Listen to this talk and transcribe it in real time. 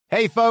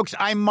Hey, folks,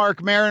 I'm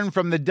Mark Maron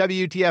from the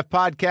WTF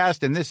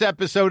Podcast, and this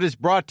episode is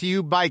brought to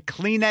you by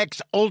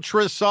Kleenex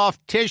Ultra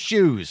Soft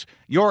Tissues,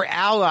 your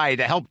ally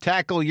to help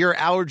tackle your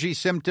allergy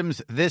symptoms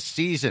this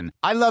season.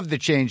 I love the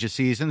change of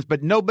seasons,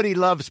 but nobody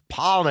loves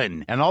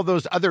pollen and all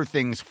those other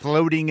things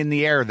floating in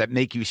the air that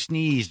make you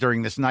sneeze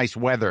during this nice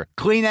weather.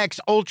 Kleenex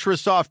Ultra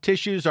Soft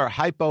Tissues are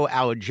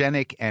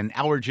hypoallergenic and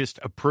allergist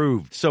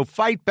approved, so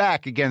fight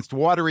back against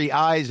watery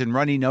eyes and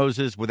runny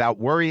noses without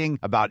worrying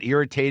about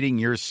irritating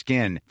your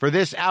skin. For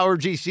this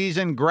allergy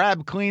season,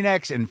 grab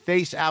Kleenex and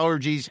face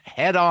allergies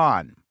head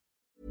on.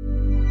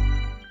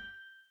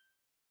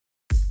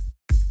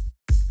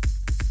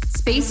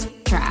 Space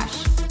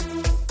trash.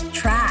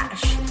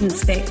 Trash in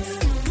space.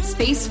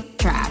 Space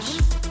trash.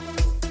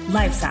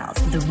 Lifestyles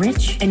of the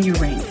rich and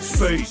Uranus.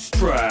 Space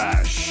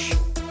trash.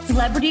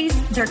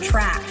 Celebrities, they're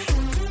trash,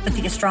 but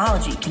the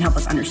astrology can help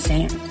us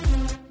understand.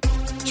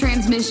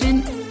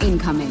 Transmission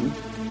incoming.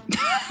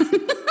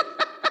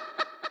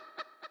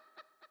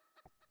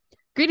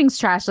 Greetings,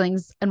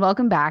 Trashlings, and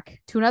welcome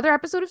back to another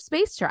episode of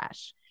Space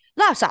Trash.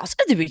 Lifestyles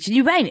of the rich and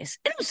Uranus.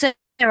 And I'm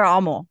Sarah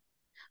Almore.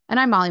 And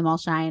I'm Molly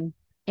Mulshine.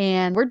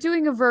 And we're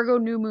doing a Virgo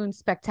new moon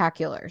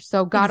spectacular.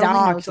 So God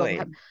only knows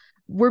what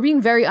we're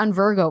being very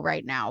un-Virgo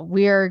right now.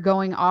 We're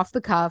going off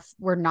the cuff.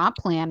 We're not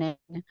planning,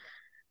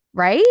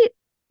 right?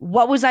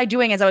 What was I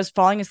doing as I was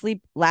falling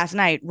asleep last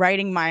night,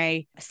 writing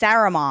my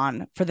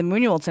Saruman for the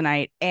Moonual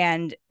tonight?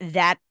 And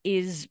that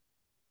is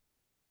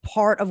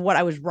part of what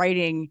I was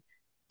writing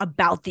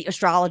about the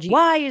astrology.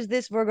 Why is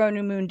this Virgo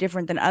new moon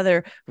different than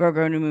other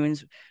Virgo new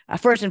moons?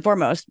 First and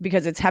foremost,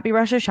 because it's Happy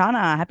Rosh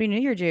Hashanah, Happy New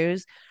Year,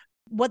 Jews.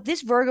 What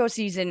this Virgo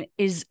season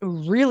is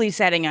really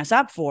setting us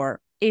up for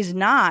is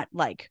not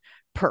like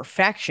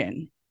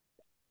perfection.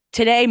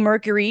 Today,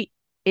 Mercury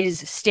is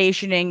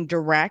stationing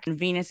direct and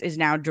Venus is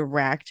now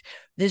direct.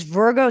 This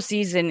Virgo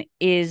season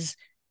is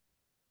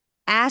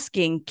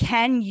asking,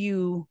 can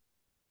you,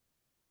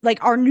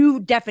 like, our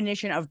new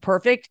definition of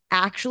perfect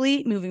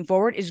actually moving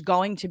forward is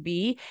going to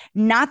be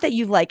not that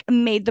you've like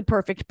made the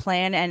perfect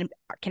plan and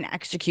can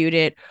execute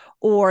it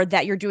or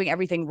that you're doing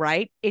everything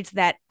right. It's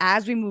that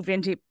as we move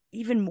into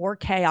even more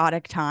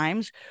chaotic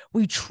times,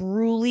 we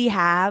truly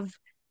have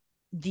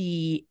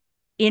the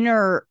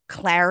inner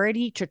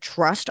clarity to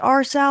trust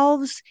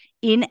ourselves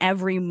in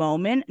every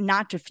moment,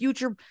 not to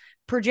future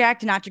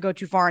project, not to go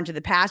too far into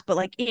the past, but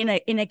like in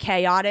a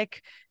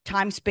chaotic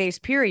time space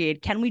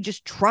period, can we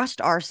just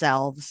trust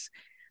ourselves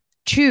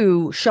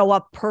to show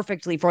up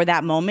perfectly for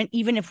that moment,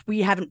 even if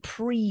we haven't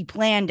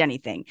pre-planned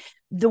anything?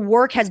 The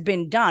work has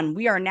been done.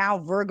 We are now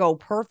Virgo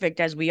perfect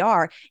as we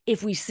are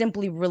if we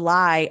simply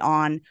rely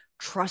on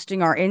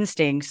trusting our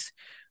instincts.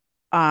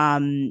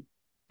 And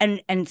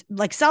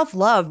like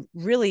self-love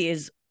really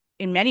is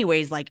in many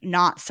ways like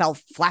not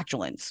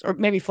self-flatulence, or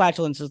maybe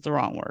flatulence is the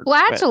wrong word.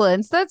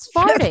 Flatulence, that's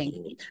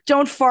farting.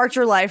 Don't fart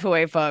your life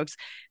away, folks,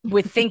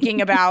 with thinking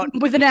about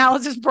with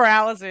analysis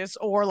paralysis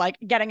or like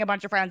getting a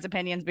bunch of friends'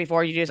 opinions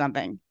before you do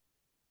something.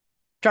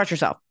 Trust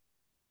yourself.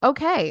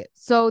 Okay,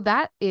 so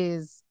that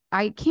is,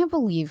 I can't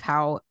believe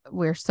how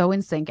we're so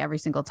in sync every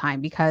single time,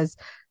 because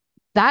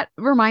that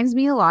reminds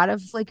me a lot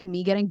of like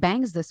me getting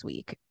bangs this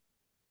week.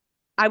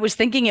 I was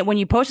thinking it when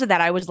you posted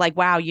that. I was like,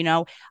 wow, you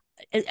know,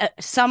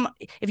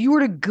 if you were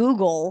to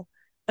Google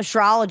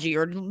astrology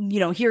or, you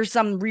know, hear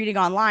some reading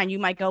online, you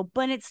might go,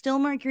 but it's still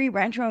Mercury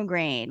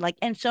retrograde, like,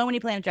 and so many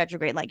planets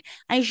retrograde, like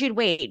I should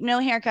wait, no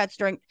haircuts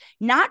during.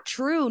 Not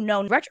true.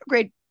 No,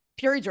 retrograde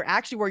periods are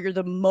actually where you're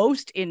the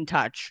most in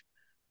touch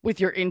with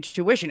your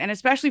intuition. And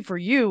especially for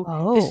you,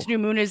 this new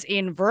moon is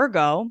in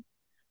Virgo.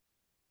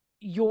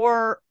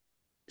 Your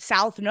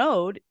South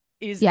Node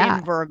is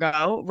in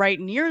Virgo, right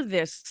near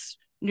this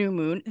new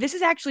moon. This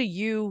is actually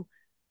you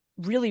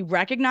really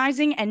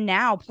recognizing and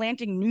now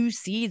planting new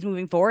seeds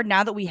moving forward.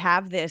 Now that we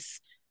have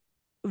this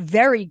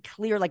very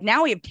clear, like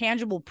now we have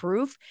tangible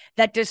proof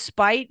that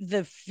despite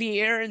the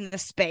fear in the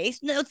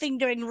space, nothing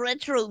during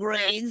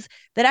retrogrades,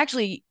 that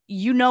actually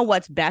you know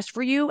what's best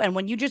for you. And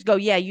when you just go,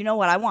 yeah, you know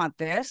what, I want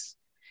this.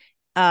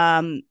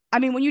 I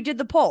mean, when you did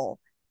the poll,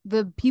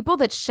 the people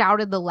that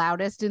shouted the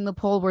loudest in the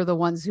poll were the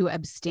ones who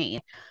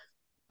abstained.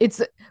 It's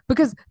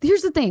because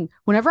here's the thing.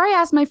 Whenever I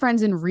ask my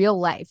friends in real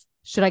life,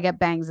 should I get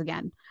bangs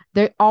again?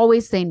 They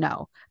always say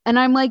no. And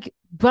I'm like,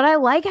 but I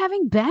like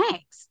having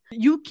bangs.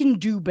 You can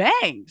do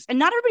bangs and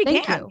not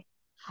everybody can. You.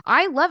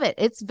 I love it.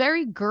 It's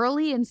very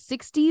girly and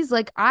 60s.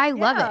 Like I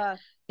love it.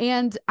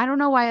 And I don't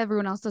know why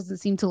everyone else doesn't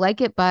seem to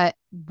like it, but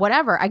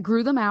whatever. I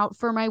grew them out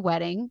for my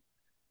wedding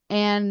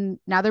and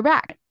now they're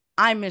back.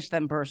 I miss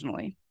them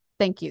personally.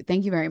 Thank you.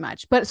 Thank you very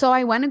much. But so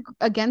I went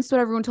against what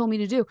everyone told me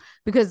to do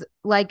because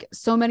like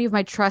so many of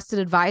my trusted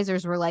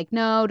advisors were like,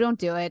 no, don't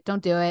do it.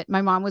 Don't do it.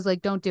 My mom was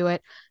like, don't do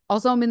it.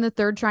 Also, I'm in the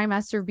 3rd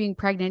trimester of being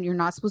pregnant. You're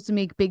not supposed to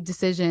make big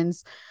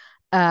decisions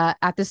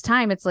at this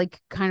time. It's like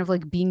kind of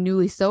like being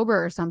newly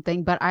sober or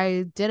something, but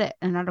I did it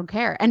and I don't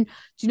care. And do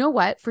you know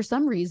what? For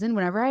some reason,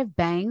 whenever I have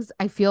bangs,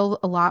 I feel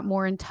a lot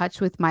more in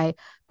touch with my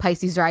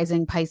Pisces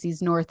rising,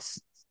 Pisces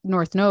North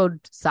Node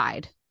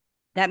side.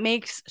 That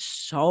makes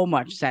so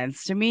much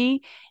sense to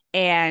me.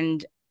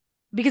 And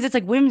because it's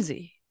like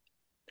whimsy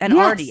and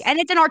Yes. arty, and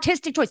it's an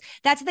artistic choice.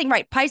 That's the thing,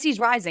 right? Pisces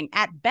rising,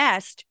 at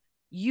best,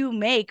 you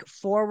make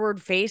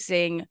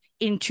forward-facing,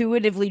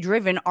 intuitively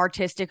driven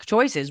artistic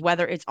choices,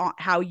 whether it's on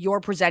how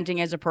you're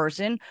presenting as a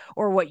person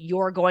or what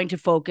you're going to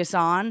focus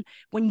on.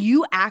 When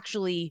you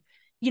actually,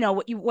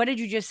 what did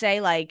you just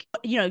say? Like,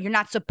 you're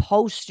not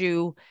supposed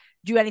to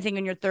do anything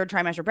in your third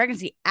trimester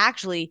pregnancy.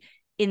 Actually,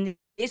 in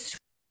this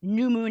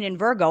new moon in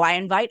Virgo, I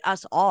invite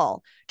us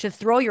all to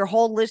throw your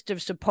whole list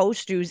of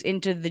supposed to's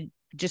into the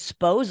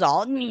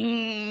disposal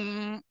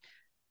and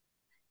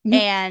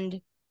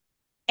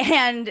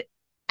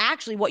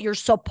actually what you're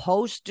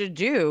supposed to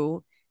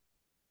do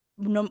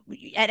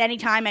at any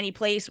time, any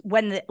place,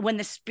 when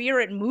the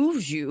spirit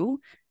moves you,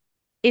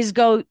 is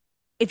go,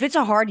 if it's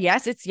a hard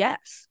yes, it's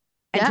yes.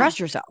 And trust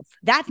yourself.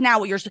 That's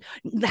now what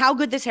how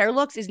good this hair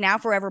looks is now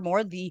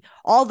forevermore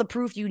all the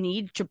proof you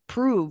need to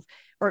prove,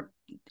 or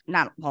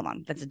not, hold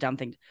on, that's a dumb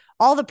thing.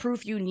 All the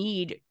proof you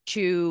need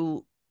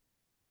to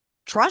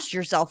trust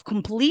yourself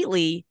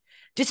completely,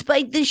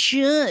 despite the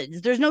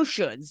shoulds. There's no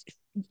shoulds.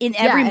 In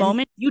every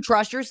moment, you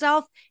trust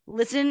yourself,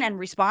 listen and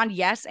respond.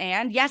 Yes,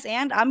 and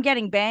I'm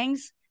getting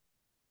bangs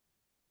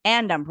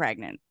and I'm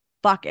pregnant.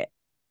 Fuck it.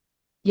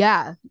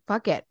 Yeah,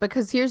 fuck it.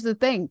 Because here's the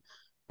thing.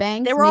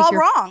 Bangs, they were all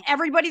wrong.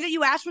 Everybody that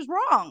you asked was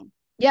wrong.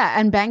 Yeah,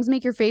 and bangs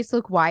make your face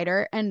look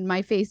wider, and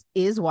my face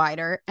is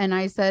wider. And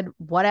I said,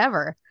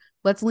 whatever,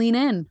 let's lean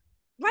in.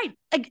 Right.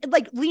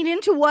 Like lean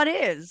into what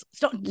is.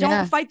 So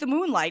don't fight the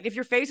moonlight. If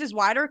your face is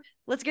wider,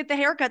 let's get the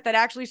haircut that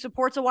actually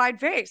supports a wide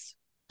face.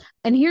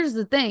 And here's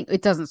the thing.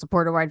 It doesn't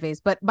support a wide face,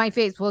 but my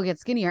face will get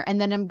skinnier. And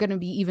then I'm going to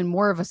be even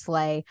more of a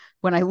sleigh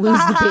when I lose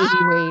the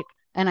baby weight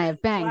and I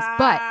have bangs. Wow.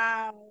 But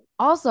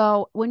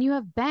also, when you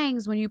have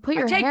bangs, when you put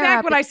your hair take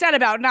back what I said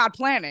about not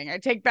planning. I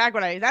take back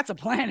that's a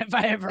plan if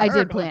I ever I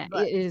did plan.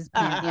 It is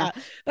planned, yeah.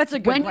 That's a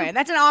good plan.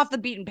 That's an off the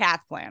beaten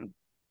path plan.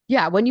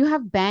 Yeah, when you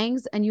have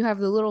bangs and you have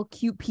the little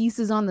cute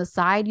pieces on the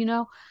side,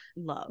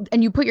 love,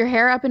 and you put your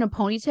hair up in a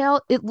ponytail,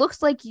 it looks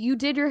like you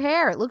did your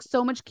hair. It looks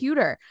so much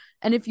cuter.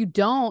 And if you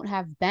don't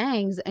have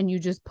bangs and you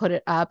just put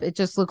it up, it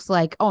just looks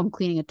like, oh, I'm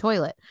cleaning a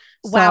toilet.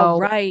 Wow,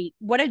 right.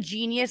 What a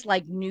genius,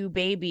 like, new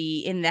baby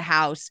in the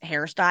house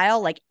hairstyle,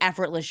 like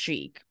effortless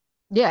chic.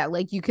 Yeah,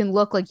 like you can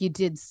look like you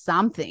did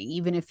something,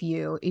 even if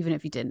you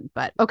didn't.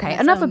 But okay,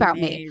 that's enough about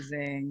me.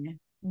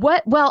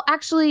 Well,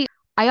 actually,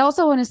 I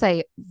also want to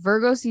say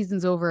Virgo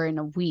season's over in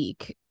a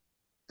week.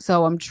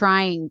 So I'm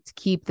trying to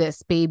keep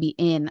this baby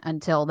in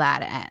until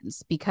that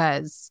ends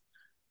because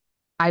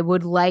I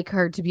would like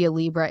her to be a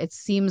Libra. It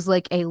seems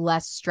like a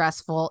less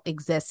stressful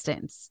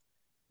existence.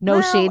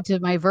 No shade to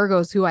my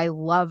Virgos who I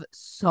love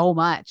so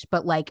much,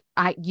 but like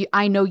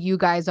I know you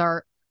guys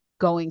are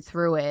going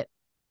through it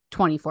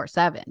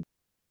 24/7.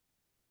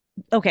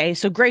 Okay,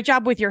 so great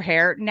job with your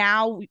hair.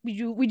 Now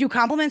we do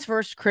compliments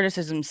first,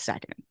 criticism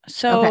second.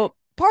 So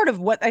part of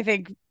what I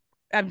think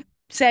I'm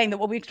saying that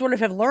what we sort of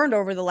have learned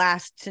over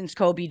the since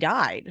Kobe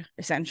died,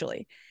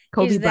 essentially.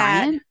 Kobe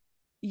Bryant?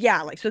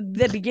 Yeah, like, so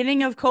the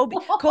beginning of Kobe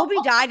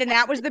died, and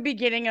that was the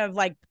beginning of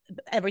like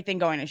everything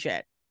going to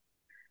shit.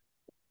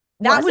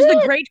 That was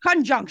the great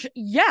conjunction.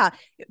 Yeah,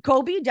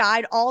 Kobe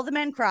died, all the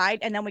men cried,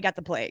 and then we got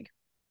the plague.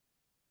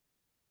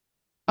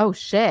 Oh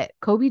shit.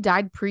 Kobe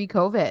died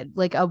pre-COVID,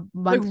 like a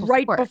month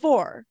right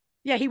before.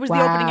 Yeah, he was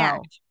the opening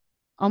act.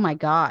 Oh my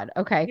God.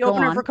 Okay. The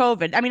opener for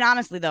COVID. I mean,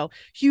 honestly, though,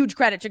 huge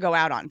credit to go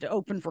out on to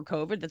open for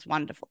COVID. That's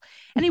wonderful.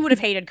 And he would have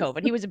hated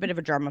COVID. He was a bit of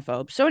a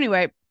germaphobe. So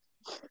anyway,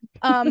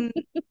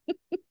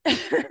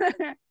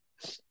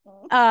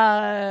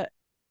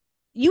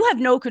 you have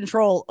no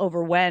control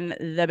over when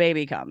the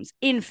baby comes.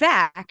 In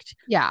fact,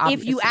 obviously,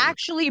 if you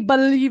actually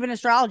believe in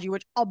astrology,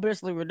 which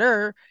obviously we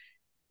do,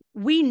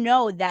 we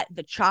know that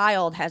the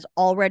child has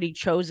already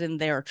chosen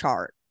their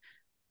chart.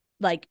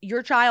 Like,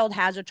 your child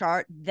has a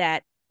chart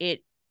that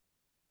it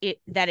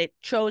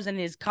chose and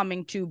is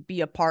coming to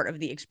be a part of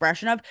the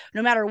expression of.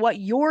 No matter what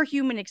your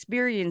human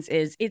experience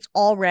is, it's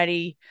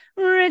already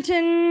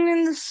written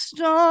in the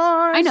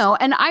stars. I know,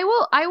 and I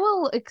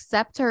will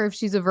accept her if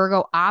she's a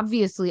Virgo.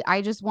 Obviously,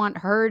 I just want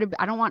her to.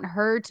 I don't want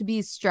her to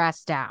be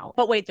stressed out.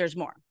 But wait, there's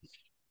more.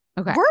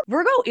 Okay,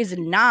 Virgo is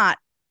not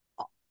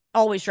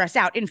always stressed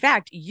out. In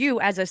fact, you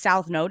as a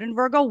South Node in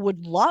Virgo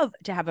would love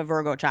to have a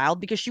Virgo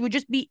child because she would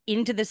just be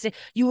into this.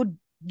 You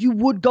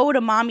would go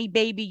to mommy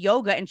baby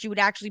yoga and she would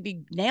actually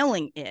be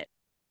nailing it.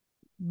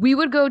 We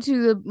would go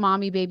to the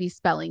mommy baby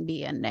spelling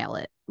bee and nail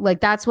it. Like,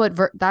 that's what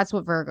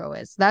Virgo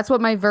is. That's what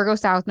my Virgo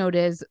South Node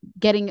is,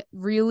 getting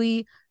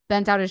really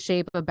bent out of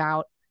shape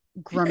about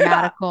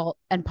grammatical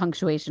and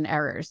punctuation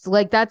errors.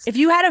 Like, that's, if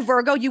you had a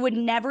Virgo, you would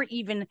never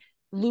even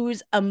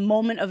lose a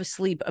moment of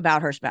sleep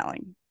about her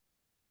spelling.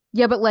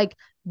 Yeah, but like,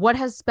 what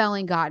has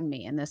spelling gotten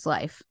me in this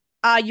life?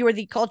 You are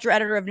the culture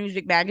editor of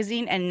Newsweek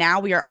magazine, and now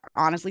we are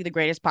honestly the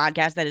greatest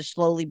podcast that is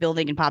slowly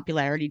building in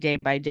popularity day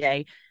by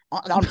day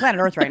on planet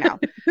Earth right now.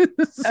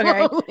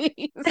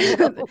 Slowly.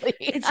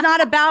 It's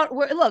not about,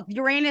 look,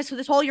 Uranus,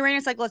 this whole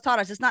Uranus cycle has taught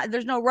us, it's not,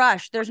 there's no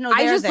rush, there's no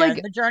there.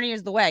 The journey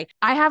is the way.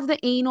 I have the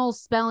anal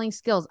spelling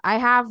skills. I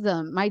have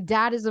them. My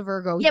dad is a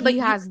Virgo. Yeah, he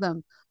has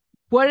them.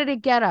 What did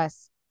it get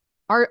us?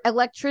 Our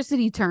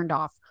electricity turned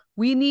off.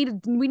 We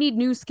need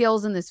new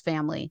skills in this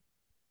family.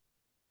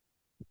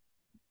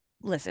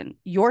 Listen,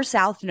 your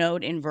South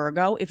Node in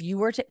Virgo, if you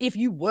were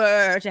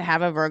to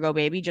have a Virgo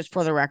baby, just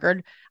for the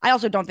record, I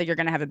also don't think you're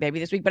going to have a baby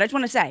this week, but I just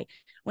want to say,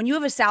 when you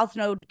have a South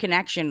Node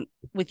connection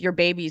with your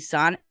baby's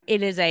sun,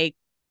 it is a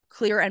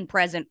clear and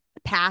present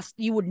past.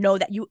 You would know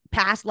that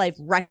past life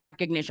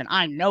recognition.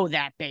 I know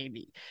that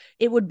baby.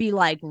 It would be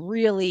like,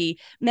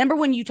 really, remember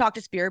when you talked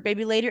to Spirit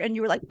Baby later and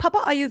you were like,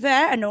 Papa, are you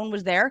there? And no one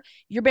was there.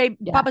 Your baby,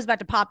 yeah. Papa's about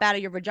to pop out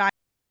of your vagina.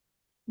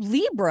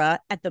 Libra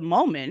at the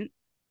moment,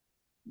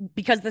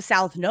 because the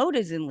South Node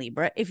is in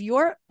Libra, if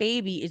your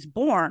baby is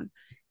born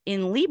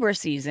in Libra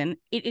season,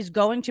 it is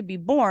going to be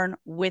born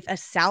with a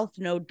South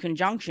Node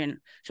conjunction.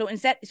 So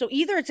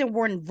either it's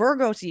born in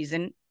Virgo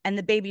season and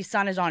the baby's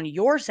sun is on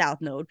your South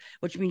Node,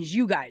 which means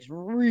you guys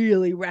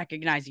really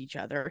recognize each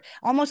other.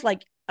 Almost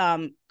like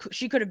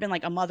she could have been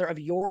like a mother of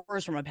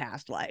yours from a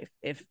past life,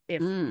 if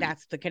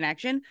that's the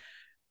connection.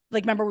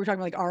 Like, remember we were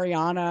talking about like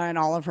Ariana and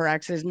all of her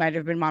exes might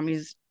have been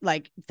mommies.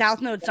 Like,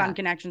 South Node Sun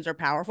connections are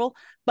powerful.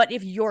 But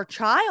if your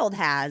child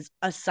has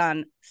a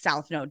Sun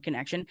South Node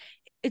connection,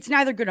 it's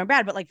neither good nor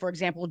bad. But like, for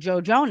example,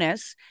 Joe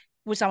Jonas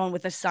was someone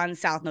with a Sun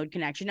South Node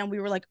connection. And we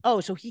were like,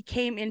 oh, so he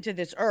came into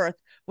this earth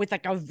with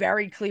like a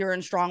very clear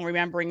and strong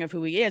remembering of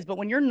who he is. But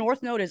when your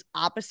North Node is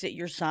opposite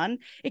your Sun,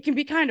 it can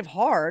be kind of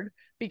hard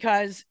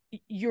because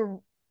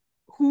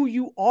who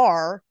you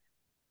are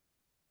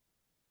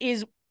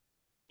is,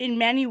 in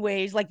many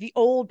ways, like the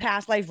old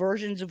past life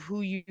versions of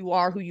who you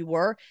are, who you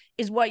were,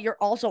 is what you're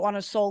also on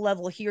a soul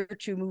level here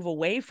to move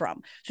away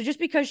from. So just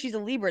because she's a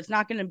Libra, it's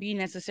not going to be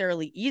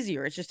necessarily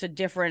easier. It's just a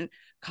different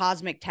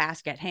cosmic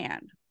task at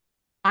hand.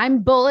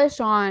 I'm bullish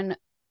on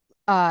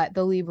the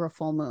Libra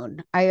full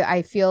moon.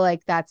 I feel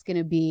like that's going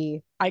to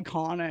be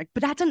iconic,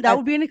 but that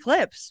would be an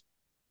eclipse.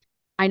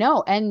 I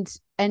know.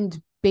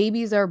 And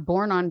babies are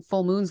born on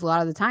full moons a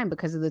lot of the time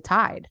because of the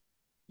tide.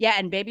 Yeah,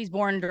 and babies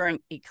born during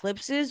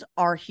eclipses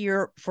are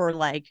here for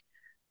like,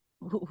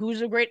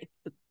 who's a great,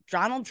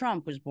 Donald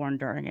Trump was born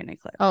during an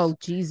eclipse. Oh,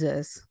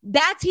 Jesus.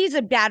 He's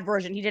a bad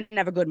version. He didn't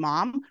have a good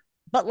mom,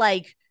 but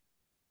like,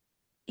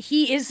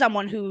 he is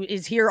someone who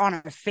is here on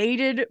a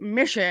fated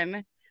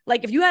mission.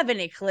 Like, if you have an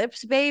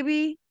eclipse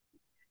baby,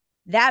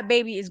 that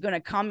baby is going to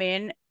come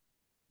in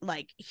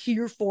like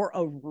here for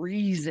a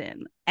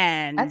reason.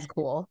 And that's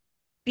cool.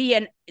 Be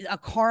a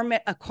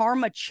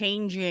karma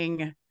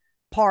changing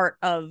part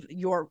of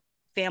your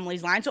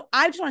family's line. So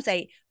I just want to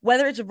say,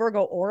 whether it's a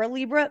Virgo or a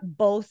Libra,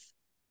 both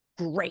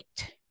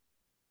great.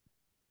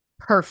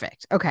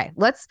 Perfect. Okay,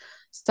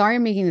 sorry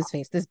I'm making this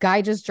face. This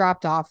guy just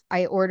dropped off.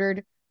 I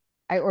ordered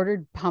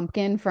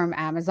pumpkin from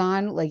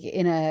Amazon, like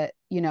in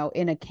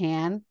a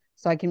can,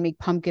 so I can make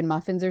pumpkin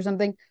muffins or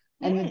something.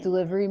 And the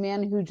delivery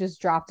man who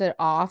just dropped it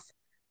off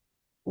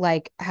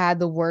like had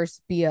the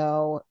worst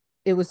BO.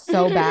 It was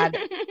so bad.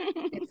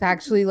 It's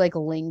actually like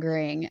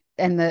lingering,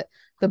 and the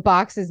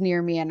box is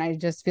near me, and I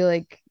just feel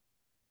like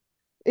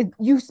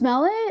you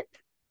smell it.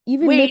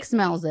 Even Nick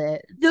smells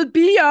it. The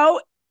BO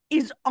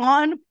is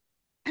on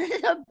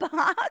the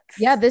box.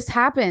 Yeah, this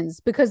happens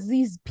because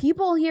these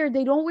people here,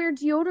 they don't wear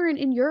deodorant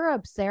in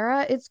Europe,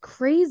 Sarah. It's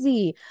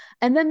crazy.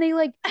 And then they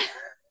like,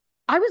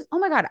 oh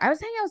my God, I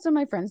was hanging out with some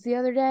of my friends the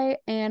other day,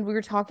 and we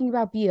were talking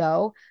about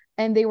BO,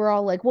 and they were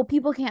all like, well,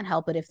 people can't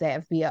help it if they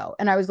have BO.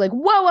 And I was like,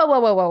 whoa, whoa, whoa,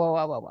 whoa, whoa,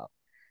 whoa, whoa, whoa.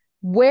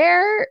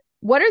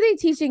 What are they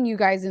teaching you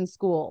guys in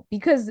school?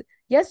 Because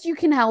yes, you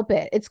can help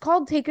it. It's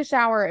called take a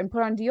shower and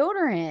put on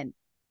deodorant.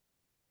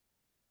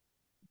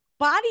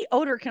 Body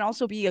odor can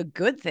also be a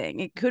good thing.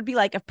 It could be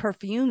like a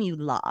perfume you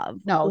love.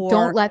 No,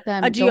 don't let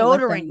them. A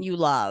deodorant you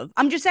love.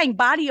 I'm just saying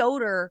body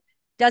odor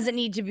doesn't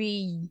need to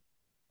be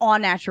au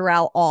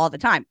naturel all the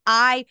time.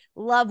 I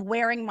love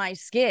wearing my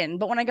skin,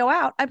 but when I go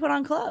out, I put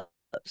on clothes.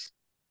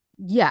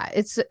 Yeah,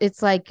 it's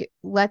like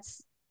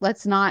let's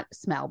not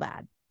smell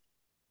bad.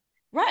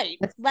 Right.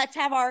 Let's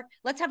have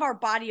our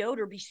body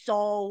odor be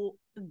so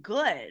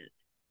good.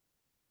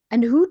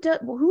 And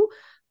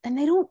and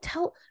they don't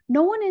tell,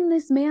 no one in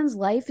this man's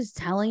life is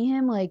telling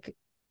him, like,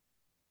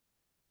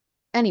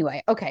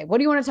 anyway. Okay. What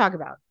do you want to talk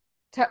about?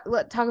 Talk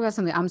about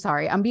something. I'm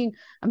sorry. I'm being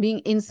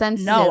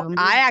insensitive. No,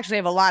 I actually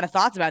have a lot of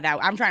thoughts about that.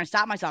 I'm trying to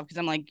stop myself because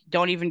I'm like,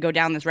 don't even go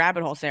down this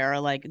rabbit hole,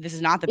 Sarah. Like, this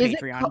is not the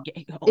Patreon.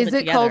 Is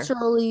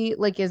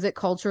it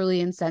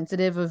culturally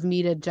insensitive of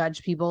me to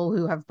judge people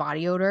who have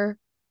body odor?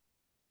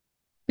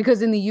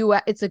 Because in the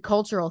US, it's a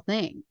cultural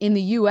thing. In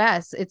the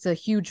US, it's a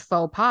huge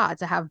faux pas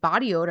to have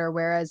body odor,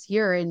 whereas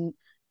here in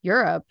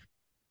Europe,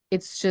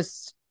 it's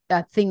just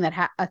a thing that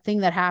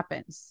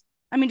happens.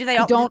 I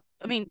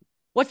mean,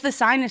 what's the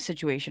sinus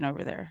situation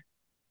over there?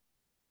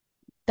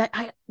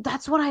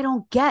 That's what I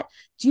don't get.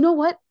 Do you know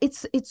what?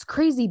 It's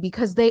crazy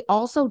because they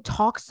also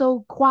talk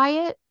so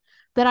quiet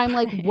that I'm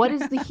like, what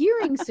is the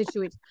hearing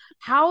situation?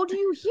 How do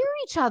you hear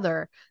each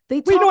other?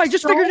 I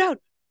just figured it out.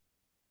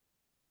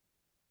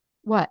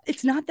 What?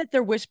 It's not that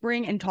they're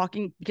whispering and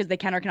talking because they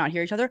can or cannot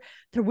hear each other.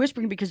 They're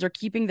whispering because they're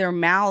keeping their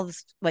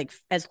mouths like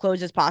as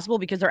closed as possible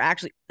because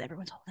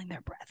everyone's holding their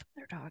breath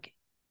when they're talking.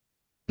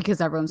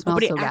 Because everyone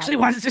smells Nobody so actually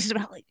bad. wants to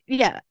smell like,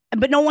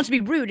 but no one wants to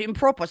be rude,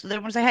 improper. So they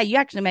want to say, hey,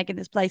 you're actually making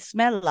this place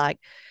smell like,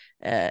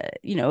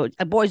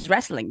 a boys'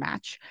 wrestling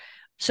match.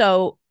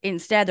 So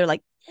instead, they're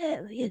like,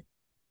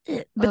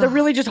 but they're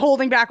really just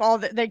holding back all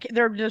that.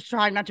 They're just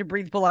trying not to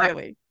breathe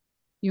politely.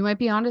 You might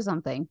be onto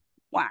something.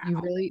 Wow.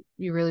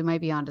 You really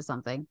might be onto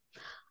something.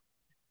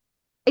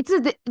 It's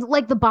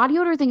like the body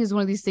odor thing is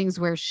one of these things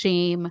where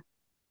shame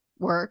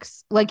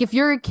works. Like if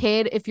you're a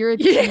kid, if you're a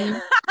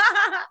teen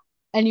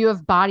and you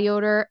have body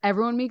odor,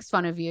 everyone makes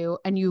fun of you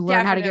and you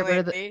learn how to get rid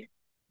of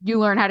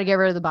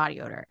the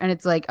body odor. And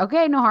it's like,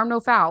 okay, no harm, no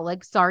foul.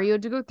 Like, sorry you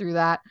had to go through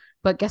that.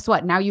 But guess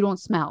what? Now you don't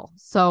smell.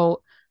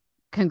 So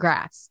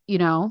congrats,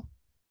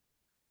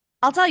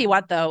 I'll tell you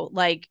what, though,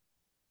 like,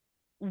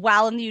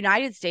 while in the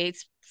United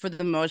States, for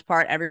the most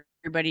part,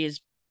 everybody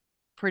is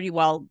pretty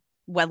well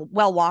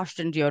washed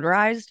and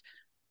deodorized.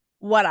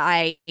 What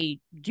I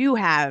do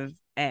have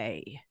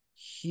a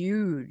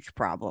huge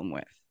problem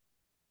with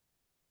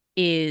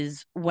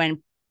is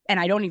when, and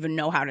I don't even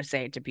know how to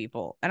say it to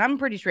people, and I'm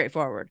pretty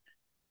straightforward.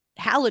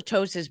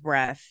 Halitosis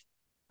breath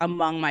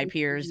among my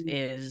peers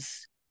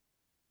is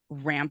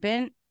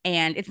rampant.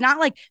 And it's not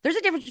like there's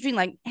a difference between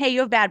like, hey,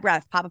 you have bad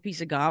breath, pop a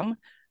piece of gum,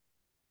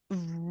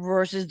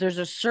 versus there's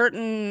a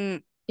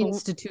certain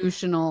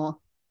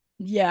institutional.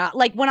 Yeah.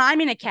 Like when I'm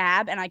in a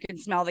cab and I can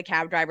smell the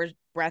cab driver's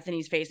breath and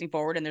he's facing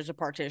forward and there's a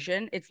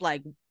partition, it's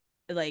like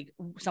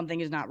something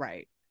is not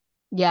right.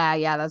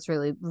 Yeah. That's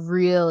really,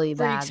 really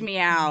bad. Freaks me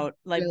out.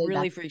 Like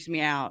really freaks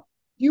me out.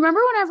 Do you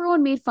remember when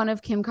everyone made fun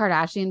of Kim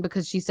Kardashian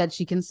because she said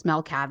she can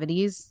smell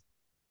cavities?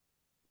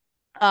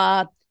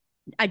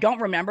 I don't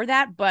remember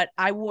that, but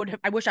I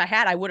wish I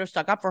had. I would have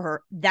stuck up for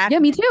her. Yeah,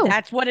 me too.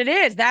 That's what it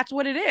is.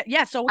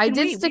 Yeah. So I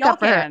did stick up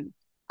for her.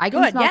 I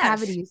can smell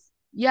cavities.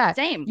 Yeah,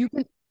 same.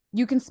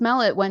 You can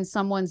smell it when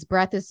someone's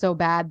breath is so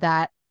bad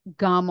that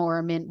gum or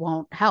a mint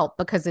won't help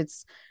because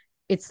it's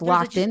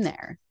locked in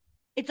there.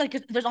 It's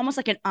like there's almost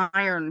like an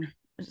iron,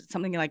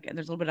 something like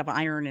there's a little bit of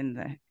iron in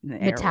the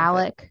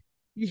metallic.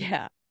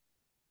 Yeah,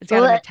 it's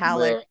got a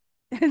metallic.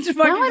 It's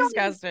fucking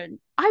disgusting.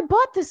 I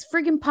bought this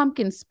friggin'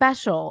 pumpkin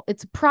special.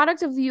 It's a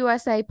product of the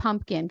USA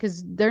pumpkin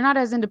because they're not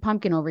as into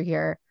pumpkin over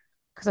here.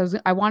 Because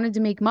I wanted to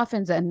make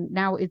muffins and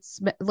now it's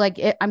like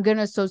I'm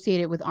gonna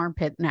associate it with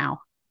armpit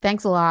now.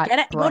 Thanks a lot. Get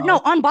it? Well, no,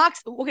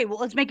 unbox. Okay, well,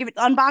 let's make it.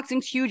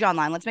 Unboxing's huge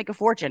online. Let's make a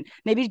fortune.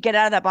 Maybe get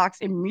out of that box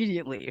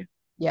immediately.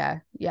 Yeah.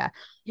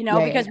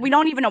 Because we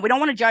don't even know. We don't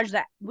want to judge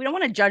that. We don't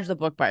want to judge the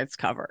book by its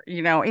cover.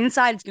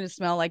 Inside it's gonna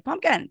smell like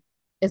pumpkin.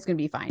 It's going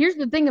to be fine. Here's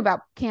the thing about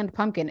canned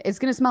pumpkin. It's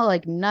going to smell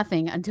like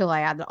nothing until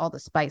I add all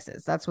the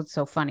spices. That's what's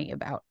so funny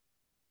about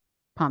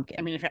pumpkin.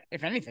 I mean,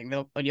 if anything,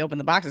 when you open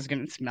the box, it's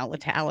going to smell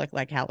metallic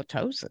like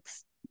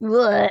halitosis.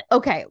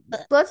 Okay,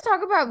 let's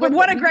talk about...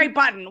 What a great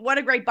button. What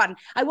a great button.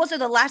 I will say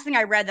the last thing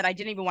I read that I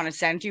didn't even want to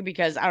send you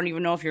because I don't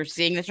even know if you're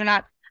seeing this or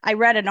not. I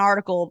read an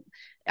article,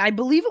 I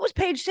believe it was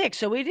page 6,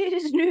 so it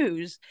is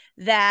news,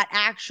 that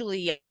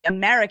actually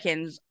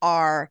Americans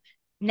are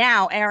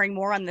now erring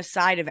more on the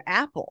side of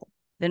Apple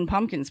than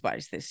pumpkin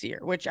spice this year,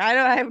 which I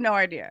have no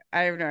idea.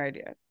 I have no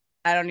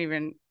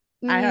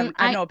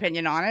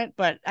opinion on it,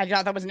 but I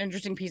thought that was an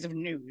interesting piece of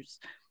news.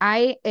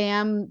 I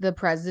am the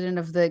president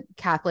of the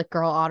Catholic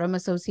Girl Autumn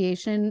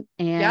Association.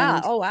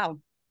 And oh, wow.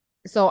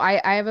 So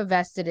I have a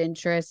vested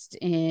interest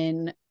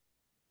in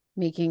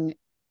making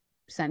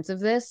sense of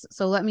this.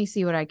 So let me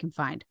see what I can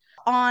find.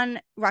 On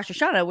Rosh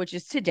Hashanah, which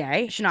is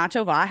today, Shana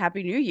Tova,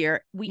 Happy New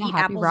Year, we eat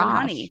apples and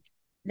honey.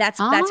 That's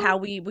how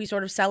we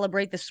sort of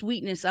celebrate the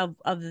sweetness of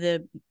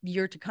the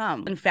year to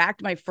come. In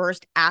fact, my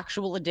first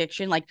actual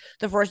addiction, like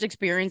the first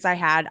experience I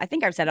had, I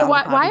think I've said it on the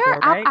pod before,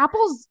 right?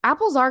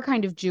 Apples are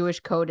kind of Jewish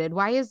coded.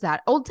 Why is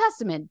that? Old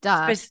Testament,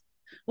 duh.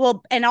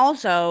 Well, and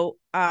also,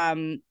 I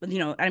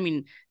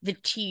mean, the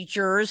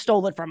teachers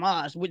stole it from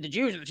us. With the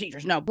Jews or the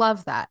teachers? No,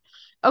 love that.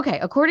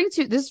 Okay,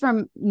 this is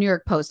from New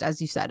York Post,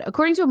 as you said.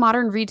 According to a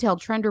modern retail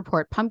trend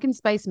report, pumpkin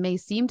spice may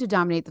seem to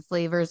dominate the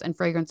flavors and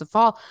fragrance of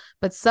fall,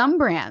 but some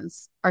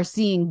brands are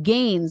seeing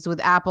gains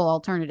with apple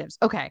alternatives.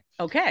 Okay.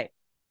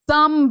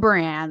 Some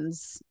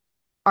brands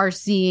are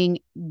seeing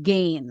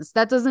gains.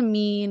 That doesn't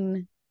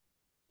mean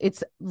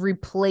it's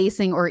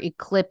replacing or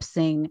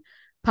eclipsing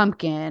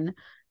pumpkin.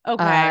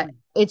 Okay.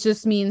 It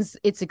just means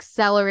it's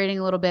accelerating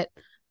a little bit,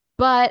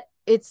 but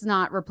it's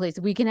not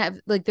replacing. We can have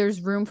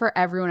there's room for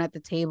everyone at the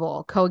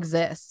table,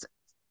 coexist.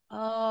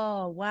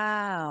 Oh,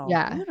 wow.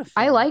 Yeah. Beautiful.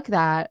 I like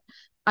that.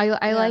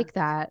 I like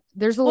that.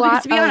 There's a lot.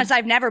 Because to be honest,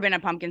 I've never been a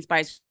pumpkin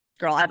spice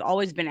girl. I've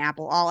always been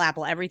all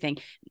apple, everything.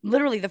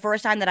 Literally the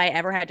first time that I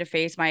ever had to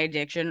face my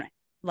addiction,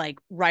 like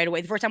right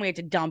away, the first time we had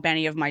to dump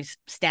any of my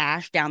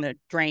stash down the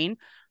drain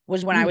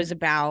was when I was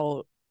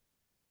about,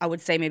 I would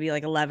say maybe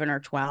like 11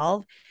 or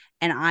 12.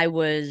 And I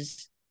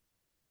was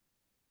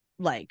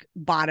like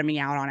bottoming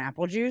out on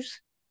apple juice,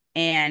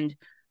 and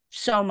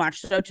so much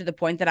so to the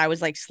point that I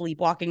was like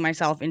sleepwalking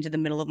myself into the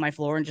middle of my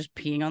floor and just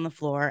peeing on the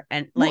floor.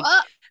 And like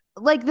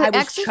the I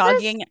was Exorcist?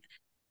 chugging.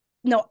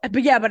 No,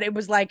 but it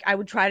was like I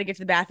would try to get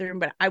to the bathroom,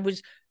 but I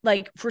was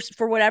like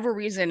for whatever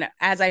reason,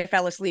 as I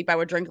fell asleep, I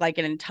would drink like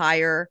an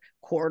entire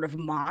quart of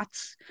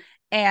Mott's,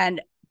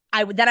 and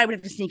I would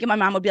have to sneak in. My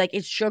mom would be like,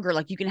 "It's sugar.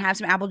 Like you can have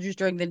some apple juice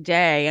during the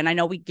day." And I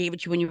know we gave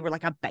it to you when you were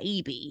like a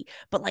baby,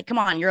 but like, come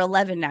on, you're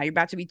 11 now. You're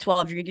about to be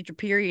 12. You're gonna get your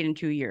period in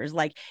 2 years.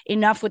 Like,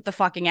 enough with the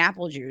fucking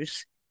apple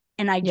juice.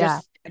 And I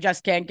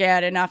just can't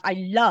get enough. I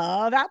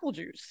love apple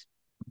juice.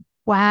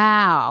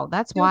 Wow,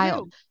 that's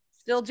wild.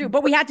 Still do.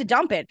 But we had to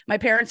dump it. My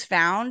parents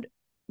found,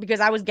 because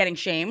I was getting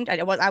shamed.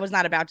 I was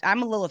not about to,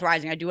 I'm a Lilith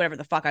Rising. I do whatever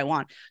the fuck I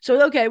want. So,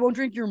 okay, I won't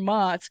drink your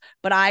Mott's.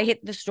 But I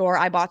hit the store.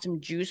 I bought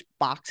some juice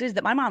boxes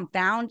that my mom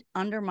found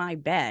under my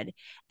bed.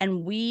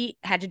 And we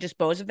had to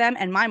dispose of them.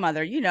 And my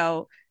mother, you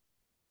know,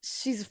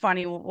 she's a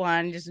funny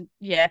one. Just,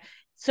 yeah.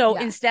 So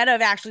instead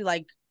of actually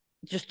like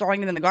just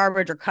throwing them in the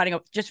garbage or cutting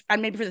up, just,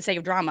 and maybe for the sake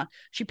of drama,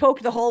 she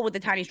poked the hole with the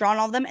tiny straw in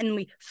all of them. And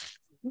we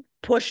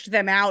pushed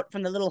them out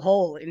from the little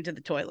hole into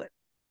the toilet.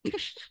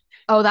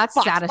 Oh, that's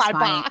box satisfying.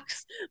 By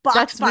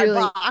box by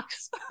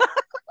box.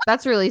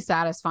 That's really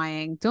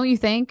satisfying, don't you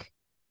think?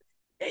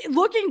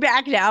 Looking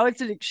back now,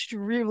 it's an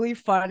extremely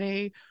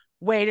funny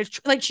way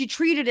to like. She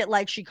treated it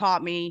like she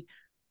caught me,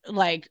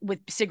 like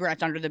with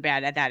cigarettes under the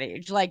bed at that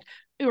age, like,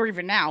 or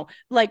even now,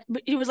 like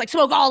it was like,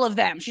 smoke all of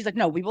them. She's like,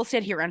 no, we will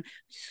sit here and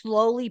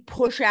slowly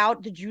push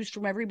out the juice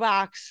from every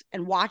box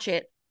and watch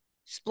it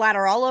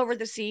splatter all over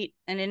the seat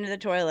and into the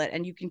toilet,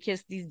 and you can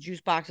kiss these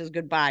juice boxes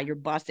goodbye. You're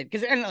busted.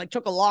 Because it like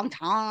took a long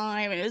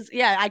time. It was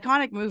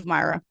iconic move,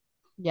 Myra.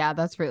 Yeah,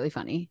 that's really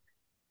funny.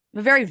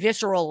 A very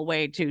visceral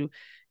way to,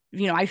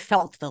 you know, I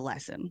felt the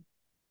lesson.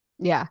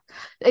 Yeah,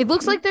 it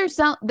looks like they're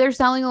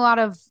selling a lot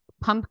of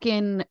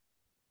pumpkin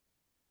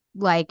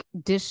like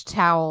dish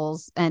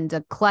towels and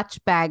a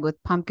clutch bag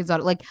with pumpkins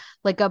on it,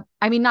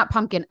 not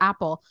pumpkin,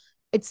 apple.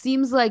 It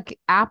seems like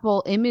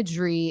Apple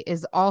imagery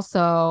is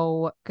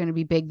also going to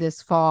be big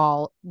this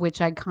fall,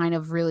 which I kind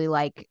of really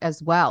like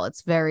as well.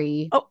 It's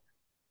very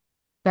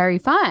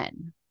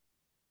fun.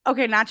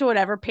 Okay, not to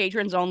whatever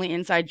patrons only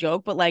inside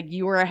joke, but like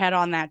you were ahead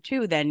on that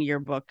too, then your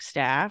book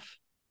staff.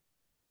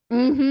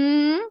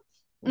 Mm-hmm.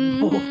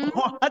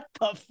 What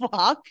the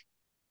fuck?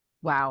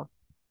 Wow.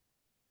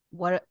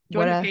 Join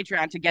the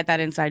Patreon to get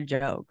that inside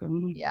joke.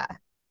 Yeah.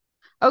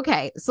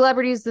 Okay,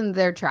 celebrities and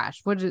their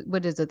trash. What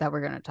is it that we're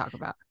going to talk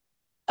about?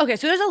 Okay,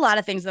 so there's a lot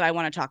of things that I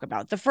want to talk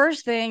about. The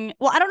first thing,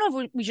 well, I don't know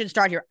if we should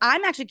start here.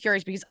 I'm actually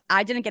curious because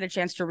I didn't get a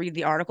chance to read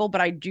the article,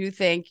 but I do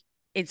think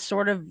it's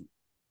sort of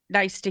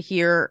nice to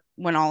hear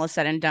when all is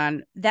said and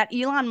done. That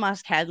Elon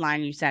Musk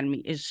headline you send me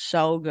is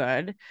so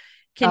good.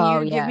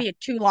 Can you give me a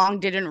too long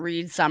didn't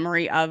read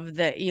summary of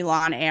the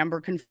Elon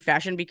Amber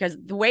confession? Because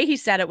the way he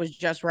said it was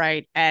just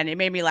right, and it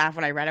made me laugh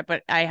when I read it,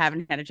 but I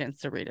haven't had a chance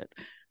to read it.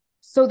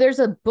 So there's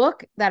a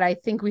book that I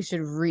think we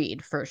should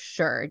read for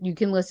sure. You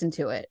can listen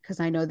to it because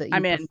I know that you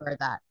prefer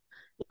that.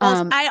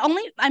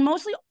 I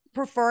mostly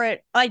prefer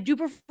it. I do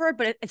prefer it,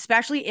 but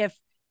especially if.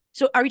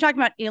 So, are we talking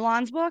about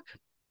Elon's book?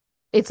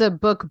 It's a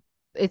book.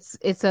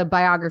 It's a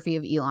biography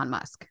of Elon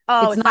Musk.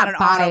 Oh, it's not an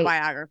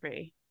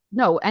autobiography.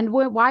 No, and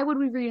why would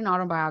we read an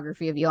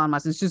autobiography of Elon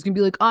Musk? It's just gonna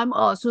be like, I'm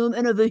awesome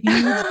and I have a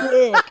huge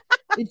dick.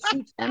 It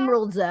shoots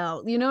emeralds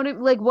out. You know what I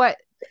mean? Like what?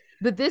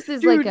 But this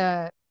is like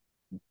a.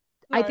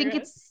 I think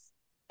it's.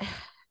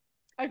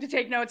 I have to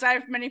take notes. I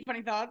have many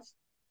funny thoughts.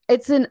 I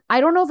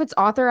don't know if it's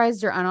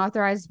authorized or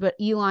unauthorized, but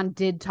Elon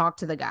did talk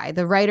to the guy.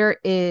 The writer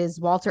is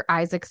Walter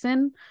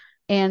Isaacson,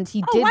 and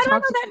he did. Why talk do I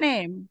know that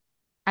name?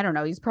 I don't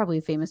know. He's probably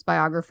a famous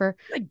biographer.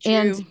 Like Jew.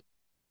 And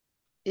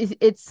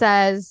it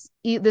says,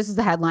 this is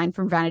the headline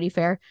from Vanity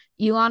Fair: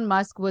 Elon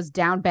Musk was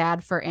down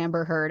bad for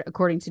Amber Heard,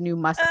 according to new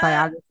Musk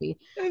biography.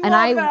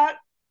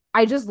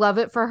 I just love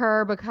it for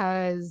her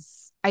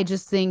because I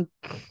just think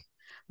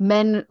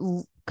men.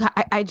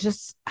 I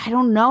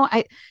don't know.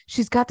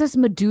 She's got this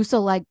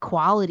Medusa-like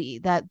quality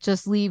that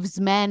just leaves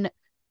men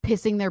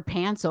pissing their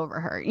pants over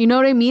her. You know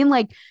what I mean?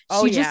 Like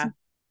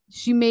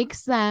she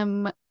makes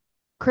them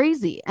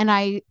crazy, and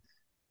I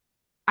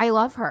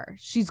love her.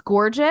 She's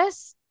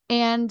gorgeous,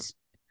 and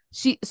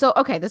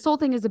this whole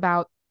thing is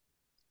about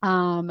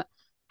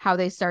how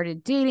they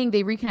started dating.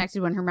 They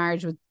reconnected when her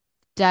marriage with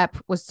Depp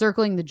was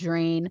circling the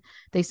drain.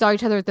 They saw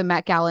each other at the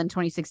Met Gala in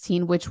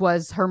 2016, which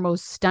was her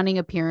most stunning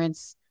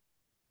appearance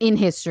in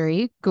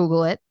history.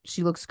 Google it.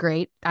 She looks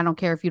great. I don't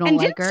care if you don't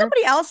like her.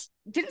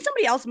 Didn't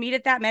somebody else meet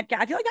at that Met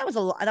Gala? I feel like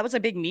that was a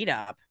big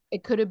meetup.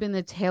 It could have been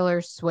the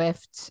Taylor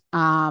Swift.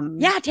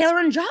 Taylor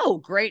and Joe.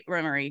 Great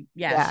memory.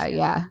 Yes.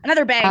 Yeah.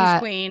 Another bangs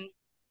queen.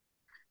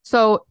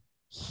 So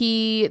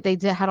they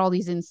had all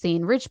these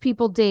insane rich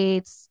people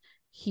dates.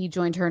 He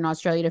joined her in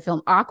Australia to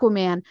film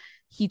Aquaman.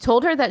 He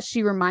told her that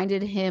she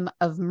reminded him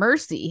of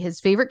Mercy, his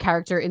favorite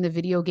character in the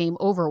video game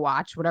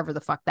Overwatch, whatever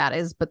the fuck that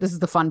is. But this is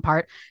the fun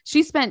part.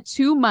 She spent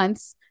 2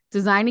 months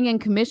designing and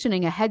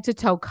commissioning a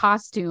head-to-toe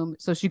costume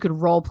so she could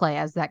role play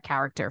as that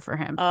character for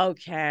him.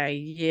 Okay,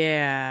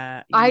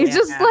 yeah. I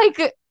just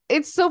like,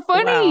 it's so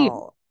funny.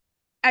 Well,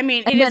 I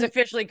mean, it is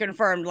officially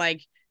confirmed.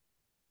 Like,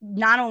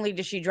 not only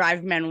does she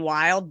drive men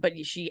wild, but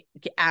she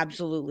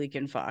absolutely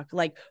can fuck.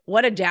 Like,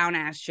 what a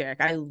down-ass chick.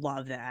 I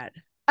love that.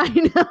 I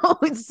know.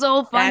 It's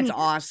so funny. That's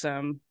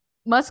awesome.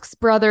 Musk's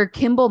brother,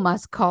 Kimball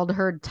Musk, called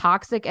her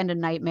toxic and a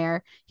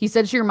nightmare. He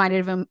said she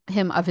reminded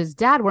him of his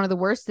dad. One of the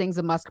worst things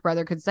a Musk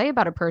brother could say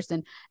about a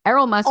person.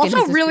 Errol Musk.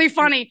 Also really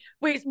funny.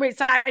 Wait,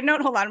 side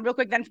note. Hold on real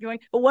quick. Then going,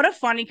 but what a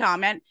funny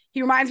comment.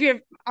 He reminds me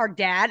of our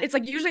dad. It's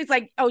like, usually it's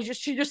like, oh,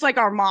 she's just like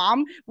our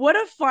mom. What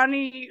a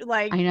funny,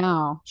 like, I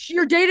know.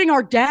 You're dating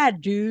our dad,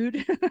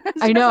 dude.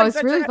 I know.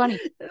 It's really funny.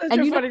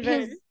 And you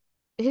know,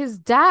 his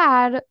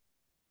dad,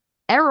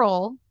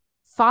 Errol,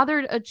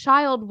 fathered a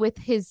child with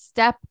his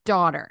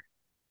stepdaughter.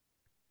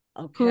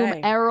 Okay.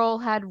 Whom Errol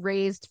had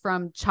raised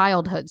from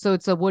childhood. So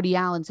it's a Woody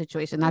Allen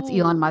situation. That's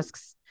Elon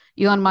Musk's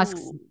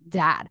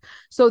dad.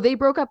 So they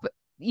broke up.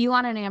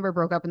 Elon and Amber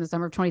broke up in the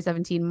summer of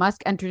 2017.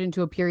 Musk entered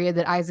into a period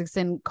that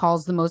Isaacson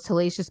calls the most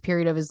hellacious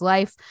period of his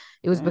life.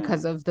 It was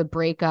because of the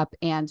breakup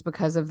and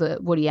because of the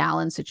Woody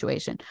Allen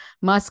situation.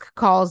 Musk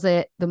calls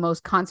it the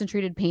most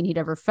concentrated pain he'd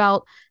ever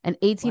felt, and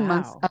 18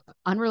 months of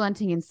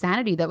unrelenting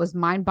insanity that was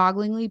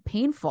mind-bogglingly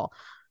painful.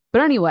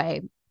 But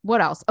anyway,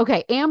 what else?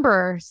 Okay,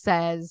 Amber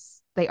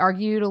says they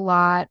argued a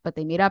lot, but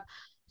they made up.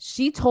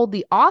 She told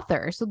the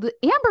author. So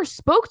Amber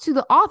spoke to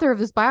the author of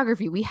this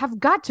biography. We have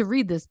got to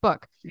read this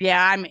book.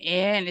 Yeah, I'm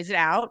in. Is it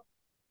out?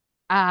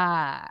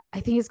 I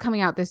think it's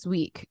coming out this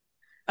week.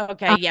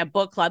 Okay, yeah,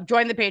 book club.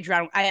 Join the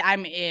Patreon.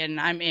 I'm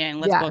in.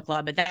 Let's book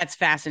club it. That's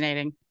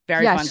fascinating.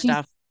 Very fun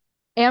stuff.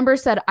 Amber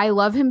said, I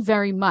love him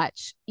very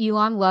much.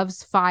 Elon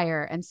loves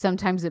fire and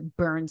sometimes it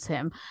burns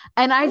him.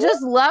 And I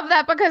just love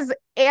that because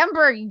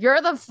Amber,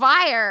 you're the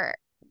fire.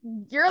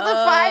 You're the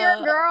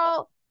fire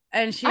girl.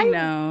 And she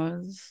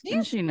knows.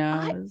 And she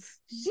knows.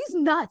 She's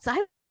nuts.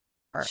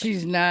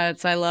 She's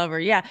nuts. I love her.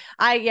 Yeah.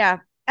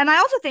 And I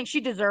also think she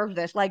deserves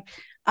this. Like,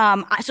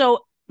 so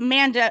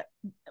Amanda,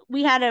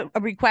 we had a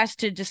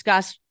request to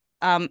discuss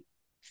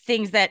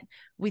things that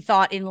we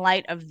thought in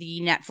light of the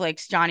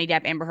Netflix Johnny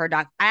Depp Amber Heard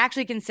doc. I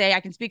actually can say,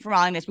 I can speak for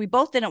Molly on this. We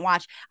both didn't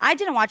watch. I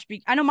didn't watch.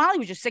 I know Molly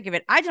was just sick of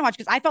it. I didn't watch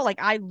because I felt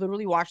like I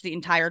literally watched the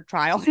entire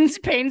trial in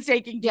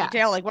painstaking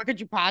detail. Like, what could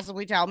you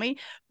possibly tell me?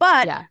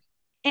 But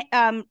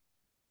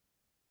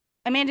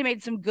Amanda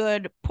made some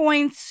good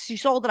points. She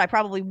sold it. I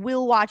probably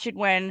will watch it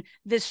when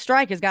this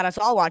strike has got us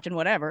all watching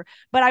whatever.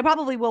 But I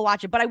probably will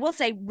watch it. But I will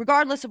say,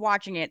 regardless of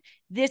watching it,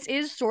 this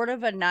is sort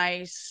of a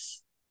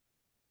nice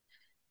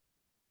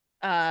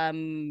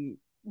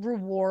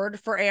reward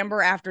for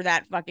Amber after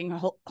that fucking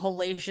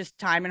hellacious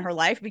time in her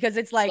life, because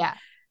it's like,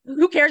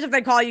 who cares if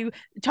they call you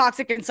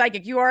toxic and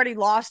psychic? You already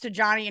lost to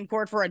Johnny in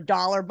court for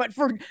 $1. But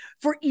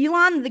for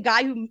Elon, the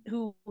guy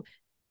who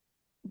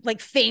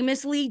like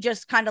famously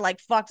just kind of like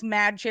fucks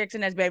mad chicks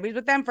and has babies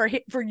with them,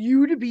 for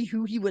you to be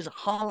who he was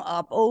hung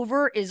up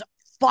over is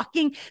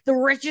fucking the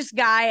richest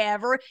guy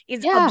ever,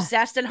 is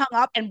obsessed and hung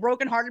up and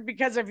brokenhearted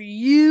because of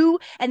you,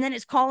 and then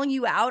is calling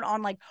you out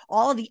on like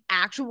all of the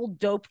actual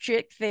dope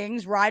chick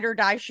things, ride or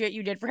die shit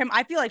you did for him.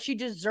 I feel like she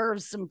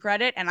deserves some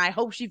credit, and I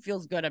hope she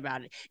feels good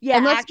about it.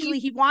 Yeah, actually,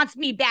 he wants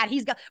me bad.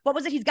 He's got, what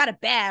was it? He's got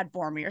it bad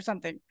for me or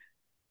something.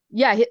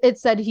 Yeah, it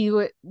said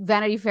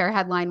Vanity Fair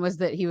headline was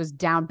that he was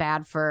down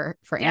bad for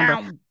Amber.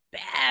 Down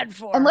bad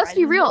for and her. Let's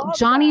be real,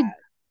 Johnny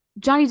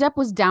Depp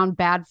was down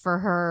bad for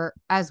her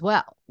as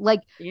well.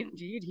 Like,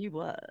 indeed he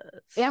was.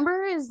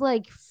 Amber is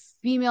like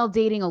female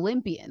dating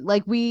Olympian.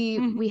 Like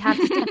we have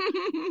to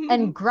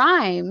and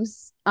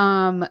Grimes,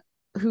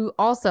 who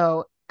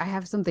also, I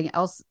have something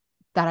else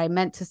that I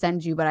meant to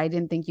send you, but I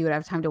didn't think you would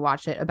have time to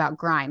watch it about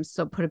Grimes.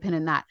 So put a pin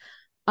in that.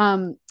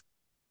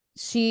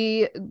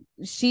 She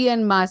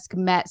and Musk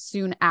met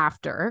soon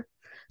after.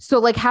 So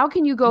like, how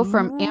can you go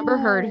from Amber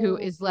Heard, who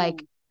is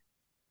like,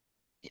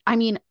 I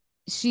mean,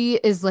 she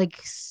is like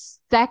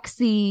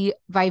sexy,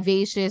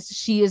 vivacious.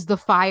 She is the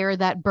fire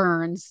that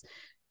burns,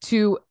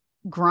 to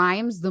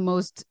Grimes, the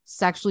most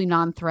sexually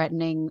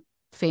non-threatening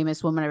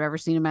famous woman I've ever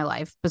seen in my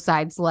life,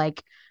 besides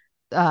like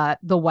the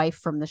wife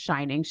from The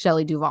Shining,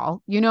 Shelley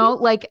Duvall. You know,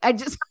 like I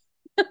just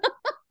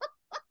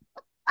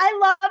I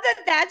love that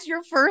that's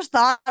your first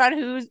thought on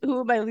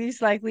who am I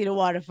least likely to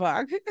want to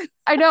fuck.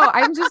 I know.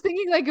 I'm just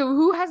thinking like,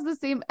 who has the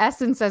same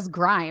essence as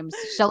Grimes?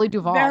 Shelley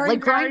Duvall. Very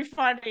Grimes,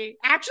 funny.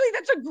 Actually,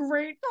 that's a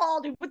great call,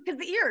 dude, because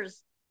the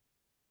ears.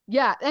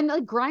 Yeah, and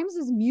like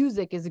Grimes's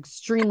music is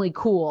extremely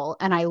cool,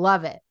 and I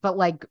love it. But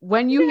like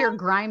when you hear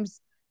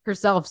Grimes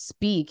herself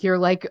speak, you're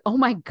like, oh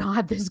my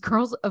God, this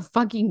girl's a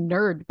fucking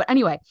nerd. But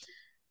anyway,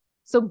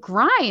 so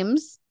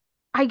Grimes,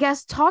 I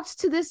guess, talked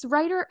to this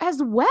writer as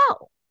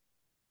well.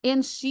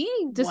 And she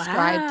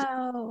described,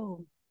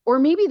 or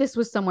maybe this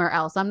was somewhere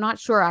else. I'm not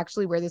sure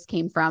actually where this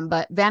came from,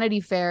 but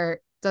Vanity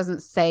Fair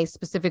doesn't say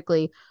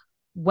specifically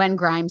when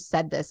Grimes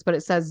said this, but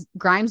it says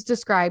Grimes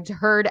described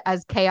Heard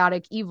as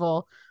chaotic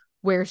evil,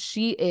 where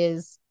she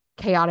is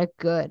chaotic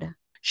good.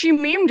 She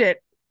memed it.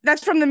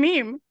 That's from the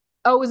meme.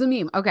 Oh, it was a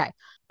meme. Okay.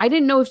 I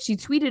didn't know if she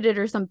tweeted it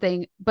or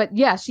something, but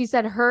yeah, she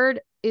said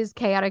Heard is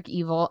chaotic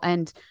evil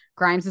and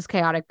Grimes is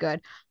chaotic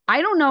good.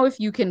 I don't know if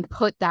you can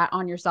put that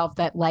on yourself,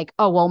 that like,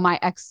 oh, well,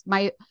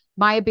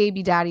 my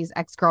baby daddy's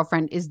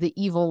ex-girlfriend is the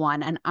evil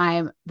one and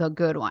I'm the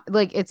good one.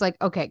 Like, it's like,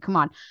 okay, come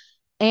on.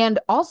 And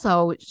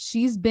also,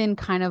 she's been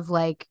kind of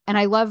like, and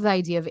I love the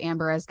idea of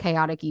Amber as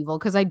chaotic evil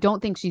because I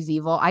don't think she's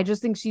evil. I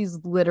just think she's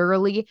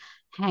literally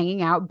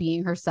hanging out,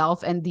 being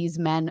herself, and these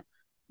men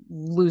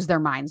lose their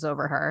minds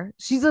over her.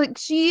 She's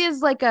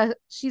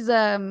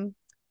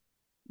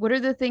what are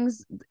the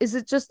things? Is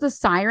it just the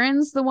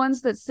sirens, the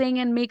ones that sing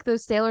and make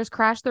those sailors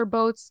crash their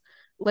boats?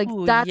 Like,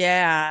 Ooh, that's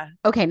yeah.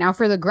 Okay. Now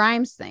for the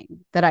Grimes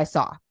thing that I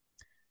saw,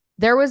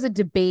 there was a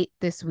debate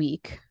this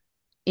week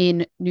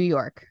in New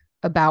York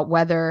about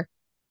whether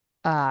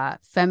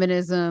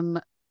feminism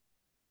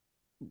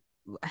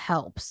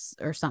helps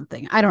or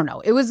something. I don't know.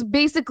 It was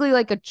basically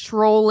like a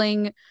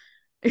trolling.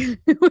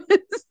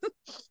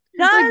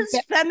 Does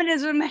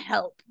feminism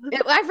help? I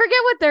forget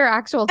what their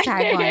actual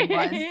tagline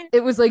was.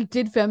 It was like,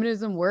 did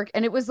feminism work?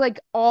 And it was like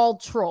all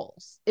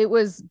trolls. It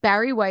was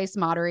Barry Weiss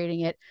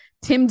moderating it.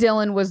 Tim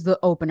Dillon was the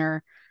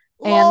opener.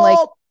 And like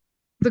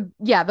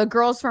the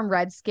girls from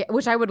Red Scare,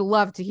 which I would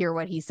love to hear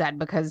what he said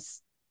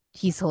because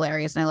he's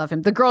hilarious and I love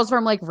him. The girls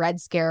from like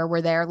Red Scare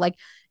were there. Like,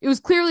 it was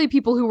clearly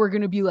people who were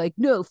going to be like,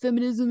 no,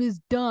 feminism is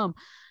dumb.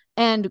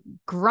 And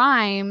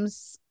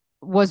Grimes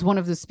was one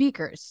of the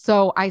speakers.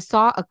 So I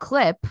saw a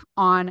clip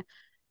on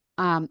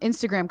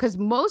Instagram because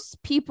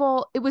most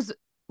people, it was,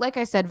 like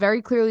I said,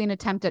 very clearly an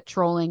attempt at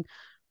trolling.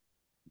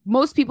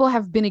 Most people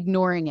have been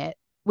ignoring it,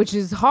 which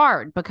is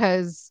hard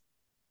because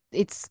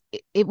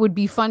it would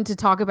be fun to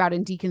talk about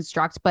and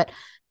deconstruct, but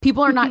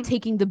people are not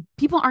taking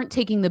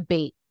the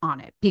bait on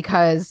it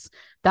because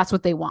that's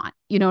what they want.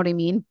 You know what I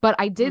mean? But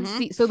I did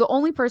see, so the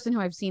only person who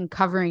I've seen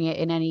covering it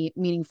in any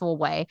meaningful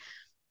way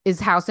is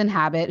House and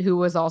Habit, who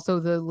was also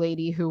the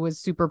lady who was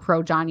super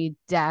pro Johnny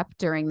Depp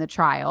during the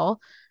trial.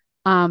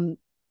 And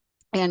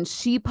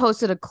she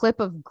posted a clip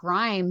of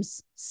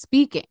Grimes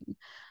speaking,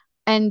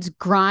 and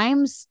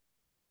Grimes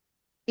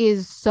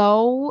is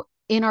so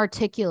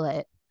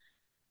inarticulate.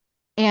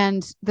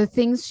 And the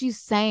things she's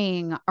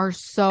saying are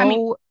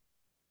so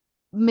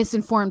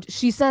misinformed.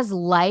 She says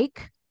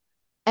like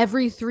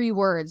every 3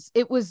 words.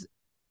 It was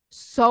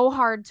so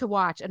hard to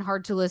watch and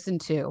hard to listen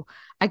to.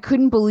 I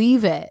couldn't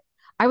believe it.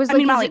 I was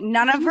Molly,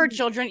 none of her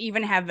children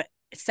even have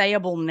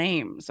sayable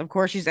names. Of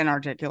course she's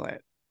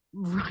inarticulate.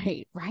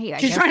 Right.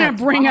 She's trying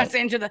to bring us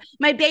into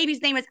my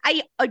baby's name is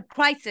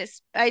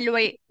Crisis.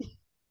 Did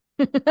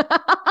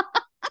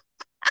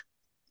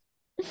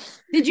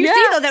you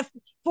see though that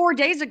 4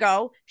 days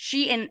ago,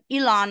 she and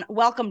Elon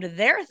welcomed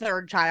their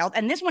 3rd child,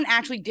 and this one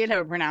actually did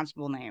have a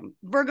pronounceable name.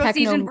 Virgo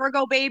season,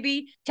 Virgo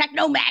baby,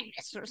 Techno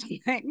Magnus or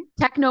something.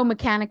 Techno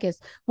Mechanicus.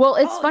 Well,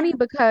 it's funny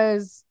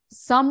because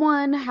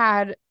someone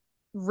had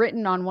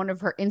written on one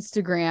of her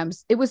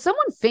Instagrams, it was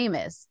someone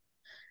famous,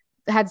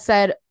 had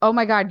said, oh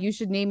my God, you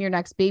should name your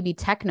next baby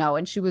Techno.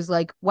 And she was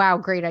like, wow,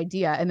 great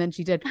idea. And then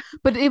she did.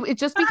 But it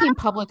just became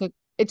public.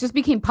 It just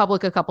became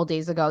public a couple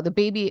days ago. The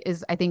baby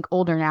is, I think,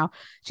 older now.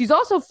 She's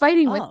also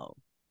fighting with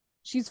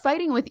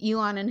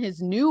Elon and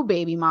his new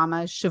baby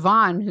mama,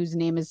 Siobhan, whose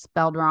name is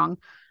spelled wrong,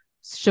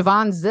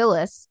 Siobhan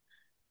Zillis.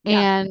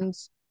 Yeah. And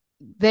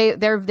they've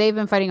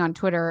been fighting on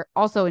Twitter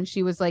also. And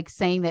she was like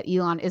saying that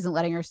Elon isn't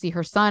letting her see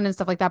her son and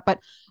stuff like that. But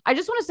I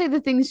just want to say the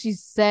things she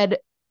said,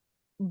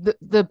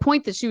 the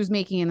point that she was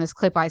making in this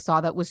clip I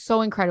saw that was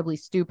so incredibly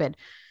stupid.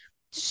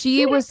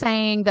 She was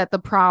saying that the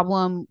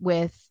problem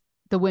with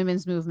the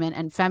women's movement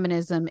and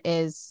feminism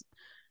is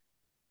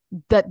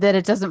that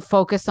it doesn't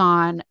focus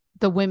on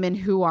the women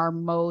who are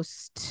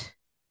most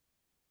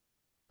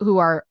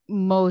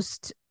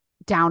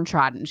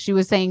downtrodden. She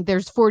was saying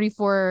there's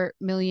 44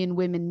 million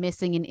women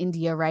missing in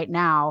India right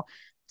now.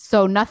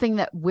 So nothing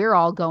that we're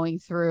all going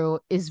through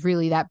is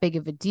really that big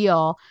of a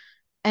deal.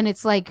 And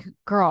it's like,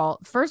 girl,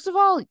 first of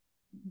all,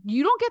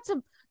 you don't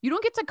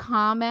get to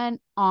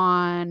comment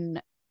on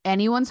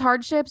anyone's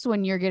hardships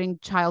when you're getting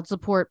child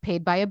support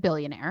paid by a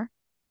billionaire.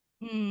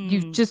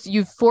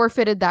 You've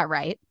forfeited that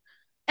right.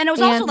 And it was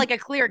also like a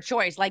clear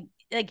choice. Like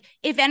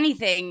if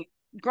anything,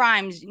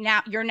 Grimes,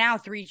 you're now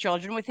 3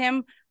 children with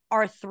him,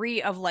 are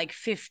 3 of like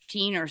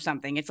 15 or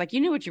something. It's like, you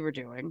knew what you were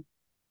doing.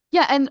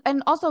 Yeah.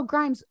 And also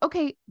Grimes,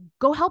 okay,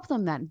 go help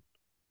them then.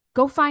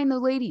 Go find the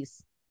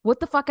ladies.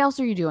 What the fuck else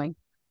are you doing?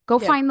 Go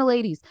find the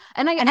ladies.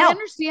 And I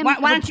understand.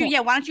 Why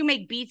don't you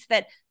make beats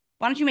that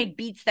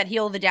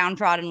heal the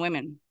downtrodden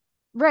women?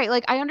 Right.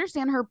 Like, I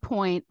understand her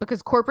point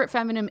because corporate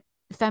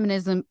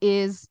feminism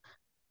is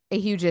a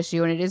huge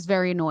issue and it is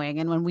very annoying.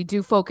 And when we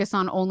do focus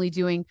on only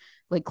doing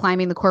like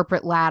climbing the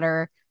corporate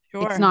ladder,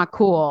 it's not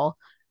cool.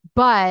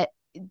 But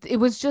it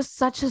was just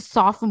such a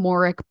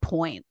sophomoric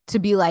point to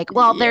be like,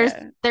 well,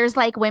 there's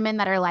like women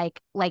that are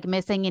like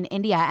missing in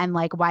India, and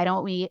like, why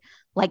don't we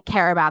like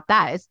care about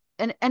that?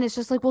 And it's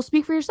just like, well,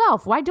 speak for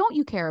yourself. Why don't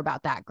you care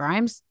about that,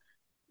 Grimes?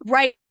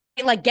 Right.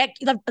 Like,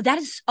 that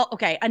is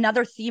okay.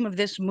 Another theme of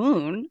this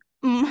moon,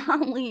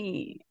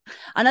 Molly.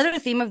 Another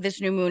theme of this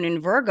new moon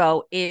in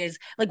Virgo is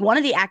like one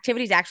of the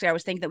activities actually I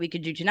was thinking that we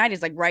could do tonight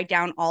is like write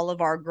down all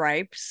of our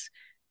gripes,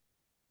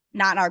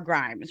 not our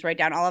grimes, write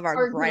down all of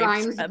our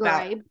gripes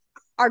about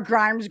our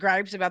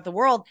gripes about the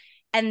world.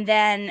 And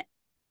then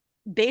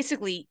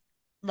basically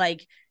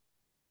like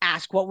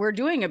ask what we're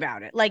doing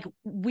about it. Like,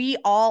 we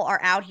all are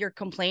out here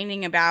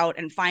complaining about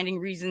and finding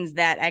reasons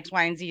that X,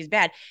 Y, and Z is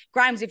bad.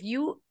 Grimes, if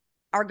you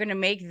are going to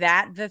make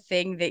that the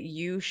thing that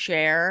you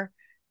share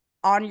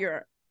on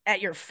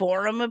at your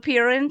forum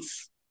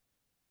appearance,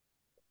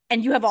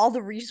 and you have all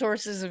the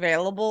resources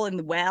available in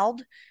the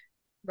world,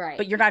 Right.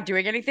 but you're not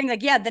doing anything,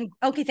 like, yeah, then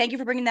okay, thank you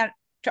for bringing that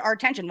to our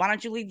attention. Why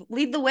don't you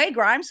lead the way,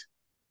 Grimes?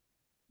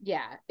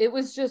 Yeah, it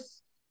was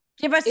just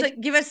give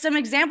us some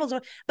examples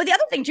of, but the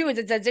other thing too is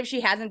it's as if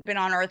she hasn't been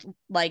on Earth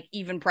like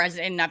even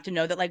present enough to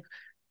know that, like,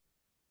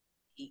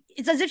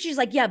 it's as if she's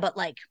like, yeah, but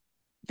like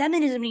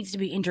feminism needs to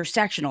be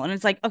intersectional, and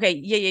it's like,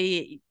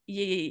 okay,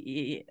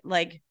 yeah.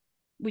 Like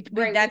we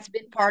Right, that's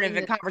we've been part of having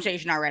the this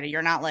conversation already.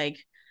 You're not like,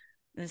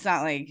 it's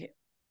not like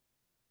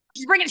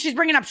she's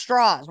bringing up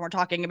straws when we're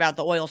talking about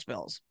the oil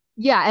spills.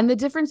 Yeah, and the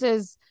difference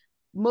is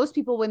most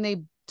people, when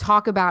they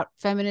talk about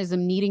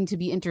feminism needing to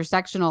be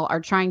intersectional,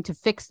 are trying to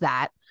fix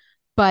that.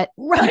 But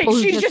Right, people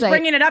who she's just say,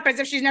 bringing it up as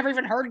if she's never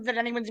even heard that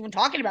anyone's even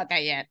talking about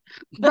that yet.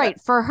 right,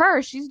 for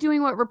her, she's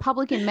doing what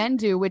Republican men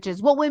do, which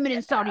is, well, women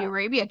in Saudi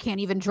Arabia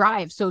can't even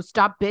drive, so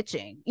stop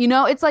bitching. You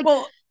know, it's like,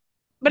 well,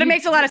 but it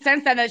makes a lot of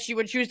sense then that she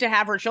would choose to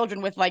have her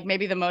children with like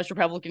maybe the most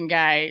Republican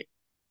guy,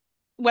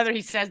 whether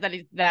he says that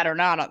he's that or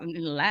not, in the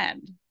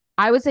land.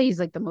 I would say he's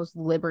like the most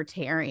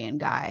libertarian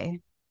guy,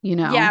 you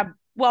know? Yeah,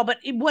 well, but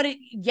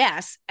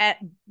yes,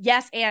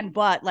 and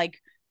but like,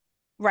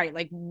 right,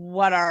 like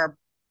what are,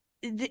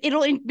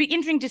 it'll be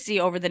interesting to see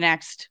over the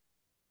next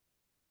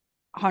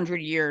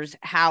 100 years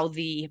how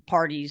the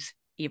parties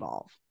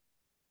evolve.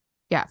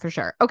 Yeah, for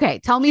sure. Okay,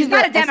 tell me. She's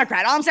not a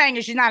Democrat. All I'm saying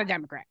is she's not a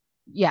Democrat.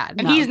 Yeah,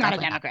 and he's not a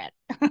Democrat.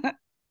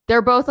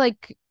 They're both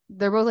like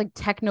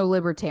techno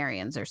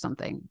libertarians or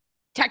something.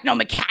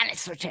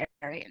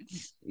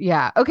 Techno-mechanics-libertarians.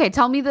 Yeah. Okay.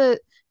 Tell me the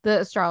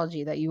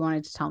astrology that you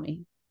wanted to tell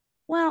me.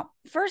 Well,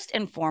 first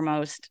and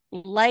foremost,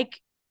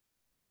 like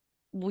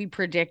we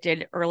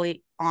predicted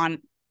early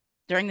on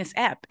during this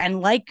ep, and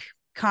like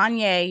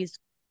Kanye's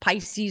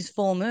Pisces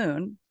full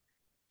moon,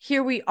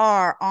 here we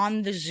are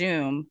on the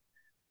Zoom,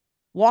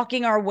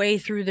 walking our way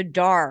through the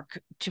dark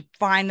to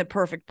find the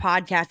perfect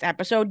podcast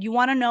episode. You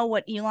want to know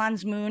what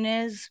Elon's moon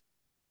is?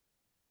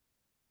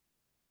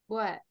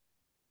 What?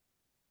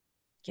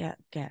 Yeah,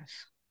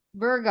 guess.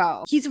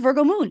 Virgo. He's a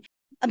Virgo moon.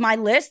 My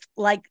list,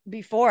 like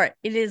before,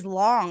 it is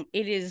long,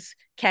 it is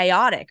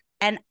chaotic,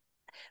 and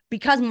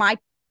because my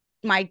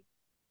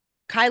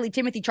Kylie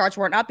Timothy charts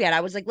weren't up yet,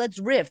 I was like, let's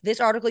riff. This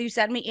article you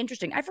sent me,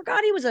 interesting. I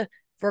forgot he was a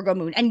Virgo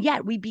moon, and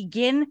yet we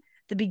begin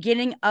the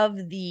beginning of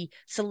the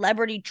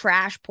celebrity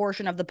trash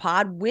portion of the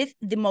pod with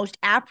the most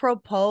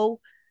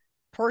apropos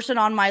person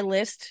on my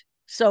list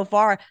so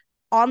far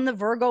on the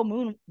Virgo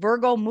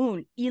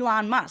moon,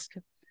 Elon Musk,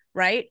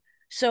 right?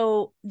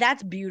 So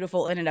that's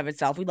beautiful in and of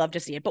itself. We love to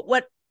see it. But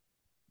what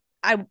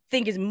I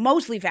think is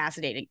mostly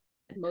fascinating.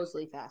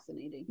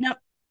 No,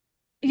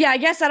 yeah, I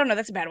guess, I don't know.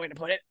 That's a bad way to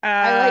put it.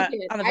 I like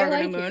it. On the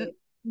Virgo moon. It.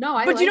 No,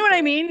 but you know what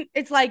I mean?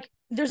 It's like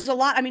there's a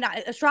lot. I mean,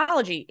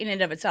 astrology in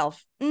and of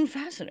itself,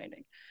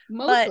 fascinating.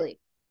 Mostly.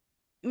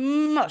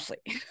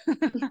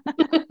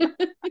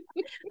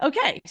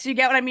 Okay, so you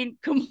get what I mean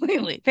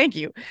completely. Thank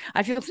you.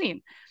 I feel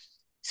seen.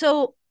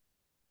 So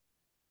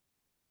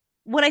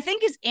what I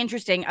think is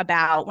interesting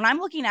about when I'm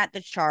looking at the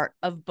chart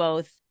of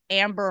both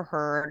Amber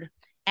Heard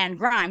and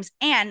Grimes,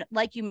 and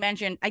like you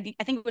mentioned, I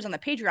think it was on the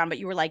Patreon, but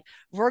you were like,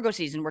 Virgo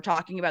season, we're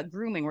talking about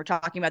grooming, we're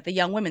talking about the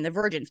young women, the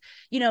virgins,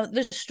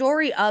 the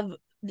story of,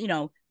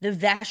 the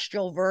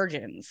Vestal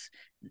virgins,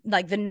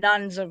 like the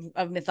nuns of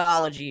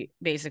mythology,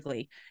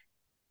 basically.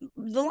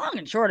 The long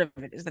and short of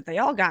it is that they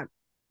all got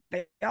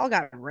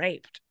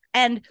raped.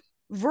 And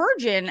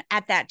virgin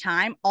at that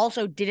time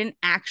also didn't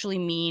actually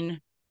mean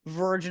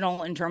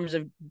virginal in terms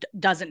of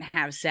doesn't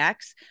have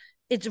sex.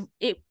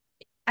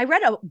 I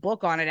read a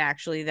book on it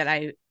actually that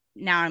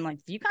I'm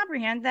like, do you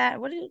comprehend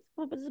that? What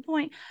was the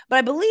point? But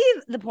I believe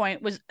the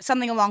point was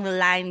something along the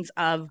lines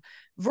of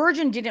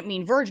virgin didn't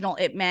mean virginal.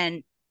 It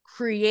meant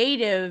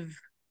creative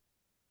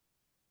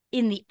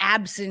in the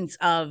absence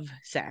of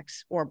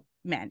sex or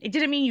men. It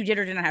didn't mean you did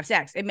or didn't have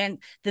sex. It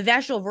meant the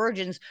Vestal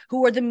virgins,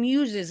 who were the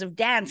muses of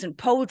dance and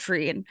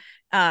poetry and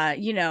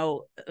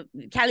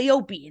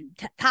Calliope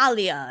and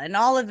Thalia and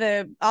all of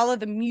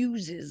the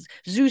muses,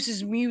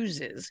 Zeus's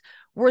muses,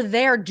 were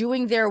there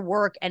doing their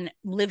work and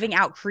living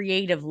out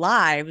creative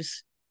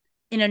lives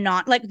in a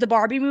not, like the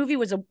Barbie movie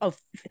was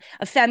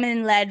a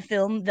feminine led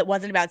film that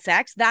wasn't about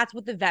sex. That's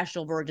what the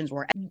Vestal virgins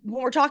were. And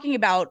when we're talking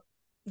about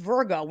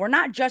Virgo, we're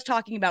not just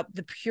talking about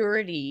the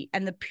purity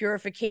and the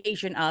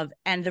purification of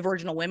and the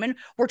virginal women.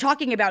 We're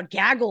talking about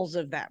gaggles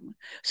of them.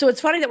 So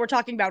it's funny that we're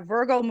talking about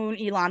Virgo moon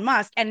Elon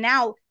Musk, and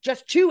now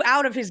just 2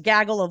 out of his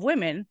gaggle of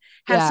women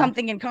have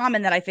something in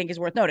common that I think is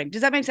worth noting.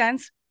 Does that make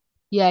sense?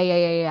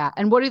 Yeah.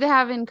 And what do they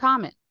have in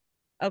common?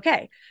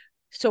 Okay.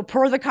 So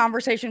per the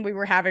conversation we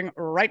were having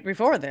right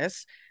before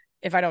this,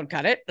 if I don't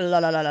cut it,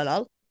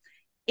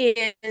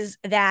 is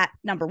that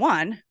number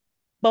one,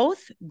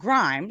 both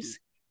Grimes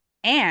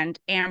and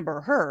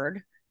Amber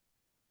Heard,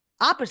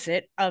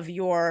 opposite of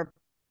your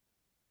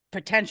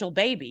potential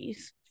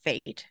baby's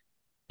fate,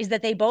 is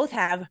that they both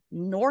have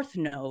north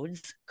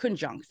nodes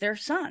conjunct their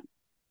sun.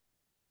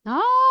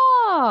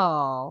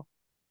 Oh.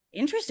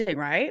 Interesting,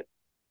 right?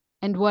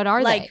 And what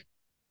are they?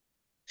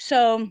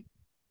 So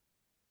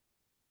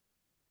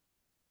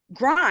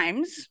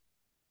Grimes,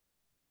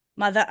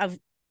 mother of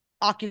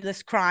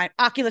Oculus Grimes,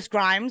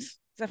 is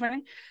that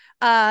funny?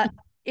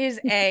 Is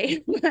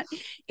a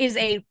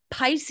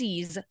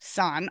Pisces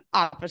sun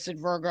opposite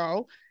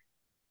Virgo,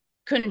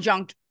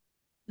 conjunct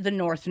the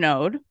North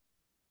Node.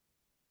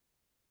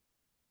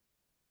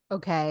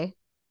 Okay.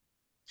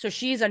 So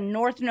she's a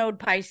North Node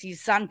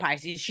Pisces, Sun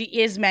Pisces. She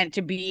is meant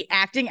to be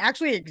acting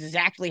actually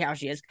exactly how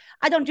she is.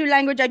 I don't do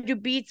language, I do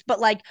beats, but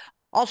like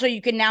also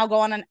you can now go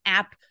on an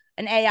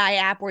AI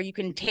app where you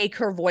can take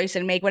her voice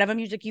and make whatever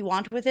music you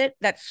want with it.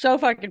 That's so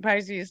fucking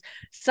Pisces,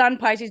 Sun,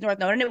 Pisces, North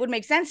Node. And it would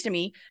make sense to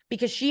me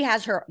because she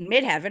has her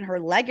midheaven, her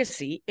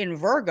legacy in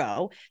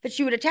Virgo, that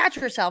she would attach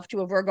herself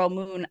to a Virgo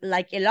moon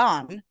like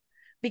Elon.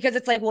 Because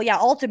it's like, well, yeah,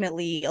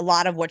 ultimately a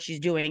lot of what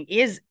she's doing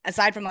is,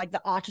 aside from like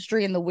the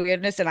artistry and the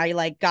weirdness, and I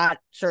like got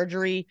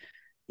surgery,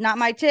 not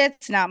my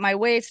tits, not my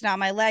waist, not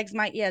my legs,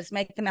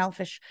 make them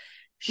elfish.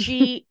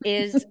 She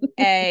is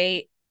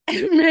a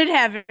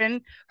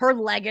midheaven. Her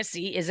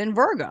legacy is in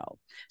Virgo.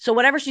 So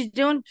whatever she's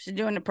doing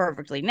it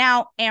perfectly.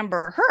 Now,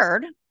 Amber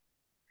Heard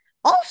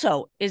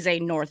also is a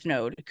North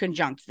Node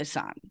conjunct the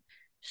sun.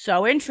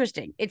 So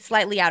interesting. It's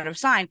slightly out of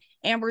sign.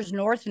 Amber's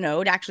North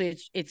Node, actually,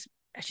 it's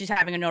she's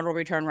having a nodal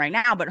return right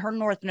now, but her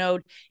North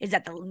Node is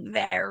at the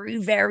very,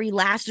 very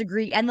last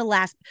degree and the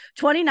last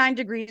 29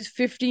 degrees,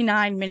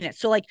 59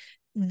 minutes. So like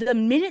the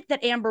minute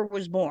that Amber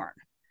was born,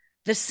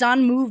 the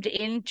sun moved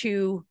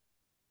into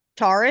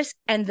Taurus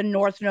and the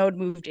North Node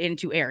moved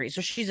into Aries.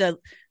 So she's a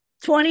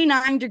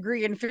 29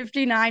 degree and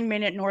 59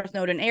 minute North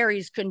Node in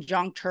Aries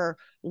conjunct her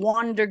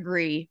 1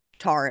 degree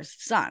Taurus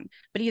sun.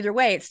 But either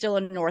way, it's still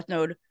a North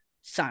Node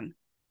sun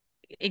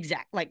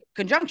exact like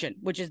conjunction,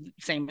 which is the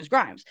same as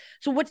Grimes.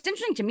 So what's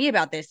interesting to me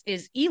about this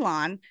is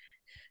Elon,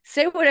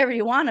 say whatever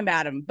you want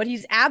about him, but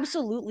he's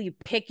absolutely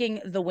picking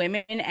the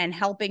women and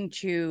helping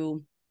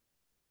to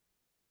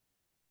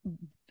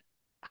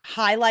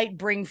highlight,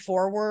 bring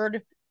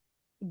forward,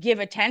 give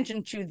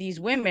attention to these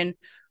women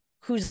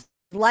whose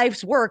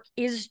life's work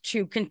is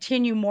to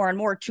continue more and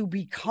more to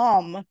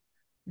become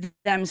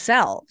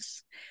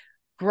themselves.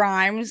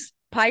 Grimes,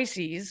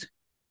 Pisces.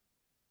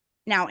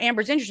 Now,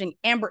 Amber's interesting.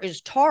 Amber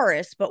is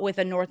Taurus, but with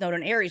a North Node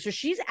in Aries. So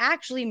she's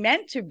actually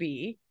meant to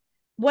be,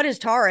 what is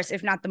Taurus,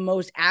 if not the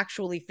most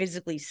actually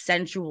physically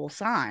sensual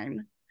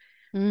sign?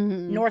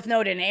 Mm-hmm. North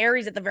Node in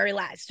Aries at the very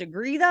last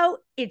degree, though,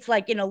 it's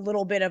like in a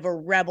little bit of a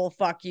rebel,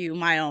 fuck you,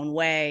 my own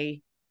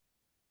way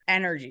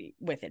energy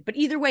with it. But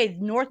either way,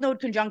 North Node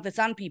conjunct the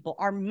sun people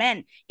are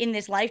meant in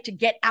this life to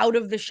get out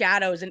of the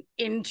shadows and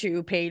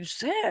into page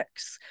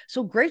 6.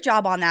 So great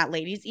job on that,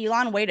 ladies.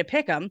 Elon, way to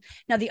pick them.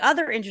 Now, the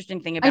other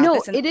interesting thing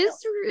about this, it is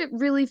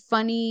really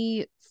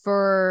funny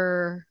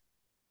for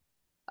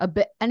a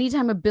bit.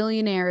 Anytime a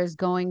billionaire is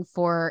going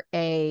for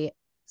a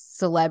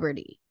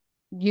celebrity,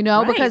 you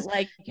know, right, because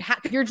like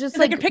you're just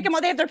like pick them.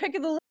 They have their pick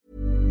of the list.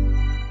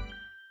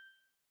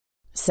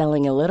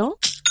 Selling a little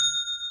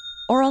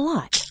or a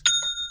lot?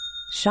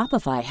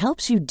 Shopify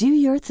helps you do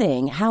your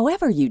thing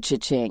however you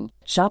cha-ching.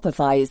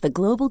 Shopify is the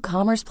global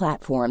commerce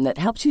platform that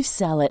helps you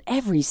sell at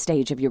every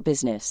stage of your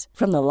business.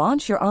 From the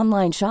launch your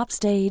online shop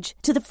stage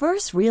to the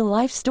first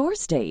real-life store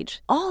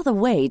stage, all the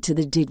way to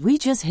the did we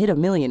just hit a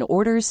million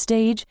orders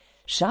stage.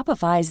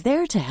 Shopify is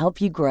there to help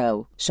you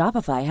grow.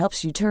 Shopify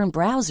helps you turn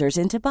browsers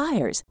into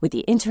buyers with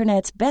the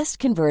internet's best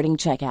converting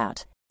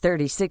checkout.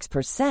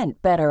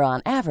 36% better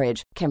on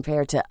average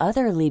compared to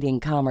other leading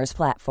commerce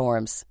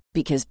platforms.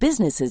 Because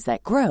businesses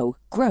that grow,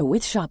 grow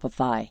with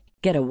Shopify.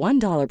 Get a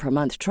 $1 per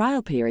month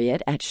trial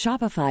period at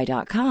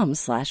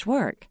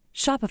shopify.com/work.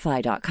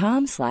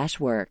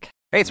 Shopify.com/work.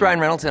 Hey, it's Ryan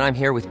Reynolds, and I'm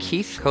here with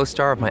Keith,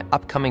 co-star of my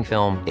upcoming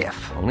film,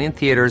 If, only in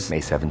theaters May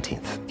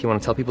 17th. Do you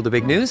want to tell people the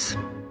big news?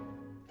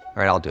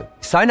 All right, I'll do it.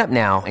 Sign up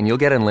now and you'll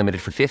get unlimited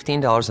for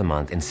 $15 a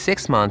month and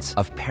 6 months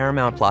of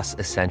Paramount Plus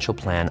Essential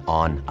Plan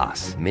on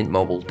us.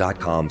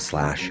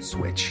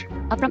 MintMobile.com/switch.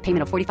 Upfront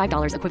payment of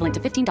 $45 equivalent to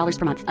 $15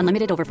 per month.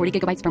 Unlimited over 40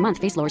 gigabytes per month.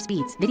 Face lower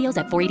speeds. Videos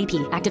at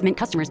 480p. Active Mint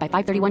customers by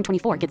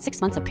 531.24 get 6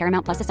 months of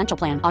Paramount Plus Essential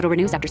Plan. Auto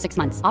renews after 6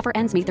 months. Offer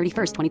ends May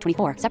 31st,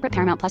 2024. Separate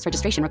Paramount Plus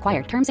registration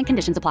required. Terms and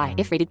conditions apply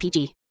if rated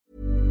PG.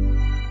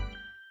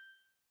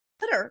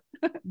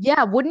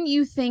 Yeah, wouldn't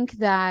you think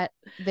that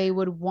they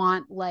would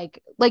want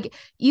like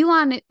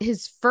Elon,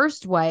 his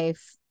first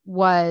wife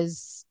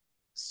was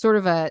sort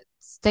of a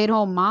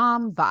stay-at-home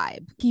mom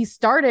vibe. He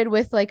started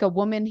with like a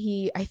woman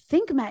he I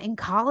think met in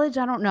college,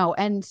 I don't know,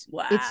 and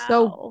wow. It's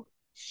so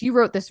she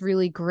wrote this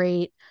really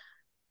great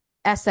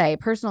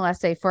personal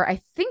essay for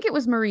I think it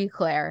was Marie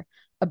Claire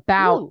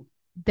about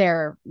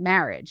their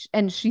marriage,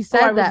 and she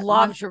said I would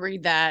love to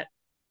read that.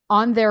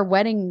 On their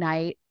wedding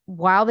night,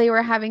 while they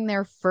were having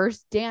their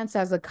first dance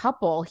as a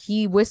couple,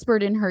 he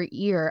whispered in her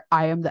ear,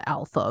 "I am the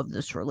alpha of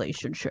this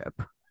relationship."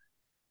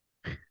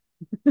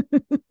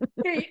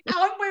 Wait.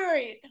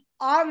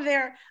 On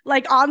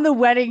the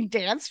wedding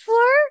dance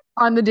floor?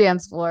 On the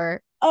dance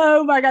floor.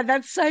 Oh my God,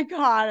 that's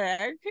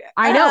psychotic.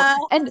 I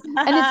know. And it's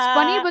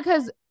funny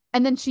because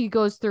and then she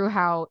goes through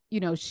how,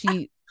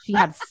 she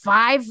had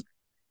five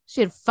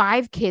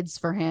kids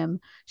for him.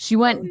 She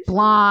went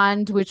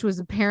blonde, which was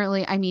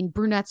apparently,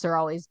 brunettes are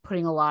always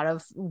putting a lot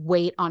of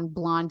weight on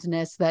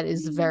blondness that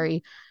is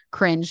very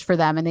cringe for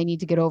them and they need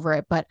to get over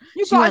it. But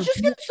you guys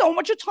just get so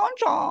much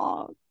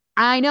attention.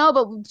 I know,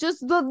 but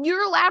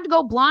you're allowed to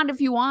go blonde if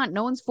you want.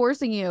 No one's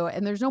forcing you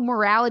and there's no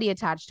morality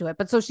attached to it.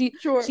 But so she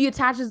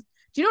attaches,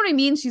 do you know what I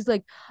mean? She's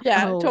like,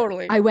 yeah,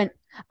 totally.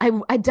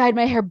 I dyed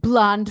my hair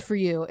blonde for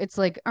you. It's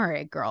like, all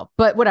right, girl,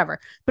 but whatever.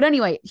 But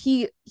anyway,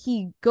 he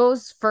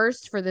goes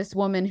first for this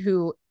woman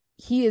who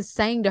he is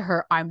saying to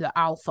her, I'm the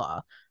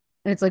alpha.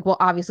 And it's like, well,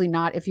 obviously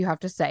not if you have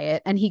to say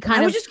it. And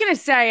I was just going to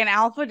say an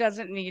alpha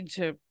doesn't need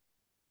to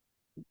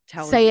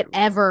say it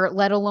ever,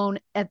 let alone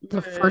at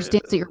the first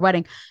dance at your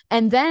wedding.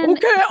 And then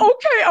okay,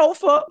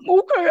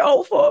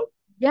 alpha.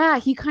 Yeah,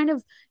 he kind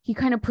of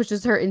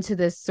pushes her into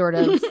this sort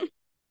of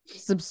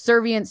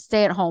subservient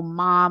stay-at-home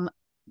mom,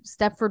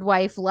 Stepford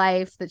wife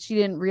life that she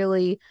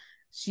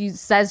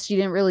says she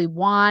didn't really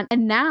want.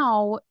 And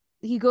now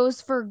he goes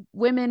for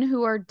women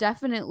who are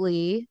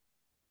definitely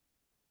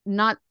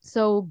not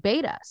so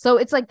beta. So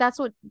it's like that's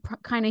what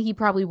kind of he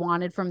probably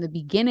wanted from the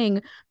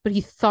beginning, but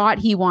he thought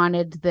he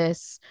wanted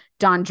this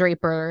Don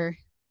Draper,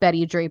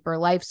 Betty Draper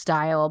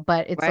lifestyle,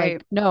 but it's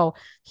like, no,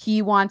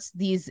 he wants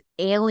these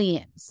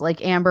aliens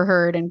like Amber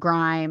Heard and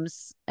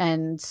Grimes,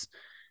 and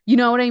you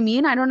know what I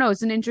mean? I don't know.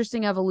 It's an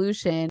interesting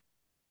evolution.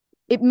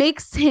 It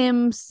makes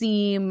him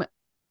seem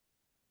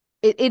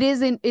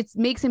it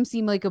makes him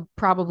seem like a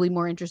probably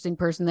more interesting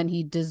person than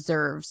he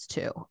deserves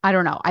to. I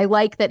don't know. I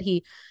like that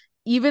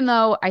even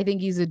though I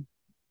think he's a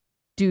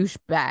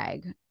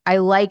douchebag, I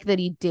like that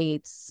he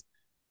dates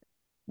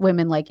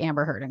women like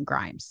Amber Heard and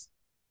Grimes.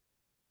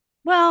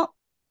 Well,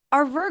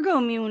 our Virgo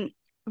Moon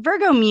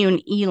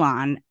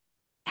Elon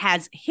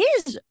has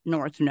his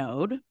North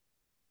Node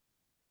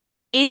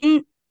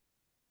in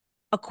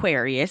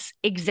Aquarius,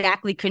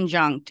 exactly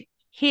conjunct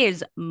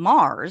his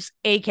Mars,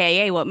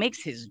 aka what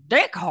makes his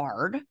dick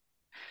hard.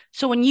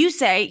 So when you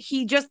say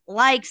he just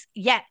likes,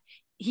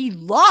 he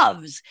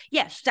loves,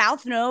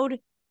 South Node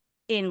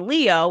in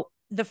Leo,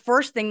 the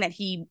first thing that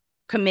he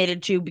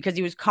committed to because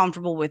he was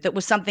comfortable with it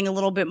was something a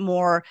little bit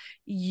more,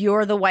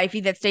 you're the wifey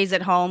that stays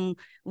at home,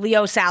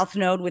 Leo South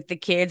Node with the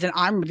kids, and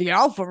I'm the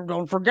alpha,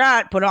 don't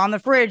forget, put it on the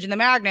fridge and the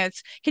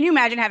magnets. Can you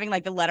imagine having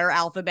like the letter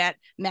alphabet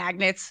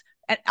magnets?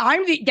 And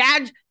I'm the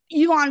dad,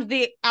 Elon's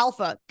the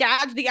alpha,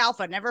 dad's the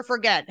alpha, never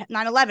forget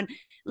 9/11,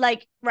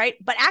 like, right?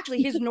 But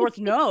actually his North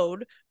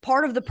Node,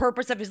 part of the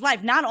purpose of his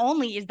life, not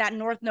only is that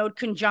North Node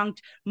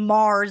conjunct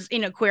Mars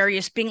in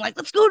Aquarius being like,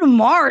 let's go to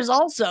Mars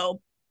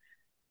also,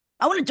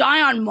 I want to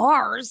die on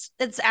Mars,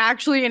 it's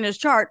actually in his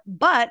chart,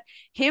 but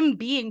him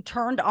being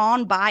turned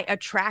on by,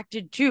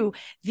 attracted to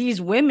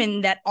these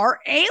women that are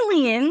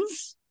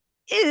aliens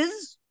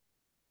is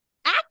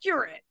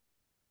accurate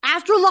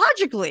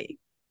astrologically.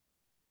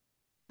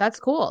 That's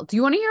cool. Do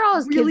you want to hear all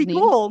his really kids'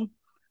 cool names?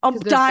 I'm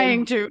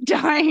dying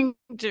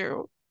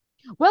to.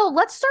 Well,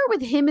 let's start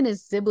with him and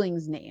his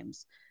siblings'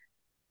 names.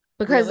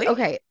 Because,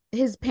 okay,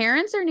 his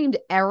parents are named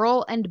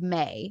Errol and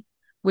May,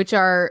 which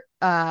are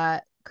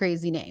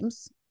crazy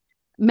names.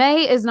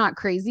 May is not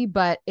crazy,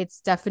 but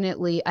it's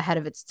definitely ahead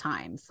of its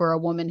time for a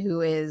woman who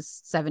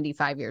is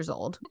 75 years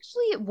old.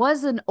 Actually, it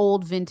was an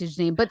old vintage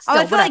name, but still.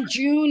 I feel like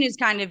June is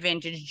kind of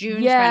vintage.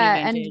 June's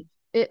kind of vintage. And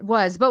it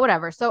was, but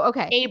whatever. So,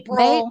 okay.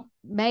 April.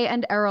 May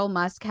and Errol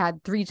Musk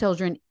had 3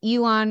 children,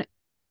 Elon,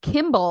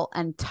 Kimball,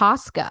 and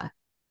Tosca.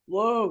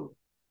 Whoa.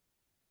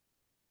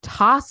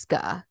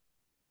 Tosca.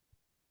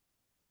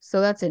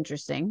 So that's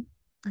interesting.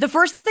 The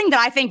first thing that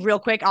I think real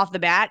quick off the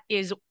bat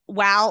is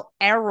while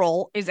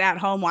Errol is at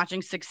home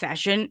watching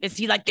Succession, is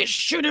he like, this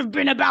should have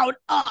been about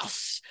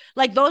us?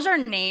 Like, those are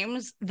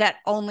names that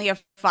only a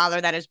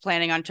father that is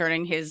planning on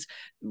turning his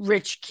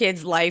rich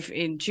kid's life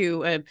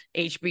into a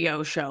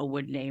HBO show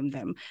would name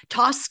them.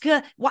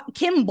 Tosca,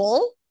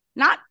 Kimball,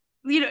 not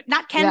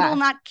Kendall,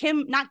 not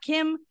Kim,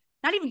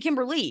 not even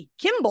Kimberly,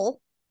 Kimball.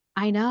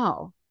 I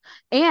know.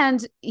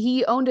 And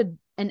he owned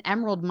an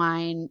emerald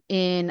mine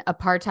in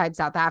apartheid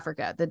South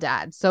Africa, the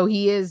dad. So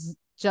he is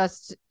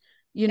just,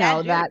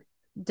 that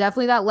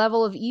definitely that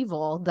level of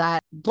evil,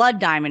 that blood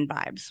diamond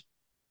vibes.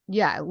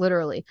 Yeah,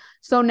 literally.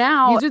 So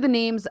now these are the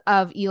names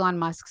of Elon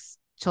Musk's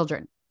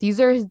children. These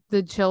are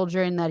the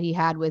children that he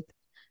had with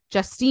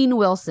Justine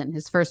Wilson,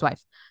 his first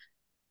wife.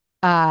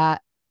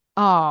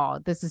 Oh,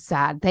 this is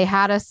sad. They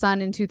had a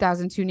son in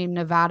 2002 named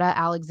Nevada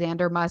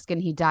Alexander Musk,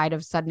 and he died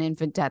of sudden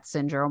infant death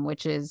syndrome,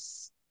 which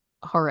is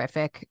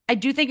horrific. I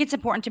do think it's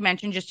important to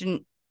mention just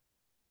in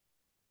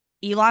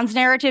Elon's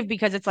narrative,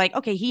 because it's like,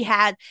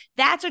 okay,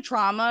 that's a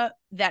trauma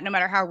that no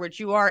matter how rich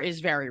you are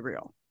is very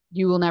real.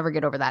 You will never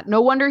get over that.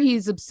 No wonder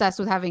he's obsessed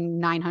with having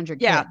 900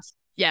 kids.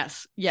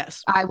 Yes.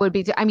 I would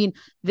be. I mean,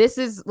 this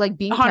is like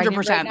being 100%.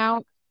 Pregnant right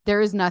now. There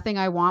is nothing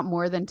I want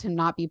more than to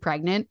not be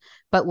pregnant.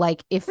 But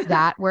like, if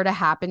that were to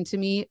happen to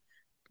me,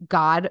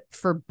 God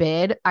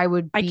forbid, I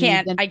would be.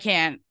 I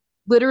can't.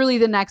 literally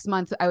the next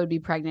month I would be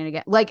pregnant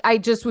again. Like I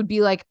just would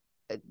be like,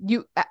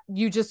 you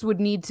just would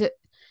need to,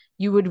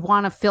 you would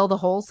want to fill the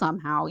hole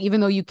somehow,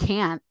 even though you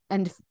can't.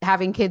 And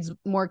having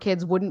more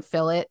kids wouldn't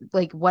fill it.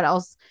 Like what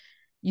else?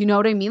 You know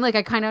what I mean? Like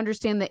I kind of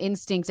understand the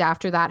instinct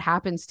after that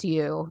happens to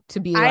you to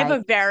be I like, have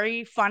a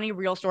very funny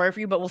real story for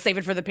you, but we'll save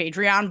it for the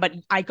Patreon. But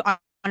I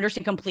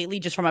understand completely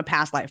just from a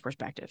past life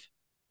perspective.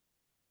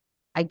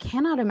 I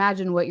cannot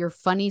imagine what your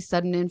funny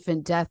sudden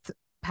infant death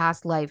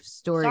past life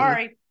story.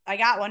 Sorry, I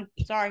got one.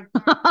 Sorry.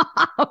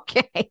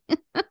 Okay.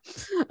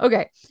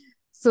 Okay.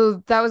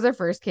 So that was their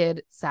first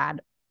kid.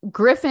 Sad.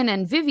 Griffin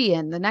and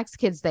Vivian, the next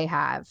kids they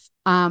have.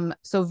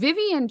 So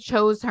Vivian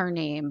chose her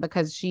name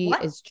because she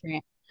is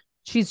trans.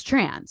 She's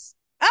trans.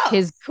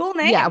 Oh, cool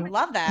name. Yeah,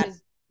 love that.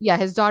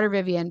 His daughter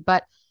Vivian,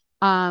 but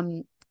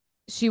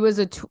she's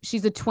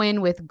a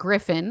twin with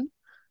Griffin,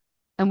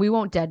 and we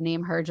won't dead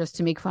name her just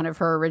to make fun of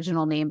her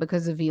original name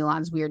because of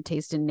Elon's weird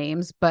taste in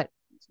names, but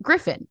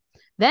Griffin.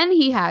 Then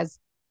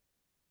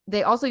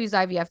they also use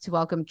IVF to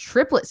welcome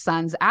triplet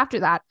sons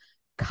after that,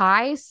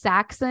 Kai,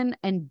 Saxon,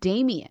 and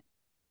Damien.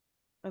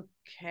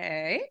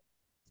 Okay.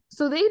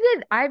 So they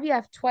did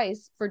IVF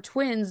twice for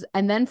twins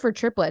and then for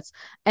triplets.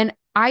 And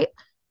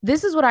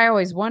this is what I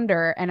always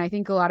wonder, and I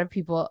think a lot of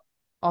people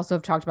also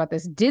have talked about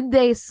this. Did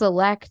they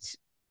select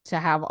to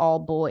have all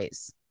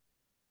boys?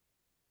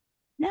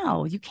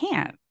 No, you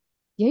can't.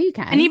 Yeah, you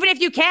can. And even if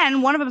you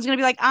can, one of them is going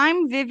to be like,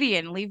 I'm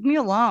Vivian, leave me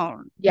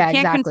alone. Yeah, you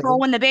can't exactly. control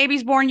when the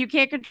baby's born. You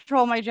can't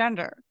control my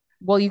gender.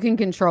 Well, you can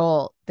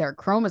control their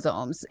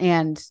chromosomes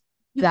and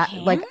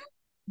like,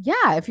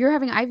 yeah, if you're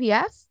having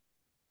IVF,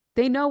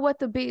 they know what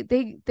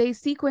they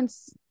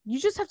sequence. You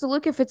just have to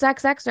look if it's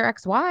XX or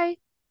XY.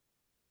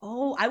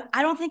 Oh,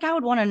 I don't think I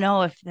would want to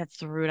know if that's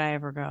the route I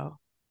ever go.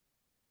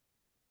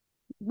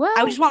 Well,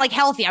 I would just want like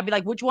healthy. I'd be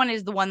like, which one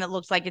is the one that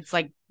looks like it's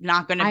like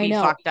not going to be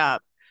fucked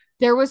up?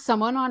 There was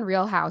someone on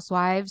Real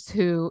Housewives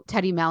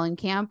Teddy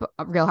Mellencamp,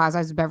 Real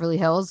Housewives of Beverly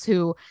Hills,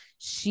 who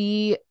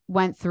she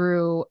went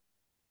through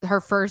her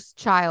first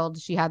child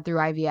she had through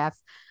IVF,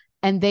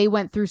 and they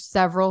went through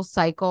several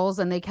cycles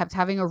and they kept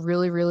having a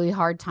really, really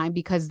hard time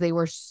because they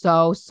were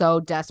so, so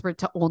desperate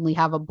to only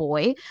have a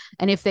boy.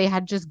 And if they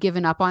had just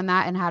given up on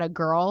that and had a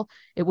girl,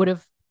 it would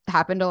have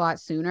happened a lot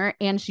sooner.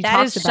 And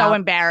that is so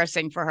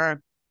embarrassing for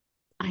her.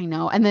 I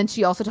know. And then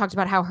she also talked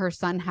about how her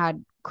son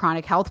had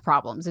chronic health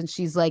problems. And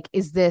she's like,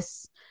 is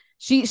this,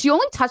 she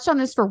only touched on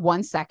this for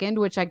 1 second,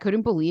 which I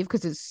couldn't believe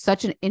because it's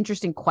such an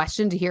interesting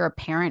question to hear a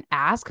parent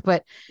ask.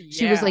 But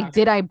she was like,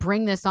 did I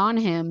bring this on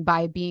him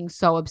by being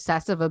so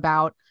obsessive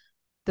about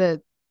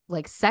the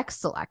like sex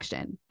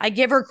selection? I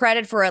give her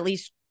credit for at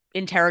least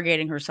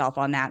interrogating herself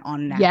on that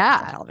on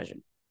national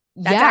television.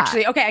 That's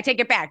actually, okay, I take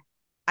it back.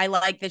 I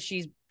like that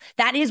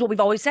that is what we've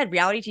always said.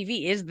 Reality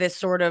TV is this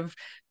sort of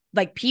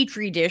like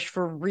petri dish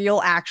for real,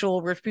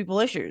 actual rich people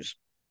issues.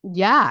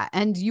 Yeah,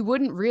 and you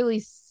wouldn't really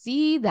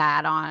see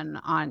that on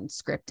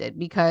scripted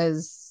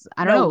because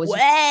I don't know. No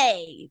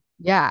way.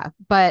 Yeah,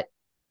 but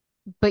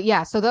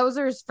yeah. So those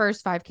are his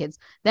first 5 kids.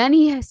 Then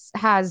he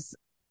has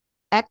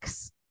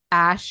X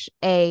Ash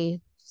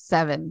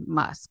A7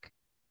 Musk.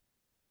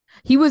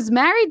 He was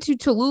married to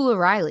Tallulah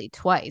Riley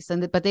twice,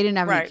 but they didn't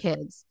have any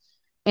kids.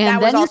 And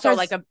that was also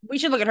we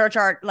should look at her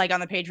chart like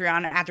on the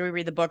Patreon after we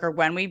read the book or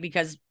when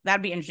because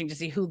that'd be interesting to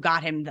see who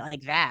got him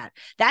like that.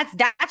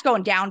 That's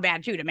going down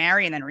bad too, to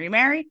marry and then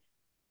remarry.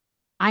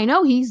 I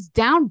know, he's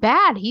down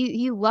bad.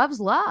 He loves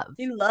love.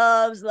 He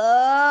loves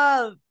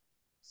love.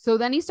 So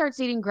then he starts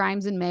dating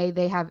Grimes in May.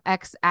 They have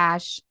X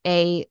Ash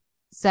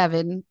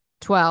A7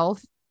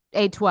 12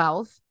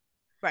 A12.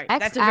 Right.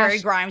 That's a very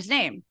Grimes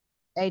name.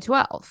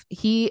 A12.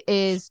 He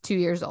is 2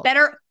 years old.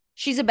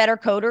 She's a better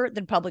coder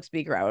than public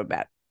speaker, I would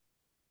bet.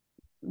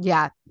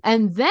 Yeah.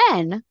 And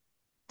then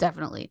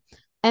definitely.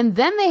 And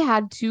then they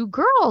had 2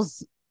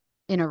 girls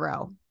in a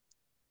row.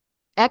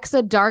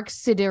 Exa Dark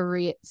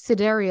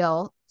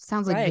Sidereal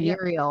sounds like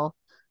venereal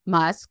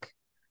Musk,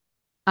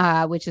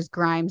 which is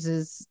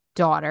Grimes's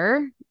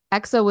daughter.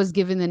 Exa was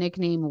given the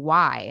nickname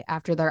Y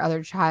after their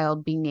other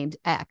child being named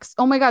X.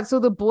 Oh my God. So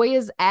the boy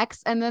is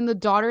X and then the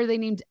daughter they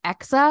named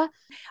Exa.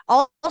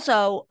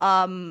 Also,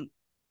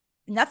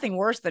 nothing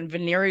worse than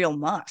venereal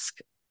Musk.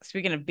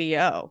 Speaking of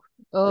BO.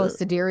 Oh,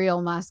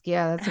 sidereal Musk.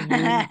 Yeah, that's a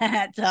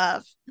weird...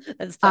 tough.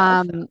 That's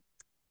tough.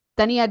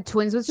 Then he had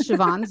twins with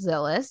Siobhan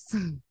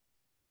Zillis.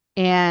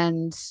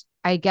 And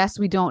I guess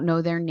we don't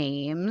know their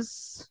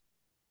names.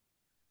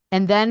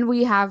 And then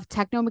we have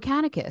Techno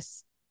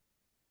Mechanicus.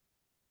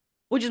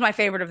 Which is my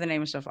favorite of the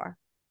names so far.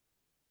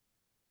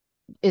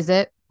 Is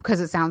it?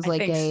 Because it sounds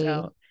like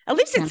so. At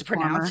least it's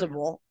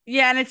pronounceable.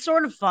 Yeah, and it's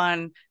sort of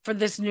fun for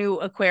this new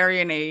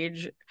Aquarian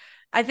age.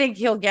 I think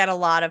he'll get a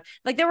lot of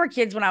like there were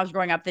kids when I was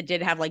growing up that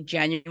did have like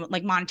genuine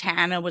like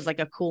Montana was like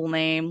a cool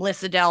name.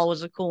 Lissadell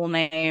was a cool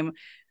name.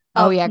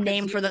 Oh yeah,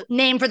 name for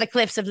the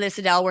cliffs of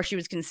Lissadell where she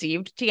was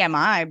conceived.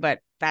 TMI, but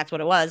that's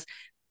what it was.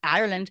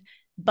 Ireland.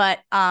 But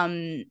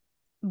I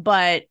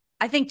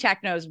think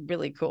Techno's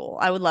really cool.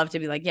 I would love to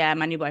be like, yeah,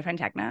 my new boyfriend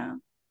Techno.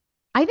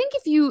 I think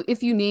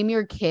if you name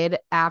your kid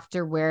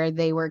after where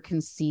they were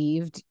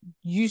conceived,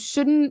 you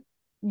should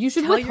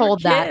Tell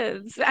withhold your that.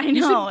 kids. I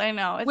You should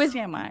know. It's with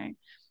TMI.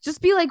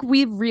 just be like,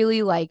 we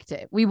really liked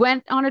it. We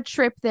went on a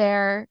trip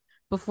there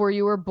before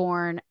you were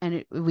born,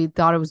 and we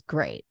thought it was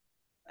great.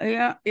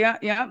 Yeah.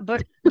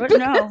 But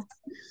no,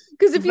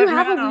 Because if you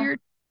have no.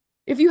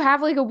 if you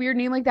have like a weird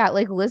name like that,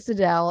 like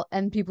Lissadell,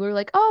 and people are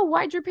like, oh,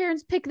 why'd your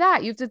parents pick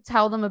that? You have to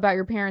tell them about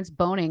your parents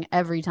boning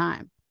every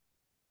time.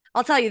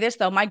 I'll tell you this,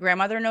 though. My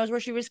grandmother knows where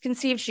she was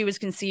conceived. She was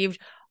conceived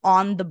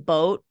on the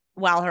boat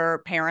while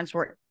her parents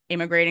were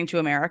immigrating to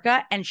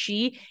America. And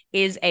she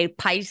is a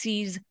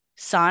Pisces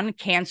sun,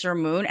 Cancer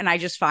moon. And I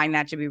just find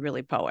that to be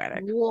really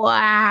poetic.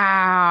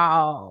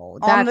 Wow.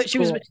 That's she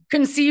cool. was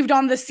conceived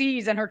on the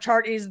seas, and her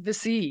chart is the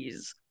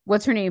seas.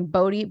 What's her name?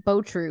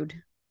 Botrude.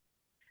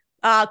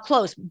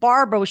 Close.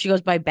 Barbara, she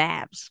goes by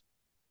Babs.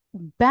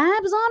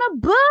 Babs on a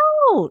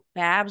boat.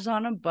 Babs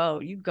on a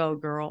boat. You go,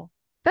 girl.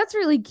 That's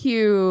really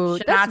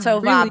cute. That's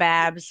Shanato really...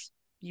 Babs.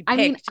 You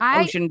picked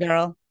Ocean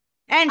Girl.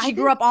 And she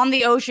grew up on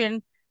the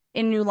ocean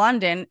in New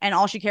London, and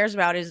all she cares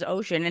about is the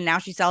ocean. And now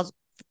she sells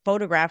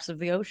photographs of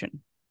the ocean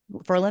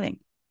for a living.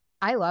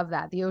 I love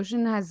that. The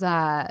ocean has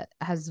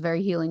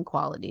very healing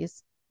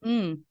qualities.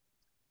 Indeed.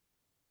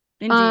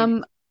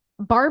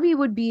 Barbie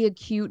would be a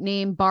cute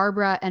name.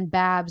 Barbara and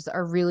Babs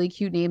are really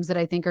cute names that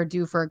I think are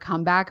due for a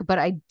comeback, but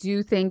I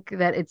do think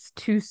that it's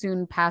too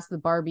soon past the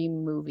Barbie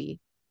movie.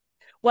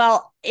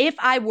 Well, if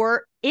I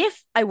were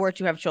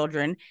to have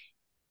children,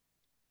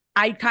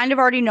 I kind of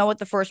already know what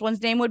the first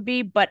one's name would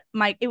be, but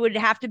it would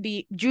have to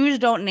be, Jews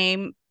don't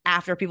name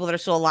after people that are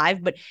still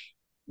alive, but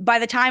by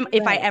the time,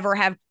 if I ever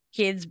have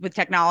kids with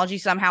technology,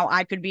 somehow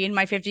I could be in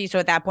my 50s. So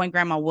at that point,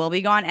 grandma will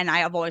be gone. And I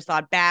have always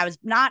thought Babs,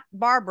 not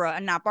Barbara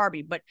and not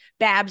Barbie, but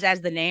Babs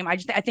as the name. I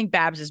think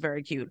Babs is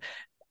very cute.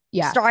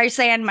 Yeah.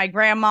 Streisand, my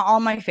grandma, all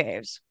my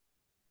faves.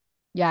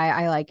 Yeah,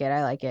 I like it.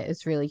 I like it.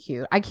 It's really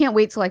cute. I can't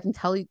wait till I can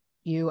tell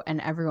you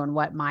and everyone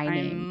what my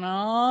name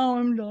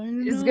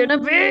is gonna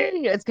be.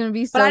 It's gonna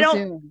be so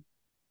soon.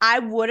 I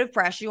would have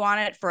pressed you on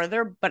it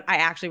further, but I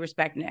actually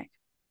respect Nick.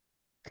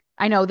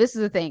 I know this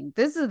is the thing.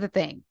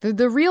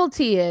 The real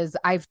tea is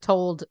I've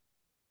told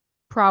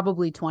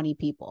probably 20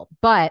 people,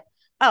 but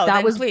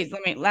please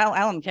let me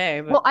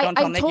LMK. But don't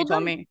tell Nick you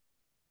told me.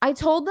 I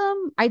told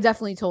them. I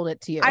definitely told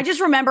it to you. I just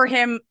remember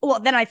him.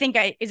 Well, then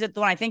is it the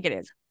one I think it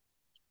is?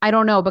 I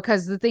don't know,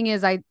 because the thing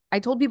is, I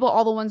told people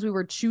all the ones we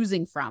were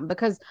choosing from,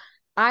 because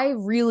I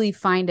really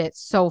find it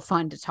so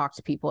fun to talk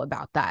to people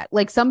about that.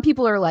 Like, some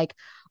people are like,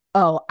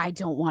 oh, I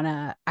don't want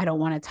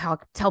to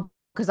tell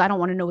because I don't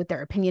want to know what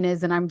their opinion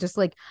is. And I'm just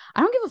like,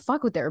 I don't give a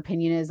fuck what their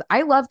opinion is.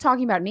 I love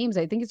talking about names.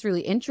 I think it's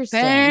really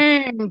interesting.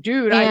 Same,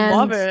 dude. I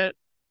love it.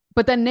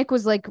 But then Nick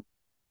was like,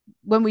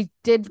 when we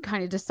did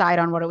kind of decide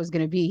on what it was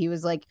going to be, he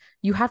was like,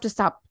 you have to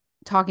stop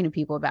talking to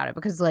people about it,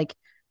 because like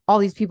all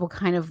these people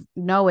kind of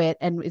know it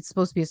and it's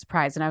supposed to be a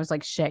surprise. And I was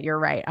like, shit, you're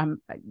right.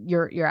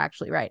 You're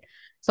actually right.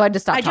 So I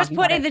just stopped. I just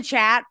put in the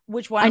chat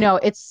which one. I know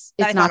it's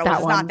not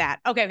that one. Not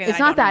that. Okay. It's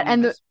not that.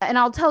 And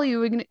I'll tell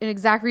you an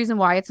exact reason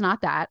why it's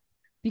not that,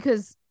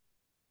 because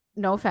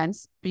no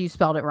offense, but you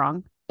spelled it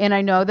wrong. And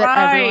I know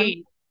that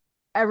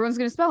everyone's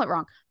going to spell it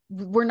wrong.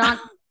 We're not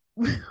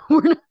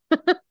Virgos.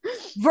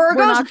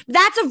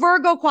 That's a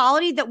Virgo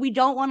quality that we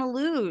don't want to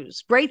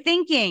lose. Great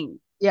thinking.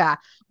 Yeah.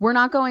 We're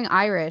not going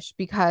Irish,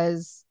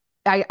 because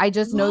I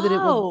just know that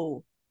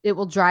it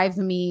will drive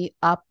me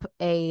up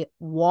a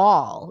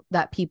wall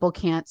that people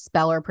can't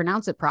spell or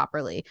pronounce it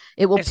properly.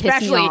 It will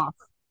piss me off.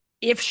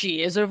 If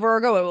she is a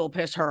Virgo, it will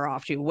piss her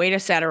off too. Way to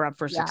set her up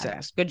for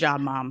success. Good job,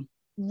 Mom.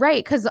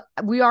 Right, because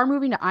we are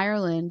moving to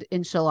Ireland,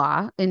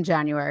 inshallah, in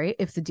January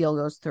if the deal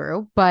goes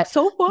through. But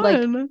so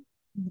fun. Like,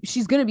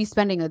 she's going to be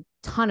spending a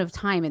ton of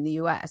time in the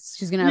U.S.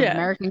 She's going to have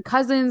American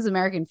cousins,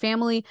 American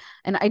family,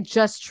 and I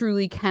just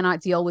truly cannot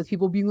deal with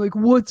people being like,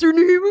 "What's her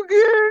name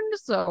again?"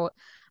 So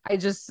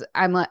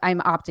I'm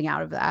opting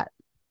out of that.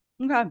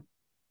 Okay.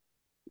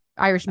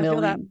 Irish middle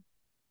name,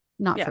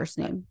 not first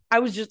name. I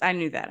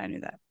knew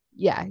that.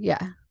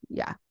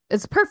 Yeah.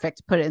 It's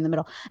perfect. Put it in the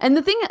middle. And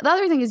the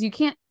other thing is you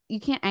can't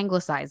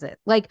anglicize it.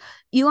 Like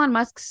Elon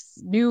Musk's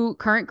new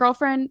current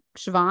girlfriend,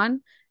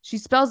 Siobhan, she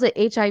spells it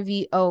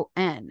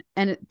Hivon,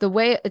 and the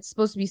way it's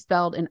supposed to be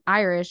spelled in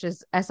Irish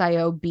is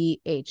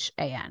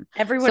Siobhan.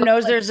 Everyone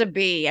knows there's a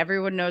B.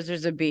 Everyone knows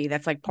there's a B.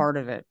 That's like part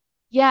of it.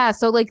 Yeah.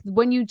 So like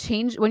when you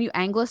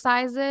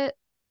anglicize it,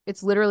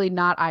 it's literally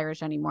not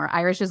Irish anymore.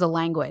 Irish is a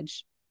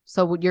language.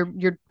 So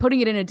you're putting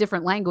it in a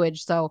different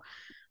language. So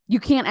you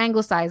can't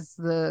anglicize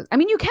you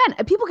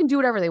can. People can do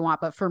whatever they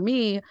want. But for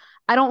me,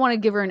 I don't want to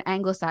give her an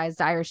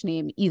anglicized Irish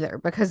name either,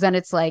 because then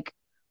it's like,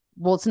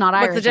 well, it's not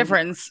Irish. What's the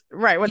difference?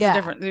 Right. What's the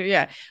difference?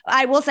 Yeah.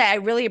 I will say I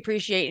really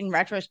appreciate in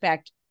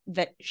retrospect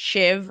that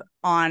Shiv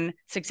on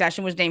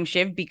Succession was named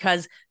Shiv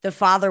because the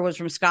father was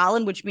from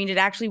Scotland, which means it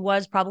actually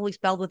was probably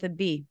spelled with a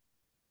B.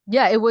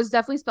 Yeah, it was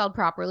definitely spelled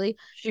properly.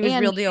 She was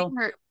real deal.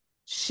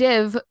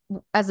 Shiv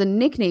as a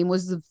nickname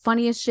was the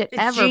funniest shit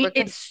ever.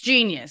 It's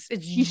genius.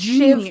 She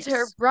shivved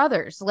her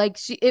brothers. Like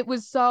it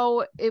was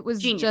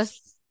genius.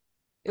 Just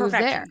It was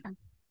there.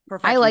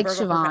 Perfection. I like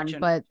Virgo Siobhan,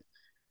 perfection.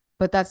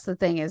 but that's the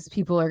thing is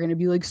people are going to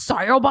be like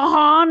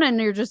Sayobahan, and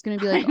you're just going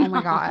to be like, I oh my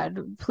know.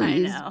 God,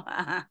 please.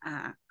 I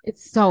know.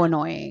 It's so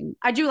annoying.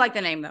 I do like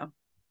the name though.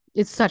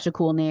 It's such a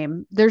cool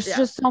name. There's Yeah.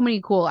 just so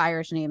many cool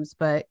Irish names,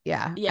 but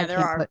yeah, Yeah, I there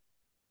can't are. put.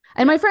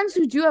 And my friends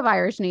who do have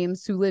Irish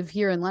names who live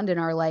here in London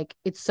are like,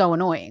 it's so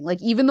annoying.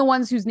 Like even the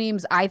ones whose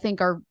names I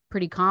think are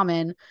pretty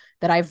common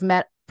that I've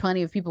met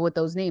plenty of people with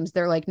those names.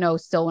 They're like, no,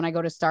 still when I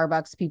go to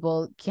Starbucks,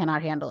 people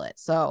cannot handle it.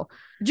 So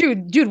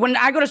Dude, when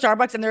I go to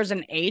Starbucks and there's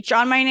an H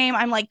on my name,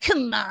 I'm like,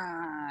 come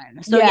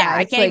on. So Yeah,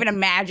 I it's can't like- even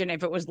imagine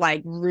if it was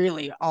like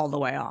really all the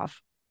way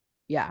off.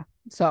 yeah.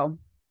 So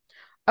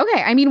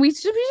okay. I mean, we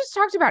just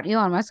talked about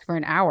Elon Musk for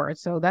an hour.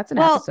 So that's an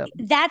episode.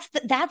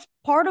 That's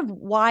part of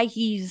why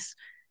he's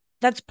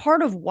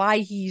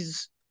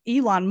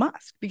Elon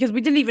Musk, because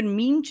we didn't even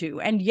mean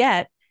to, and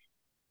yet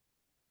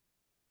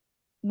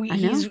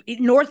he's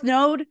North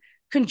Node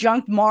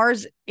conjunct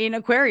Mars in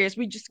Aquarius.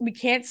 We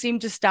can't seem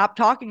to stop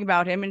talking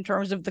about him in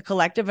terms of the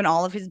collective and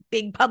all of his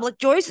big public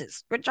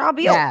choices. Good job,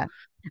 Elon. Yeah.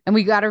 And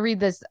we got to read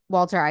this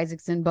Walter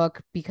Isaacson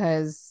book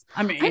because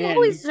I'm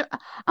always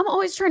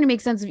trying to make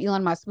sense of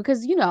Elon Musk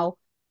because, you know,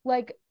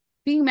 like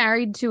being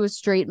married to a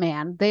straight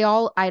man, they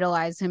all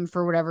idolize him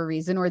for whatever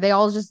reason, or they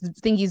all just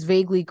think he's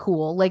vaguely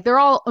cool. Like they're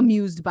all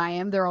amused by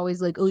him. They're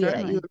always like, oh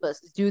Certainly. yeah, Elon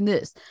Musk is doing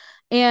this.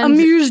 And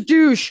amused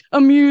douche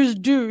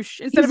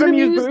instead of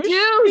amused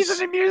douche. He's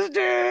an amused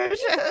douche.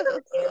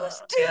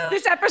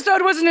 This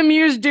episode was an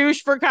amused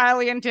douche for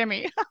Kylie and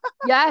Timmy.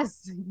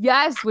 yes,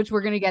 which we're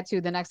gonna get to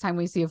the next time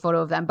we see a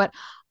photo of them. But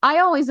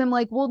I always am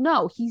like, well,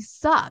 no, he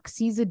sucks.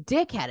 He's a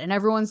dickhead, and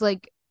everyone's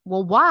like,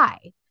 well,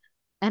 why?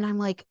 And I'm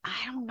like, I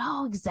don't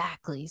know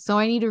exactly. So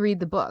I need to read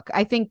the book.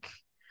 I think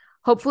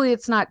hopefully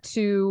it's not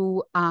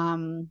too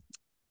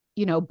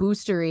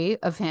boostery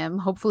of him.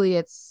 Hopefully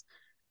it's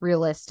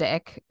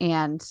realistic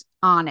and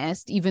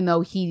honest, even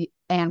though he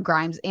and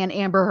Grimes and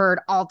Amber Heard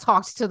all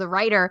talked to the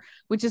writer,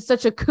 which is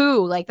such a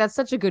coup. Like that's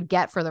such a good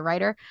get for the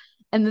writer.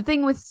 And the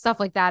thing with stuff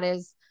like that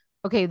is,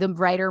 okay, the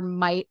writer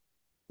might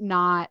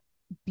not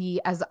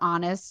be as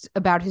honest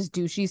about his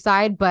douchey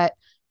side, but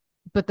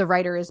the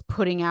writer is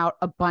putting out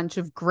a bunch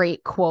of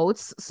great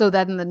quotes so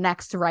that the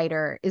next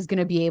writer is going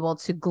to be able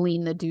to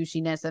glean the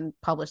douchiness and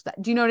publish that.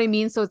 Do you know what I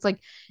mean? So it's like,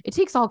 it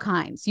takes all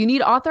kinds. You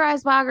need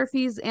authorized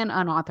biographies and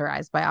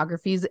unauthorized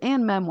biographies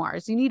and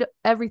memoirs. You need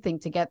everything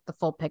to get the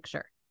full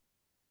picture.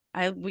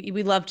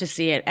 We love to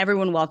see it.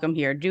 Everyone welcome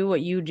here. Do what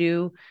you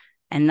do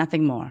and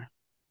nothing more.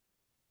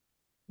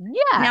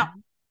 Yeah. Now,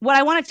 what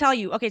I want to tell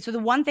you, okay, so the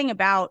one thing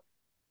about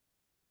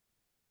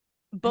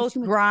both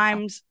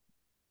Grimes,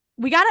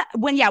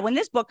 when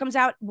this book comes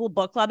out, we'll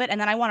book club it, and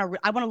then I want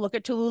to look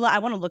at Tallulah, I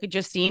want to look at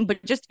Justine,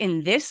 but just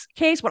in this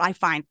case, what I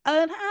find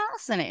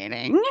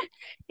fascinating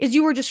is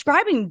you were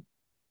describing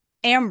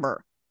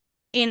Amber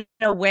in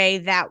a way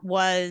that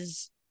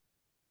was,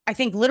 I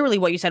think, literally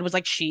what you said was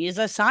like, she is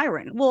a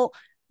siren. Well,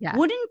 yeah.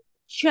 Wouldn't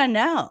you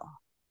know?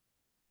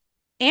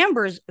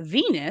 Amber's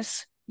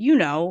Venus, you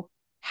know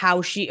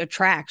how she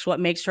attracts, what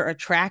makes her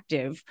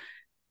attractive,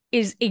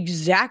 is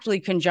exactly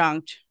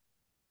conjunct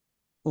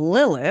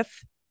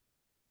Lilith.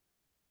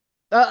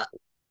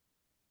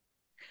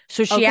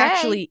 So she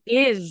actually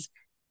is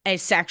a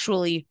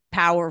sexually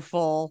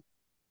powerful,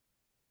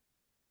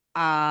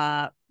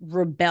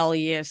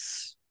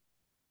 rebellious,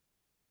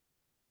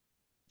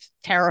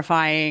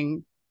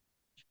 terrifying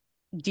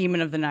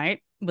demon of the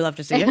night. We love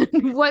to see it.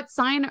 What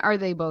sign are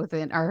they both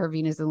in? Are her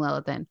Venus and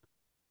Lilith in?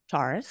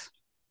 Taurus.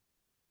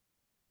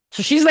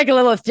 So she's like a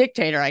Lilith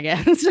dictator, I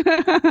guess.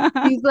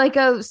 She's like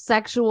a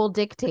sexual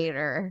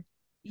dictator.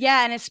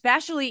 Yeah, and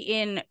especially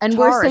in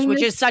Taurus,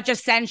 which is such a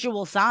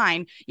sensual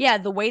sign. Yeah,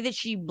 the way that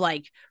she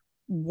like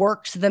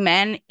works the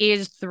men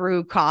is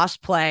through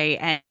cosplay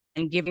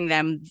and giving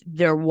them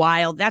their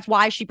wild. That's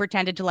why she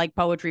pretended to like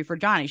poetry for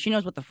Johnny. She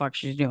knows what the fuck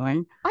she's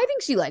doing. I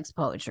think she likes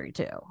poetry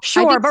too.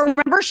 Sure, but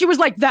remember she was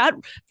like that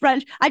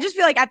French. I just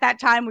feel like at that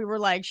time we were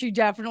like, she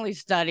definitely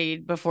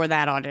studied before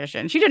that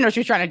audition. She didn't know she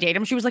was trying to date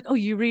him. She was like, oh,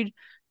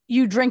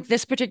 you drink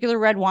this particular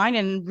red wine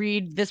and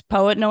read this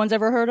poet no one's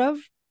ever heard of?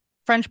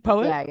 French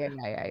poet.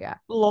 Yeah.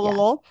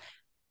 Lol.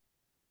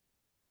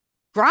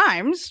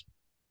 Grimes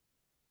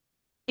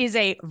is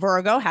a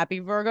Virgo, happy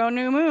Virgo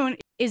new moon,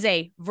 is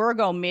a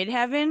Virgo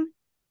midheaven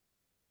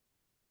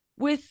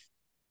with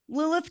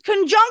Lilith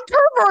conjunct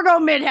her Virgo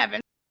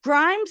midheaven.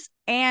 Grimes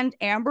and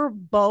Amber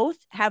both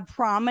have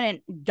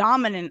prominent,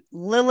 dominant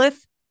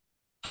Lilith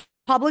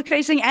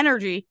public-facing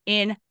energy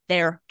in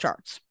their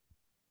charts.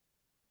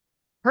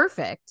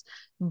 Perfect.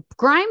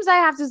 Grimes, I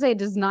have to say,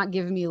 does not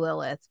give me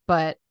Lilith,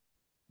 but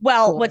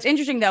well, cool. What's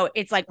interesting, though,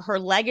 it's like her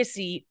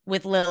legacy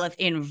with Lilith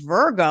in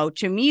Virgo.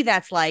 To me,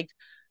 that's like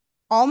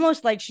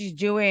almost like she's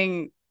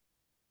doing.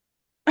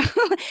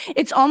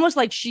 It's almost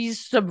like she's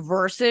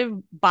subversive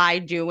by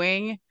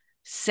doing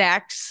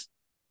sex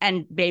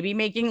and baby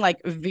making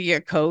like via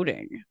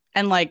coding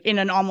and like in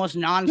an almost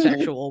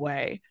non-sexual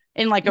way,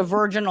 in like a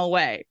virginal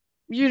way,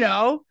 you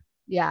know?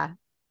 Yeah.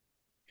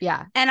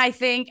 Yeah. And I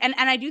think, and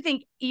I do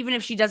think even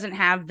if she doesn't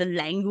have the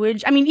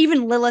language, I mean,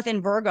 even Lilith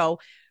in Virgo,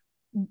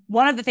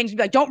 one of the things would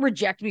be like, don't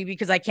reject me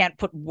because I can't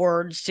put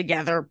words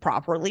together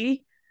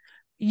properly.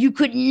 You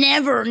could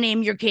never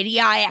name your kitty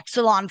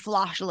Ixalan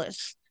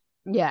Floshless.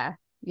 Yeah.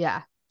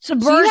 Yeah.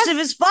 Subversive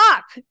as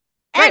fuck.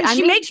 And Right,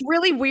 she makes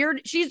really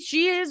weird, she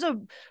is a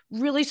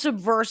really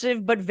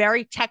subversive, but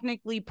very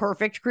technically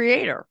perfect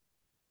creator.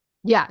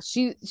 Yeah,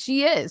 she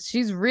is.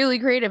 She's really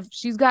creative.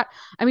 She's got,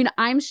 I mean,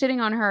 I'm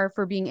shitting on her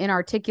for being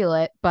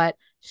inarticulate, but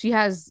she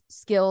has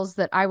skills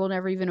that I will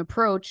never even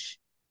approach.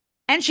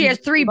 And she has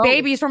 3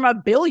 babies from a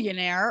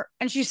billionaire,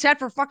 and she's set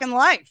for fucking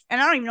life.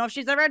 And I don't even know if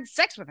she's ever had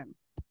sex with him.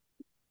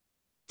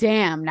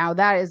 Damn, now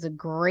that is a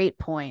great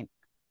point.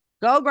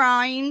 Go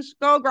Grimes.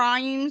 Go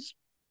Grimes.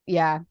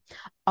 Yeah.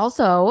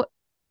 Also,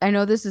 I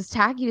know this is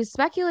tacky to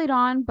speculate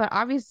on, but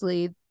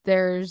obviously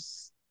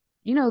there's,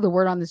 you know, the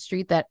word on the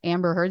street that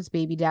Amber Heard's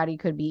baby daddy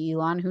could be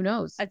Elon. Who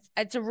knows?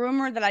 It's a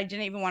rumor that I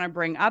didn't even want to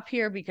bring up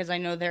here because I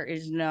know there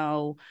is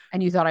no.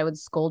 And you thought I would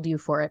scold you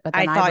for it, but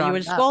then I thought you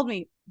would scold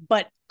me,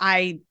 but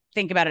I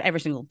think about it every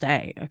single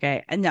day.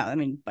 Okay. And no, I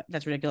mean, but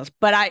that's ridiculous.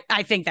 But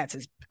I think that's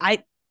his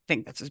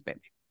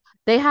baby.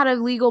 They had a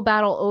legal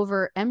battle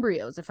over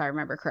embryos, if I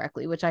remember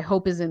correctly, which I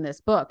hope is in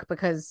this book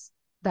because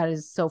that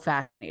is so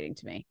fascinating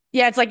to me.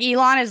 Yeah, it's like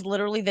Elon is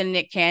literally the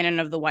Nick Cannon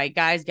of the white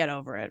guys. Get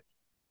over it.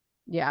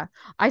 Yeah.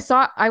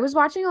 I was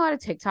watching a lot of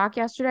TikTok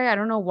yesterday. I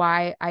don't know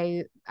why.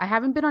 I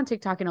haven't been on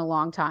TikTok in a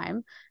long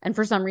time. And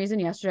for some reason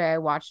yesterday I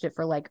watched it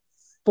for like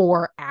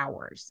 4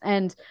 hours.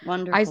 And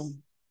wonderful.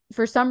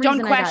 For some reason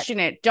Don't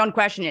question it. Don't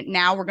question it.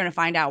 Now we're going to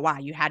find out why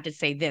you had to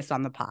say this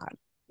on the pod.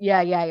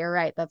 Yeah, you're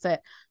right. That's it.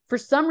 For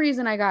some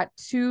reason I got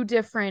 2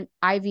 different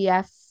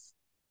IVF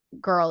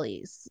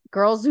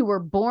girls who were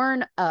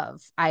born of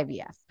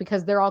IVF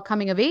because they're all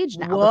coming of age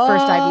now. Whoa. The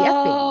first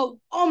IVF babies.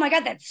 Oh my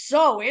God, that's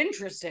so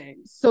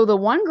interesting. So the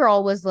one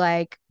girl was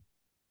like,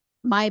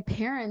 my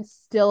parents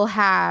still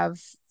have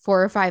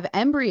 4 or 5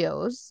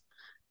 embryos,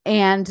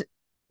 and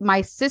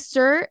my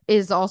sister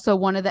is also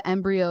one of the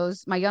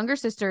embryos. My younger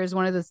sister is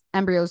one of the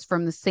embryos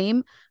from the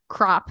same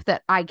crop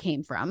that I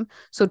came from.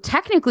 So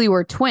technically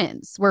we're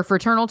twins. We're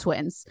fraternal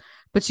twins,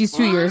 but she's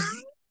 2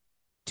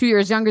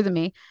 years younger than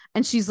me.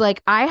 And she's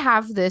like, I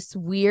have this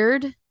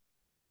weird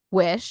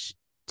wish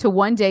to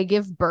one day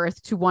give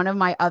birth to one of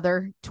my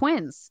other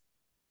twins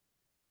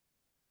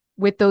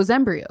with those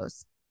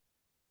embryos.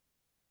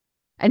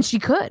 And she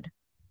could.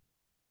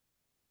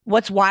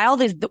 What's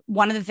wild is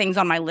one of the things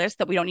on my list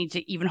that we don't need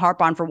to even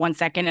harp on for 1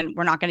 second, and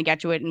we're not going to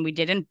get to it, and we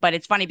didn't. But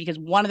it's funny because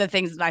one of the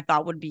things that I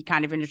thought would be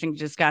kind of interesting to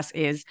discuss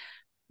is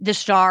the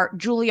star,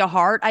 Julia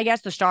Hart, I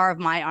guess, the star of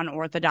My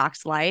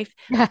Unorthodox Life.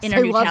 Yes, I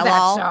love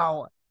that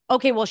show.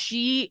 Okay, well,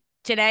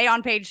 today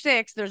on page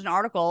 6, there's an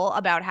article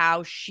about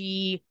how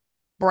she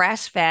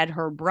breastfed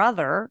her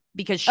brother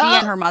because she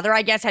and her mother,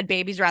 I guess, had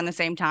babies around the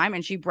same time,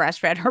 and she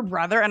breastfed her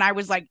brother. And I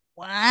was like,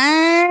 what?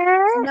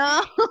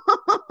 No.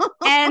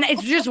 And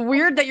it's just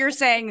weird that you're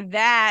saying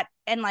that.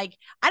 And like,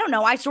 I don't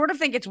know. I sort of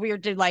think it's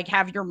weird to like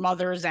have your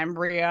mother's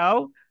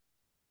embryo.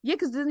 Yeah,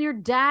 because then your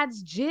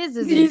dad's jizz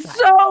is He's inside.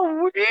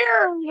 so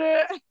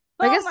weird.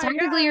 I guess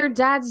technically your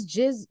dad's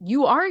jizz.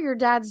 You are your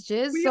dad's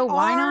jizz, so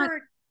why not?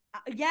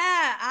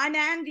 Yeah, I'm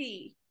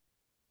Andy.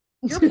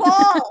 You're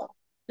Paul.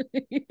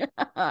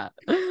 Yeah.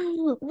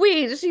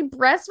 Wait, she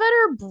breastfed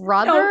her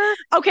brother? No.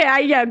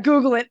 Okay,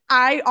 Google it.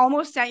 I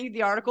almost sent you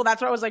the article.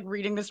 That's what I was like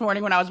reading this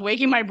morning when I was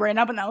waking my brain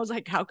up, and I was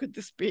like, how could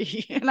this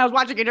be? And I was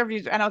watching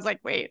interviews, and I was like,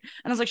 wait.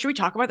 And I was like, should we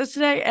talk about this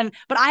today?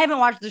 But I haven't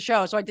watched the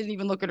show, so I didn't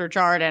even look at her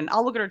chart, and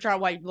I'll look at her chart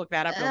while you look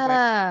that up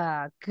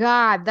real quick.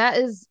 God,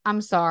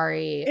 I'm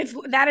sorry.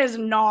 That is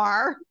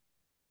gnar.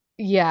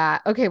 Yeah.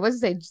 Okay. What's it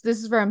say?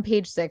 This is from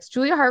page 6.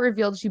 Julia Hart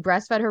revealed she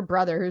breastfed her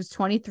brother, who's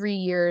 23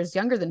 years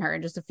younger than her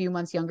and just a few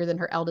months younger than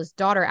her eldest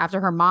daughter,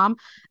 after her mom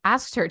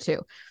asked her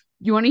to.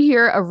 You want to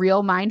hear a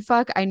real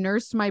mindfuck? I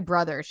nursed my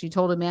brother, she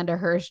told Amanda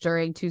Hirsch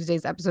during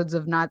Tuesday's episodes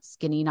of Not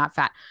Skinny, Not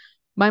Fat.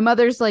 My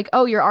mother's like,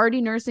 oh, you're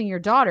already nursing your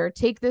daughter.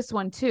 Take this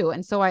one too.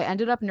 And so I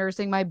ended up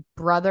nursing my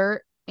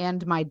brother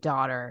and my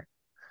daughter.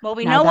 Well,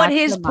 we know what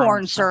his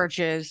porn search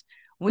is.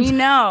 We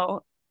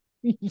know.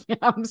 Yeah,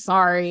 I'm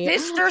sorry.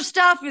 Sister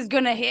stuff is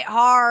gonna hit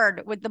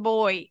hard with the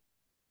boy.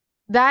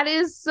 That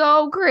is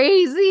so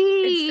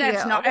crazy.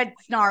 It's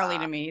gnarly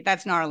to me.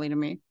 That's gnarly to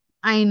me.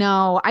 I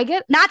know. I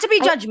get not to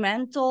be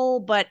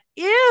judgmental, but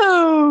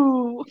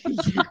ew.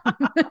 Is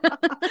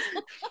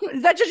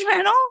that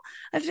judgmental?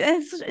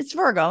 It's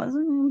Virgo.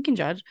 We can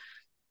judge.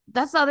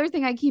 That's the other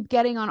thing I keep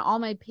getting on all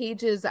my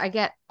pages. I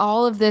get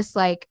all of this,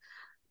 like,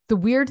 the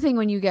weird thing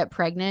when you get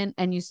pregnant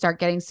and you start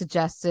getting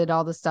suggested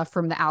all the stuff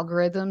from the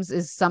algorithms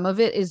is some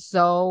of it is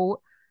so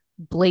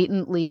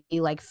blatantly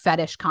like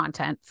fetish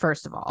content,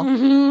 first of all.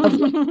 Of,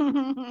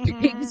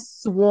 like, big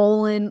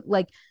swollen,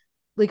 like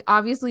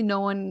obviously no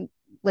one,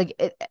 like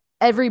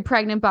every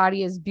pregnant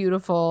body is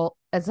beautiful,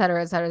 et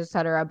cetera, et cetera, et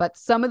cetera. But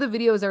some of the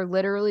videos are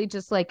literally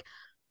just like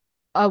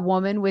a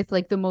woman with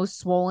like the most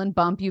swollen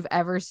bump you've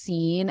ever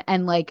seen,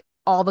 and like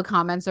all the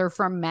comments are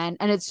from men,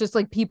 and it's just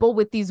like people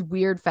with these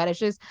weird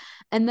fetishes.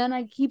 And then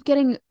I keep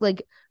getting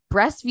like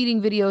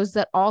breastfeeding videos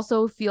that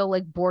also feel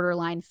like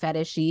borderline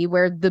fetishy,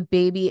 where the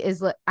baby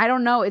is like, I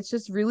don't know, it's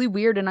just really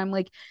weird. And I'm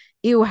like,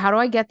 ew, how do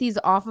I get these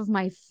off of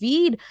my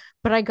feed?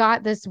 But I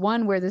got this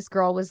one where this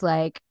girl was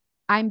like,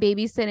 I'm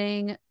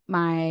babysitting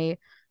my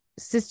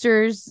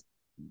sister's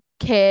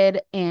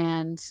kid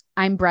and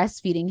I'm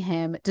breastfeeding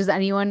him.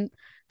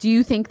 Do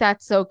you think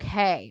that's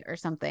okay or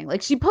something?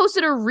 Like, she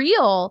posted a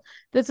reel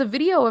that's a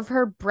video of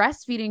her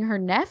breastfeeding her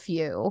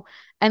nephew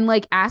and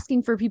like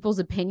asking for people's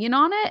opinion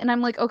on it. And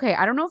I'm like, okay,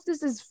 I don't know if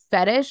this is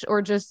fetish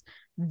or just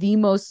the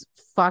most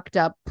fucked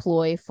up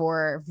ploy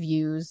for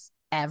views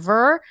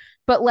ever,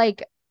 but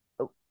like,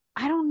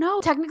 I don't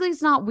know. Technically,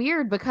 it's not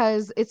weird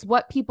because it's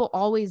what people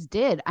always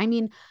did. I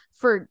mean,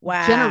 for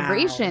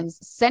generations,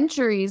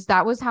 centuries,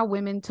 that was how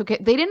women took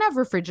it. They didn't have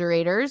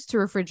refrigerators to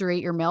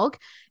refrigerate your milk.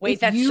 Wait,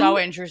 that's so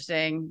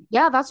interesting.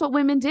 Yeah, that's what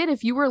women did.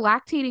 If you were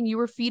lactating, you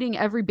were feeding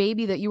every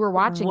baby that you were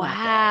watching.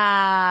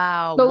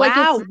 Wow. So,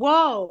 wow.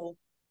 Whoa.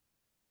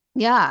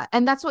 Yeah.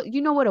 And that's what,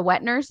 you know what a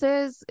wet nurse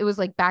is? It was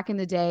like back in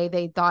the day,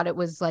 they thought it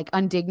was like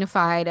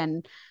undignified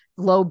and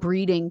low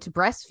breeding to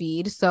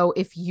breastfeed. So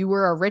if you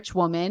were a rich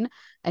woman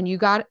and you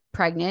got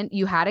pregnant,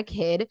 you had a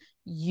kid,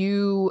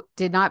 you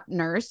did not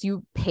nurse,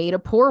 you paid a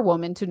poor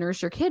woman to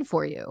nurse your kid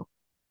for you.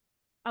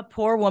 A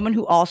poor woman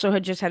who also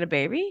had just had a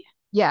baby?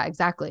 Yeah,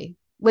 exactly.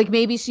 Like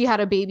maybe she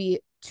had a baby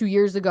 2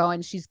 years ago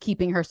and she's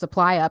keeping her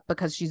supply up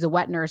because she's a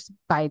wet nurse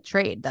by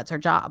trade. That's her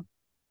job.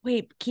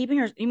 Wait, keeping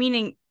her,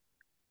 meaning,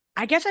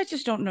 I guess I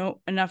just don't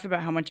know enough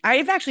about how much.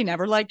 I've actually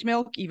never liked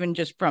milk, even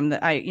just from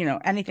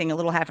anything a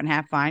little half and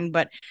half fine.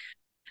 But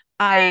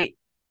I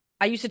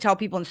used to tell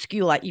people in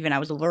school I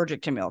was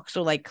allergic to milk.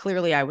 So like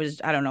clearly I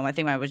don't know, I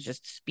think I was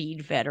just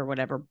speed fed or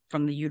whatever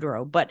from the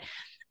utero. But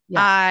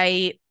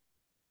yeah.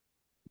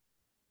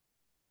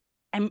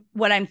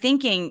 What I'm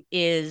thinking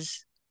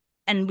is,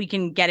 and we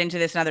can get into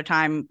this another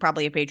time,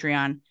 probably a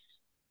Patreon.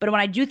 But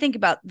when I do think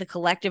about the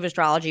collective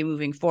astrology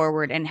moving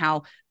forward and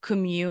how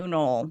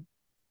communal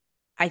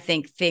I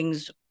think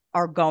things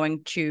are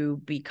going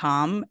to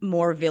become,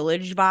 more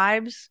village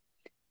vibes,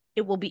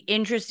 it will be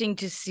interesting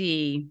to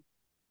see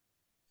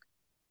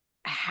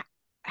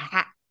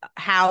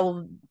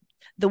how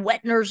the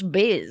wet nurse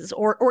biz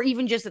or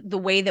even just the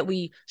way that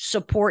we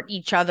support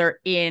each other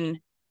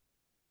in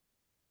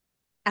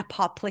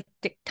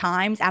apocalyptic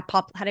times. How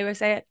do I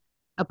say it?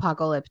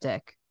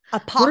 Apocalyptic.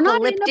 Apocalyptic, We're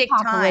not in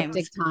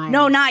apocalyptic times.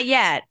 No, not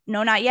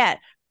yet.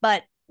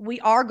 But we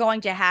are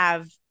going to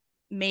have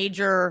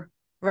major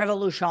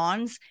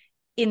revolutions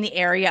in the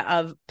area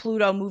of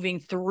Pluto moving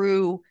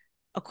through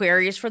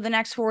Aquarius for the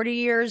next 40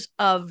 years,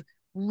 of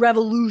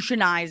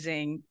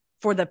revolutionizing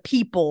for the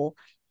people.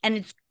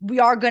 And we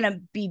are going to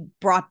be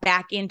brought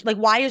back into, like,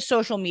 why is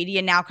social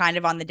media now kind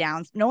of on the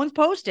downs? No one's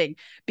posting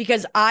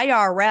because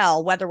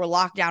IRL, whether we're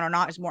locked down or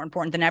not, is more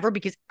important than ever,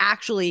 because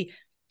actually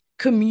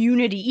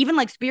community, even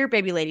like Spirit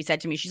Baby Lady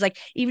said to me, she's like,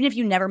 even if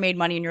you never made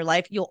money in your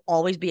life, you'll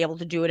always be able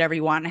to do whatever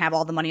you want and have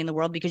all the money in the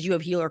world because you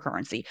have healer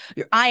currency.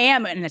 I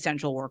am an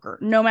essential worker.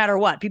 No matter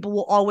what, people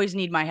will always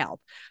need my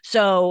help.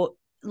 So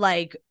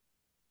like,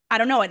 I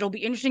don't know. It'll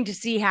be interesting to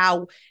see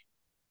how,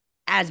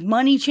 as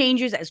money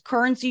changes, as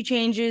currency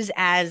changes,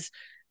 as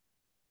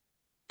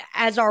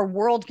our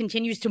world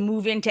continues to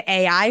move into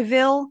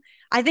AIville,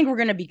 I think we're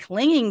going to be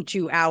clinging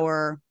to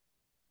our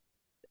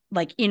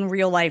like in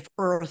real life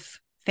Earth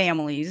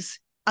families,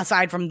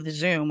 aside from the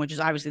Zoom, which is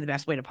obviously the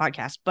best way to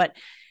podcast. But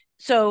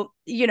so,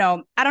 I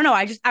don't know.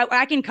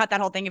 I can cut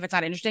that whole thing if it's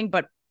not interesting,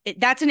 but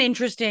that's an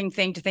interesting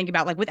thing to think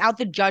about, like without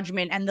the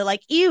judgment and the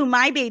like, ew,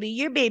 my baby,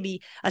 your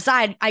baby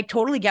aside. I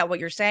totally get what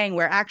you're saying,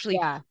 where actually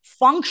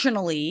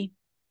functionally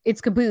it's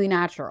completely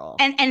natural.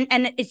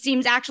 And it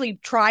seems actually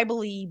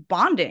tribally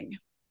bonding.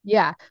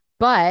 Yeah.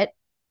 But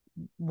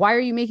why are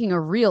you making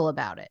a reel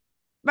about it?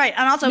 Right.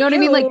 And also, you know what I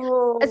mean? Like,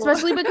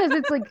 especially because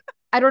it's like,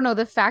 I don't know,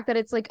 the fact that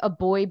it's like a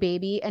boy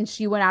baby and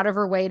she went out of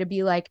her way to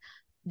be like,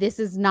 this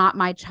is not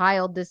my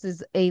child. This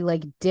is a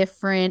like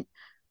different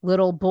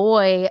little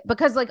boy,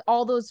 because like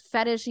all those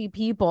fetishy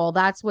people,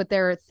 that's what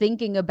they're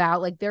thinking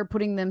about. Like they're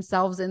putting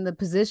themselves in the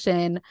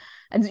position,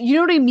 and you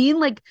know what I mean?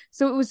 Like,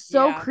 so it was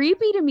so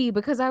creepy to me,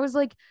 because I was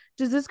like,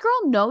 does this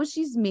girl know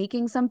she's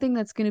making something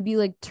that's going to be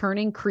like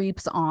turning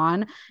creeps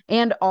on?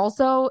 And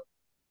also,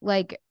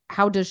 like,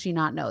 how does she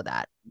not know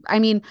that? I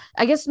mean,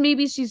 I guess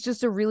maybe she's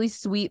just a really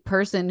sweet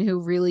person who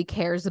really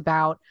cares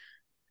about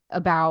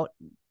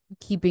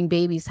keeping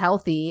babies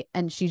healthy,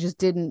 and she just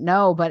didn't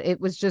know. But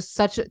it was just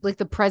such a, like,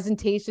 the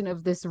presentation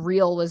of this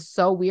reel was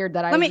so weird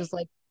that I was just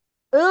like,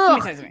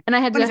 ugh, and I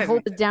had to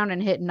hold it down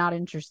and hit not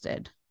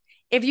interested.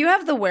 If you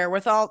have the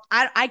wherewithal,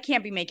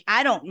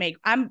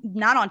 I'm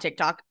not on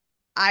TikTok.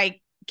 I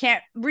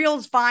can't.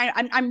 Reels fine.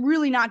 I'm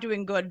really not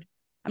doing good.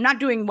 I'm not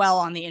doing well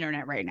on the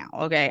internet right now.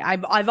 Okay,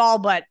 I've all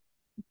but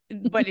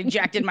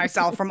ejected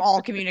myself from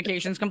all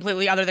communications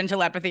completely, other than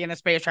telepathy and the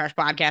Space Trash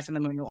podcast and the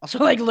Moonual. So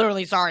like,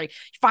 literally, sorry.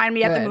 Find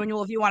me at the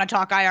Moonual if you want to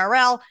talk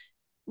IRL.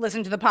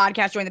 Listen to the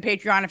podcast, join the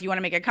Patreon if you want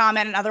to make a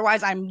comment, and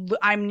otherwise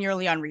I'm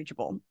nearly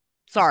unreachable.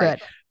 Sorry.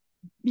 Good.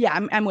 Yeah,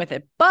 I'm with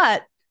it.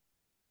 But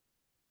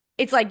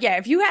it's like, yeah,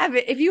 if you have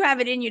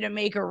it in you to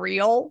make a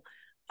reel,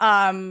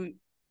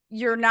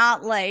 you're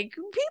not like,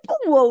 people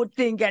won't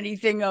think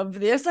anything of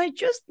this. I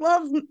just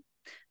love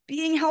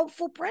being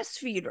helpful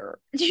breastfeeder.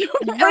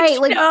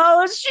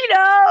 Right, She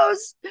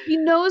knows. She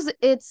knows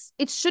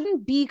it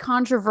shouldn't be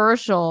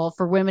controversial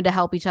for women to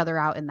help each other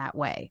out in that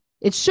way.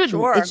 It shouldn't.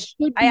 Sure. It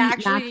should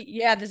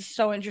be this is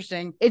so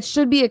interesting. It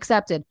should be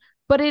accepted,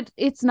 but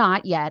it's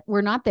not yet.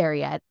 We're not there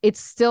yet. It's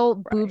still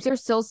boobs are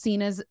still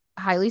seen as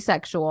highly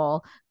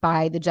sexual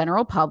by the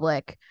general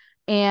public,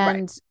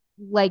 and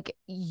like,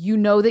 you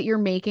know that you're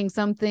making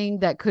something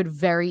that could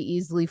very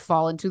easily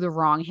fall into the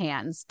wrong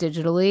hands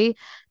digitally,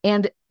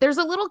 and there's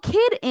a little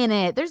kid in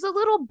it. There's a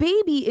little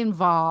baby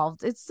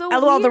involved. It's so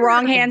the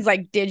wrong hands,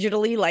 like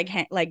digitally,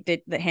 like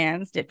the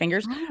hands, did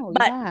fingers. Oh,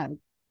 but yeah.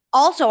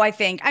 Also, I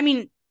think, I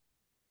mean,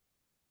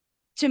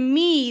 to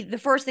me, the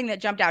first thing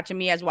that jumped out to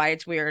me as why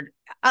it's weird,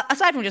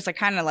 aside from just like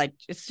kind of like,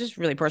 it's just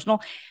really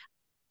personal,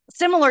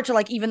 similar to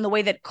like even the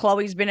way that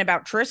Chloe's been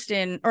about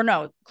Tristan, or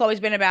no, Chloe's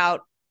been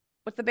about,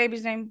 what's the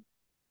baby's name?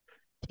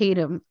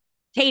 Tatum.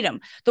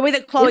 The way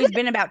that Chloe's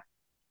been about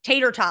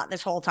Tater Tot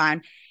this whole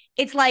time.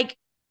 It's like,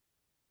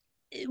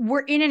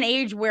 we're in an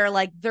age where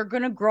like they're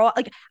going to grow up.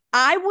 Like,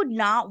 I would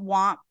not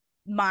want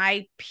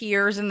my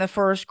peers in the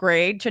first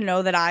grade to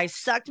know that I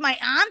sucked my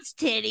aunt's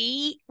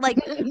titty. Like,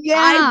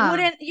 I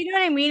wouldn't, you know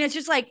what I mean? It's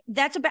just like,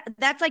 that's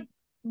like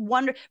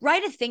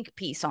write a think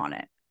piece on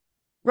it.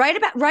 Write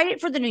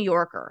it for the New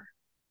Yorker.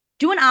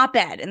 Do an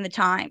op-ed in the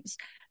Times.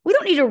 We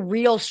don't need a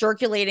reel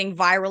circulating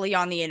virally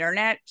on the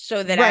internet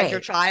so that as your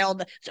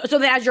child, so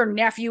that as your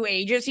nephew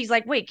ages, he's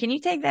like, wait, can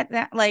you take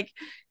that? Like,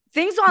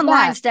 things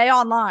online, stay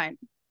online.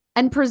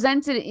 And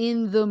presented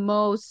in the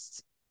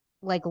most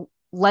like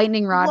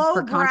lightning rod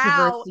for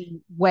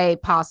controversy way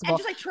possible. And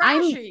just like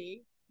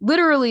trashy.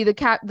 Literally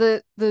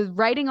the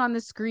writing on the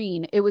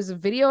screen, it was a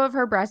video of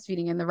her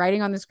breastfeeding, and the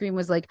writing on the screen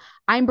was like,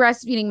 I'm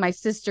breastfeeding my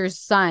sister's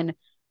son.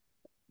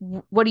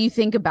 What do you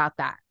think about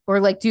that? Or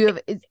like, do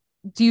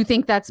you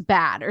think that's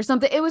bad or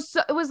something? It was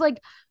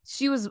like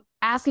she was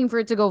asking for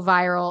it to go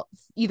viral,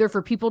 either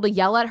for people to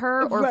yell at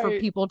her or for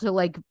people to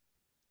like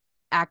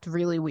act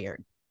really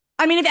weird.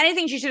 I mean, if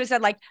anything, she should have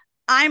said like,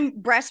 I'm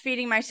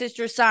breastfeeding my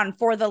sister's son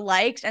for the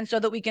likes and so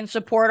that we can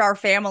support our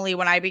family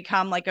when I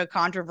become like a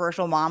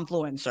controversial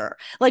momfluencer.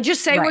 Like,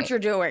 just say what you're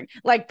doing.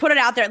 Like, put it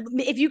out there.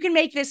 If you can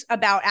make this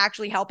about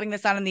actually helping the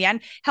son in the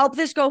end, help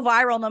this go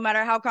viral no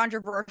matter how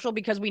controversial,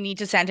 because we need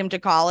to send him to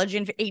college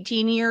in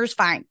 18 years,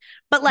 fine.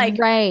 But like,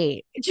 do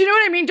you know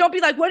what I mean? Don't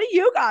be like, what do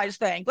you guys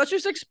think? Let's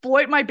just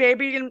exploit my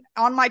baby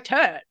on my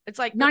tit. It's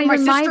like, not my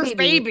even sister's my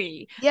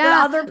baby.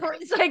 Yeah. The other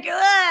person's like,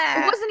 ugh.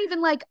 It wasn't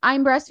even like,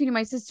 I'm breastfeeding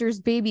my sister's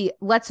baby.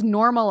 Let's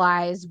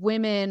normalize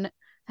women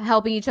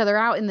helping each other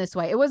out in this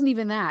way. It wasn't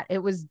even that. It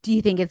was, do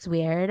you think it's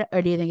weird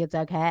or do you think it's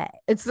okay?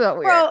 It's so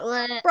weird.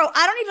 Bro,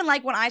 I don't even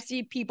like when I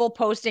see people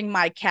posting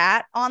my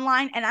cat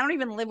online, and I don't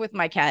even live with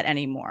my cat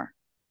anymore.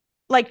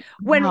 Like,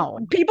 when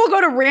people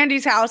go to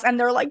Randy's house and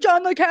they're like,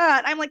 John the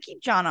cat, I'm like,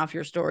 keep John off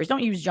your stories.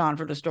 Don't use John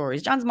for the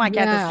stories. John's my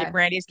cat. That's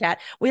Randy's cat.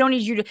 We don't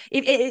need you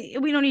to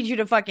we don't need you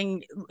to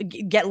fucking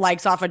get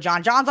likes off of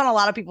John. John's on a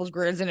lot of people's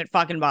grids and it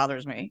fucking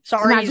bothers me.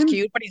 Sorry, he's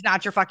cute, but he's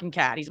not your fucking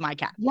cat. He's my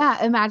cat.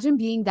 Yeah, imagine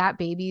being that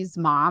baby's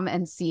mom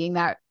and seeing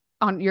that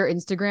on your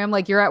Instagram,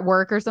 like you're at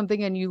work or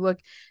something and you look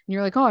and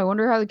you're like, oh, I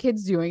wonder how the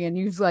kid's doing. And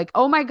you're like,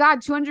 oh my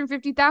God,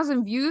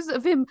 250,000 views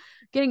of him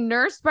getting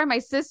nursed by my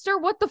sister.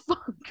 What the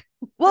fuck?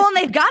 Well, and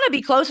they've got to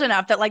be close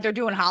enough that like they're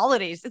doing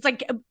holidays. It's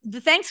like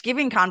the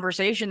Thanksgiving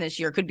conversation this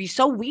year could be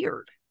so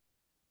weird.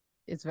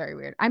 It's very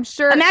weird. I'm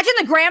sure. Imagine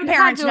the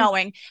grandparents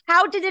knowing,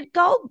 how did it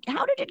go?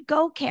 How did it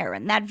go,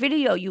 Karen? That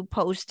video you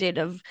posted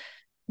of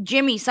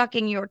Jimmy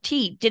sucking your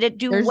teeth. Did it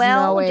do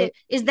well?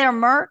 Is there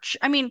merch?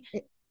 I mean,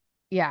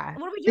 yeah.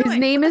 What are we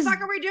doing? What the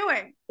fuck are we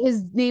doing?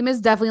 His name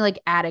is definitely like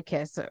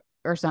Atticus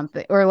or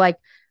something, or like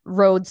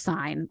road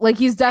sign. Like,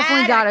 he's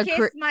definitely got a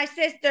kiss my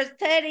sister's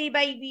teddy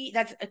baby.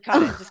 That's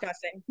kind of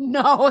disgusting.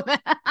 No.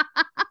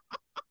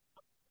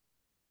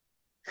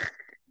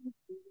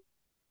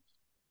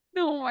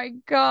 Oh my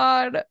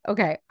God.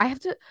 Okay, I have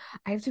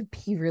to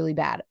pee really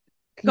bad.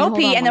 Go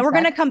pee, and then we're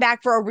gonna come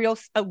back for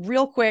a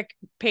real quick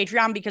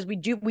Patreon, because we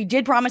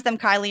did promise them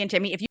Kylie and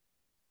Timmy.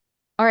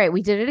 All right,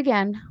 we did it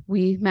again.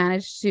 We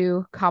managed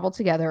to cobble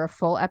together a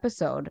full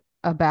episode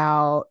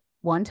about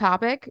one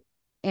topic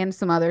and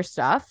some other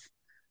stuff.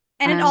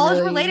 And it all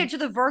is related to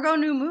the Virgo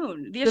new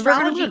moon. The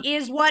astrology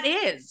is what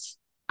is.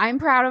 I'm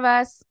proud of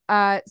us.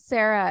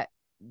 Sarah,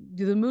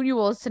 the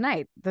moonual is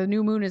tonight. The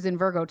new moon is in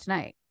Virgo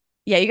tonight.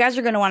 Yeah, you guys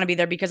are going to want to be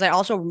there, because I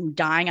also am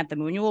dying at the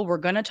moonual. We're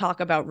going to talk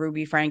about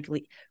Ruby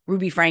Frankie,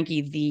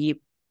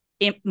 the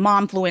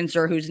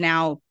momfluencer who's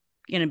now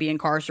going to be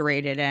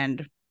incarcerated,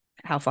 and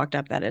how fucked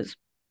up that is.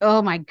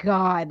 Oh my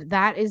God.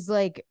 That is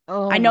like,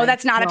 oh I know my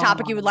that's not a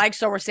topic you would God. like,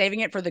 so we're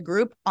saving it for the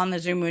group on the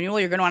Zoom Annual.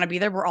 You're going to want to be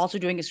there. We're also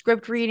doing a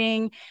script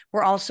reading.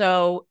 We're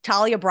also,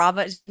 Talia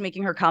Brava is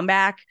making her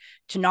comeback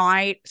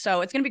tonight.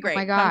 So it's going to be Oh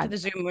my great. Come to God. the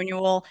Zoom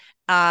Annual.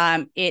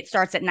 It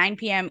starts at 9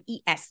 p.m.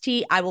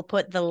 EST. I will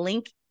put the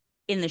link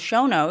in the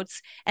show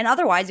notes. And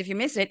otherwise, if you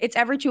miss it, it's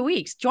every 2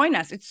 weeks. Join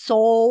us. It's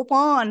so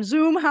fun.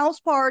 Zoom house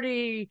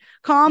party.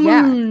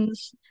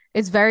 Commons.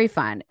 It's very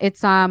fun.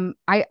 It's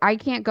I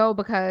can't go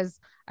because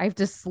I have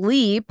to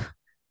sleep,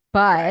 but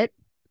Right.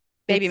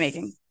 Baby it's-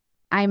 making.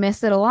 I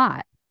miss it a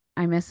lot.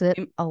 I miss it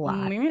a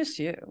lot. We miss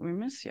you. We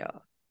miss you.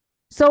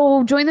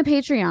 So join the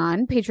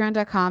Patreon,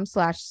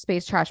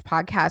 patreon.com/space trash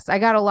podcast. I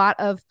got a lot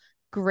of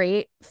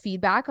great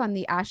feedback on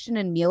the Ashton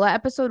and Mila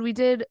episode we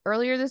did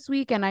earlier this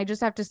week. And I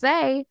just have to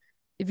say,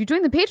 if you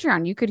join the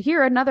Patreon, you could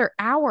hear another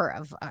hour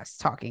of us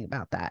talking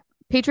about that.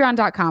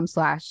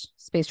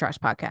 Patreon.com/space trash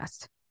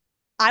podcast.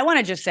 I want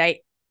to just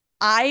say,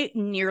 I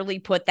nearly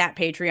put that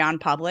Patreon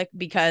public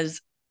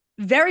because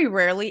very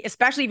rarely,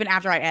 especially even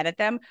after I edit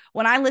them,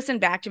 when I listen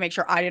back to make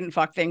sure I didn't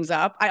fuck things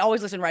up, I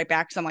always listen right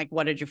back because I'm like,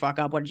 what did you fuck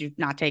up? What did you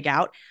not take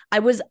out? I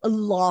was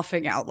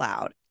laughing out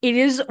loud. It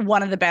is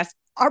one of the best.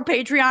 Our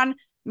Patreon,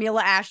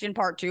 Mila Ashton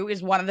Part 2,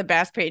 is one of the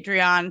best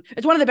Patreon.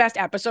 It's one of the best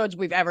episodes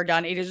we've ever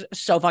done. It is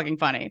so fucking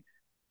funny.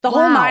 The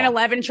whole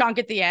 9/11 chunk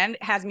at the end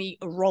has me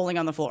rolling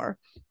on the floor.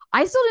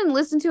 I still didn't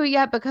listen to it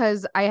yet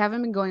because I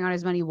haven't been going on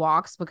as many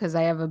walks because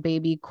I have a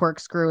baby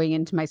corkscrewing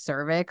into my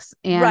cervix.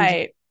 And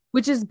Right.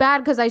 which is bad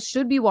because I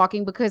should be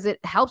walking because it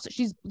helps.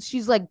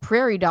 She's like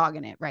prairie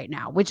dogging it right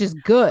now, which is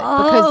good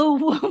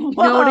because you know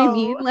what I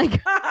mean? Like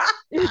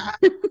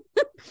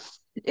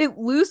it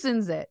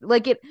loosens it.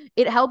 Like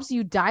it helps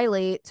you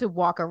dilate to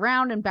walk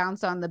around and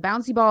bounce on the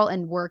bouncy ball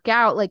and work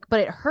out. Like, but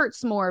it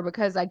hurts more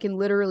because I can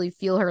literally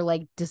feel her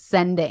like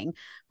descending.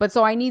 But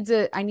so I need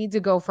to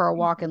go for a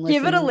walk and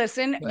listen. Give it a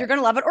listen. You're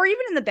gonna love it. Or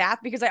even in the bath,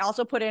 because I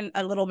also put in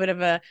a little bit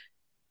of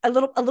I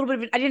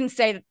didn't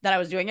say that I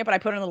was doing it, but I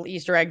put in a little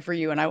Easter egg for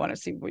you, and I want to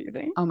see what you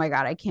think. Oh my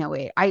God, I can't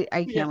wait.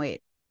 I can't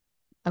wait.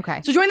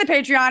 Okay. So join the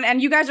Patreon,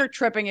 and you guys are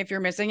tripping if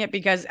you're missing it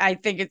because I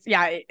think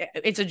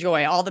it's a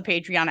joy. All the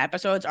Patreon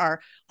episodes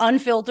are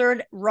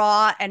unfiltered,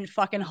 raw, and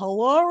fucking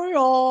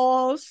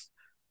hilarious.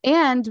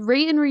 And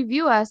rate and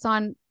review us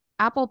on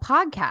Apple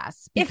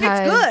Podcasts. If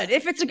it's good.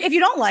 If you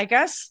don't like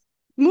us,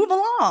 move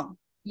along.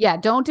 Yeah,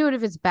 don't do it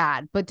if it's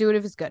bad, but do it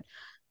if it's good.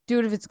 Do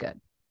it if it's good.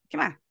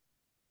 Come on.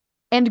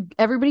 And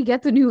everybody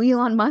get the new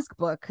Elon Musk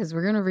book because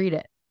we're gonna read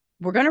it.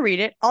 We're gonna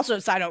read it. Also,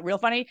 side note, real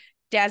funny,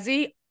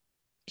 Desi,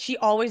 she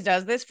always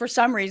does this. For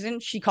some reason,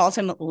 she calls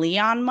him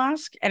Leon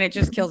Musk, and it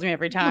just kills me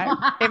every time.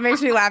 It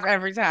makes me laugh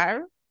every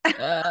time.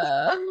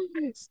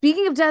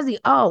 Speaking of Desi,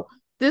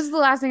 this is the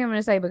last thing I'm going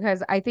to say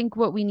because I think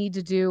what we need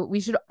to do, we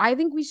should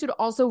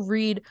also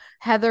read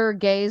Heather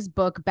Gay's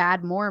book,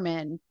 Bad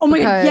Mormon. Oh my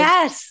God,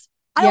 yes.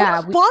 I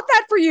almost bought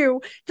that for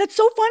you. That's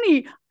so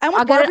funny. I'm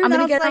going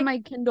to get it on my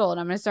Kindle and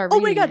I'm going to start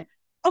reading it. Oh my God.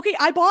 Okay,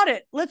 I bought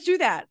it. Let's do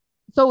that.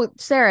 So,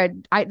 Sarah,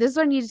 this is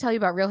what I need to tell you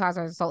about Real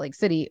Housewives of Salt Lake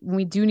City.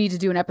 We do need to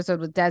do an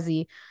episode with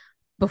Desi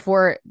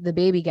before the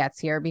baby gets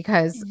here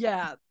because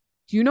do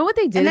you know what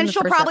they did? And then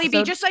she'll probably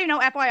be, just so you know,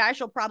 FYI,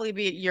 she'll probably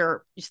be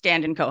your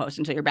stand-in co-host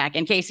until you're back.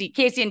 And Casey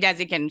and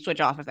Desi can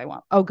switch off if they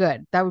want. Oh,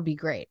 good. That would be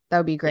great.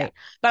 Yeah.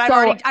 But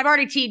I've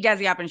already teed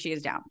Desi up and she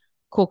is down.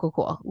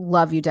 Cool.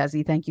 Love you,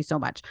 Desi. Thank you so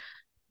much.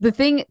 The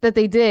thing that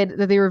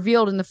they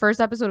revealed in the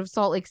first episode of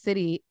Salt Lake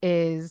City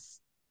is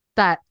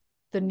that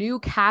the new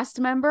cast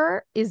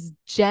member is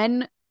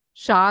Jen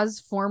Shah's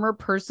former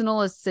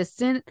personal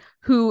assistant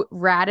who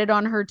ratted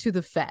on her to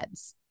the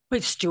feds.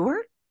 Wait,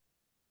 Stewart?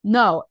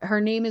 No,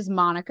 her name is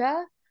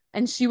Monica,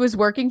 and she was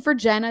working for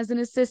Jen as an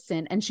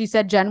assistant. And she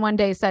said, Jen one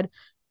day said,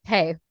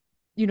 hey,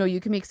 you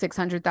can make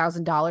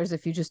 $600,000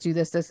 if you just do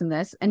this, this, and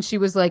this. And she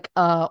was like,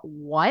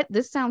 what?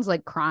 This sounds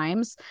like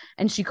crimes.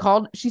 And she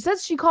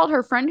says she called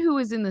her friend who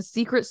was in the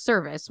Secret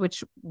Service,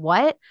 which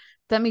what?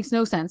 That makes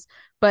no sense.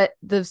 But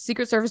the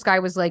Secret Service guy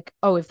was like,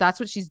 oh, if that's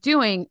what she's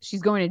doing,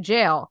 she's going to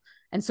jail.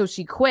 And so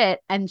she quit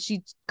and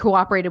she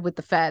cooperated with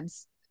the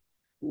feds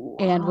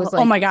and was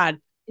like, oh my God,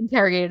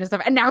 interrogated and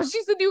stuff. And now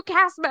she's a new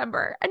cast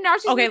member. And now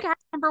she's a new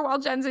cast member while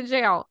Jen's in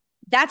jail.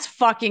 That's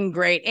fucking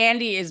great.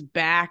 Andy is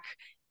back.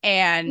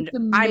 And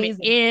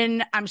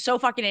I'm so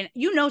fucking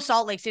in.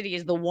 Salt Lake City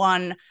is the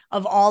one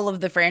of all of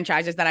the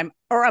franchises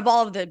of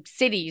all of the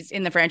cities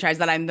in the franchise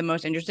that I'm the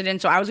most interested in.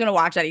 So I was going to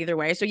watch that either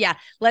way. So yeah,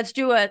 let's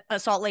do a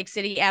Salt Lake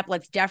City app.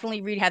 Let's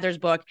definitely read Heather's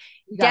book.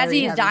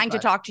 Desi is dying to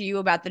talk to you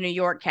about the New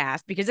York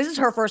cast because this is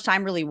her first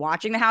time really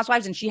watching The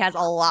Housewives and she has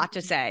a lot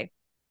to say.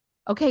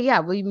 Okay, yeah,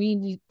 we'll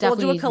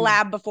do a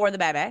collab before the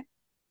baby.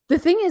 The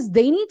thing is,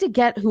 they need to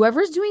get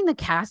whoever's doing the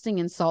casting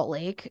in Salt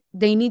Lake,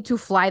 they need to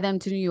fly them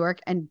to New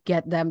York and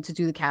get them to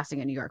do the casting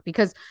in New York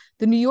because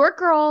the New York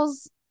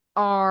girls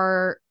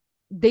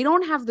they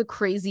don't have the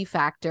crazy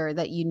factor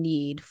that you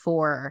need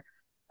for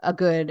a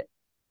good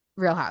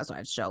Real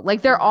Housewives show.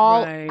 Like they're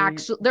all Right.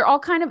 they're all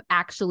kind of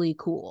actually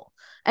cool.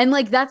 And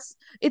like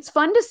it's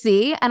fun to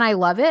see and I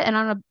love it and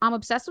I'm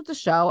obsessed with the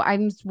show.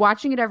 I'm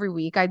watching it every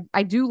week.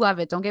 I do love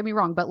it. Don't get me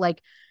wrong, but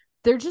like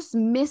they're just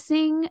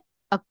missing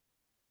a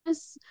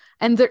kookiness.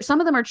 And some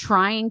of them are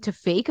trying to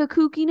fake a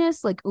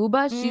kookiness. Like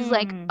Uba, she's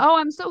like,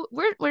 "Oh,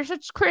 we're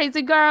such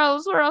crazy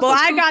girls. We're also Well,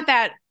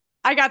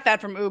 I got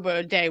that from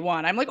Uba day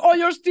one. I'm like, oh,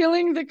 you're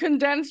stealing the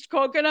condensed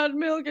coconut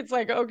milk. It's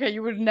like, okay,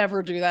 you would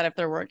never do that if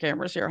there weren't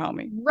cameras here,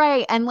 homie.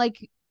 Right. And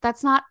like,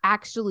 that's not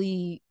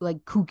actually like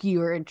kooky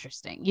or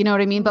interesting. You know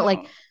what I mean? But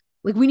like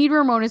we need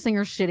Ramona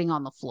Singer shitting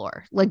on the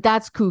floor. Like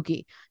that's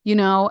kooky. You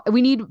know,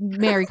 we need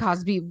Mary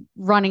Cosby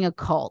running a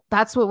cult.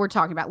 That's what we're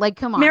talking about. Like,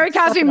 come on. Mary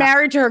Cosby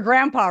married to her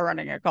grandpa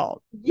running a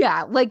cult.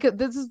 Yeah. Like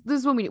this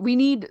is what we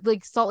need.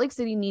 Like Salt Lake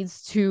City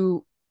needs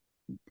to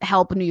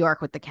help New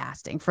York with the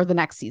casting for the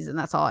next season.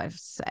 That's all I have to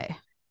say.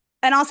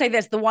 And I'll say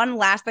this, the one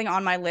last thing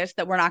on my list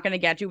that we're not going to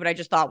get to, but I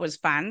just thought was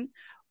fun,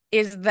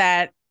 is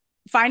that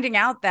finding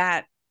out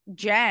that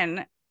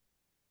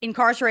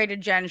incarcerated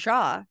Jen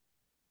Shaw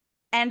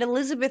and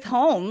Elizabeth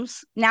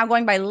Holmes, now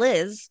going by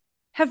Liz,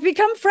 have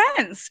become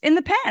friends in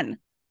the pen.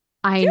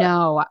 I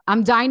know.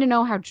 I'm dying to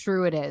know how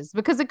true it is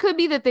because it could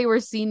be that they were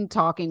seen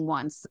talking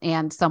once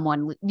and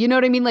someone, you know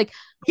what I mean? Like,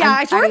 yeah,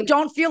 I sort of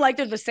don't feel like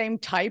they're the same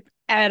type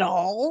at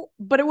all,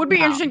 but it would be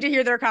interesting to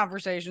hear their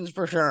conversations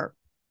for sure.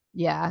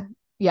 Yeah.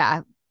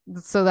 Yeah.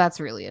 So that's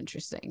really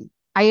interesting.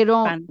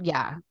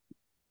 Yeah.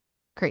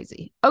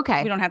 Crazy.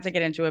 Okay. We don't have to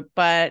get into it,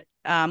 but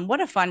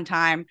what a fun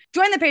time.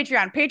 Join the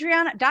Patreon,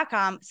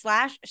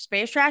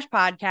 patreon.com/Space Trash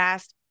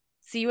Podcast.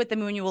 See you at the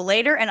Moonual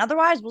later. And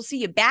otherwise, we'll see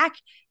you back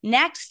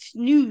next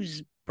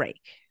news break.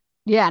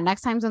 Yeah.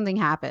 Next time something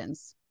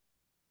happens,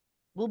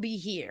 we'll be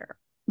here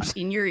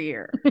in your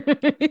ear.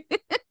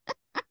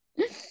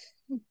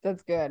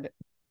 That's good.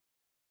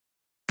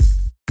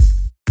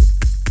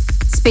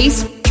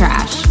 Space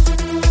trash.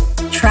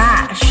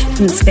 Trash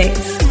in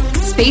space.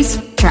 Space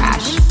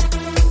trash.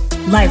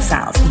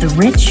 Lifestyles of the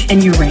rich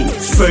and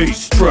Uranus.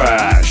 Space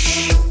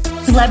trash.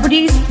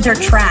 Celebrities, they're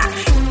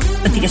trash,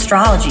 but the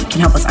astrology can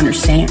help us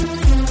understand.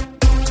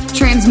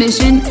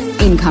 Transmission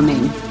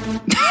incoming.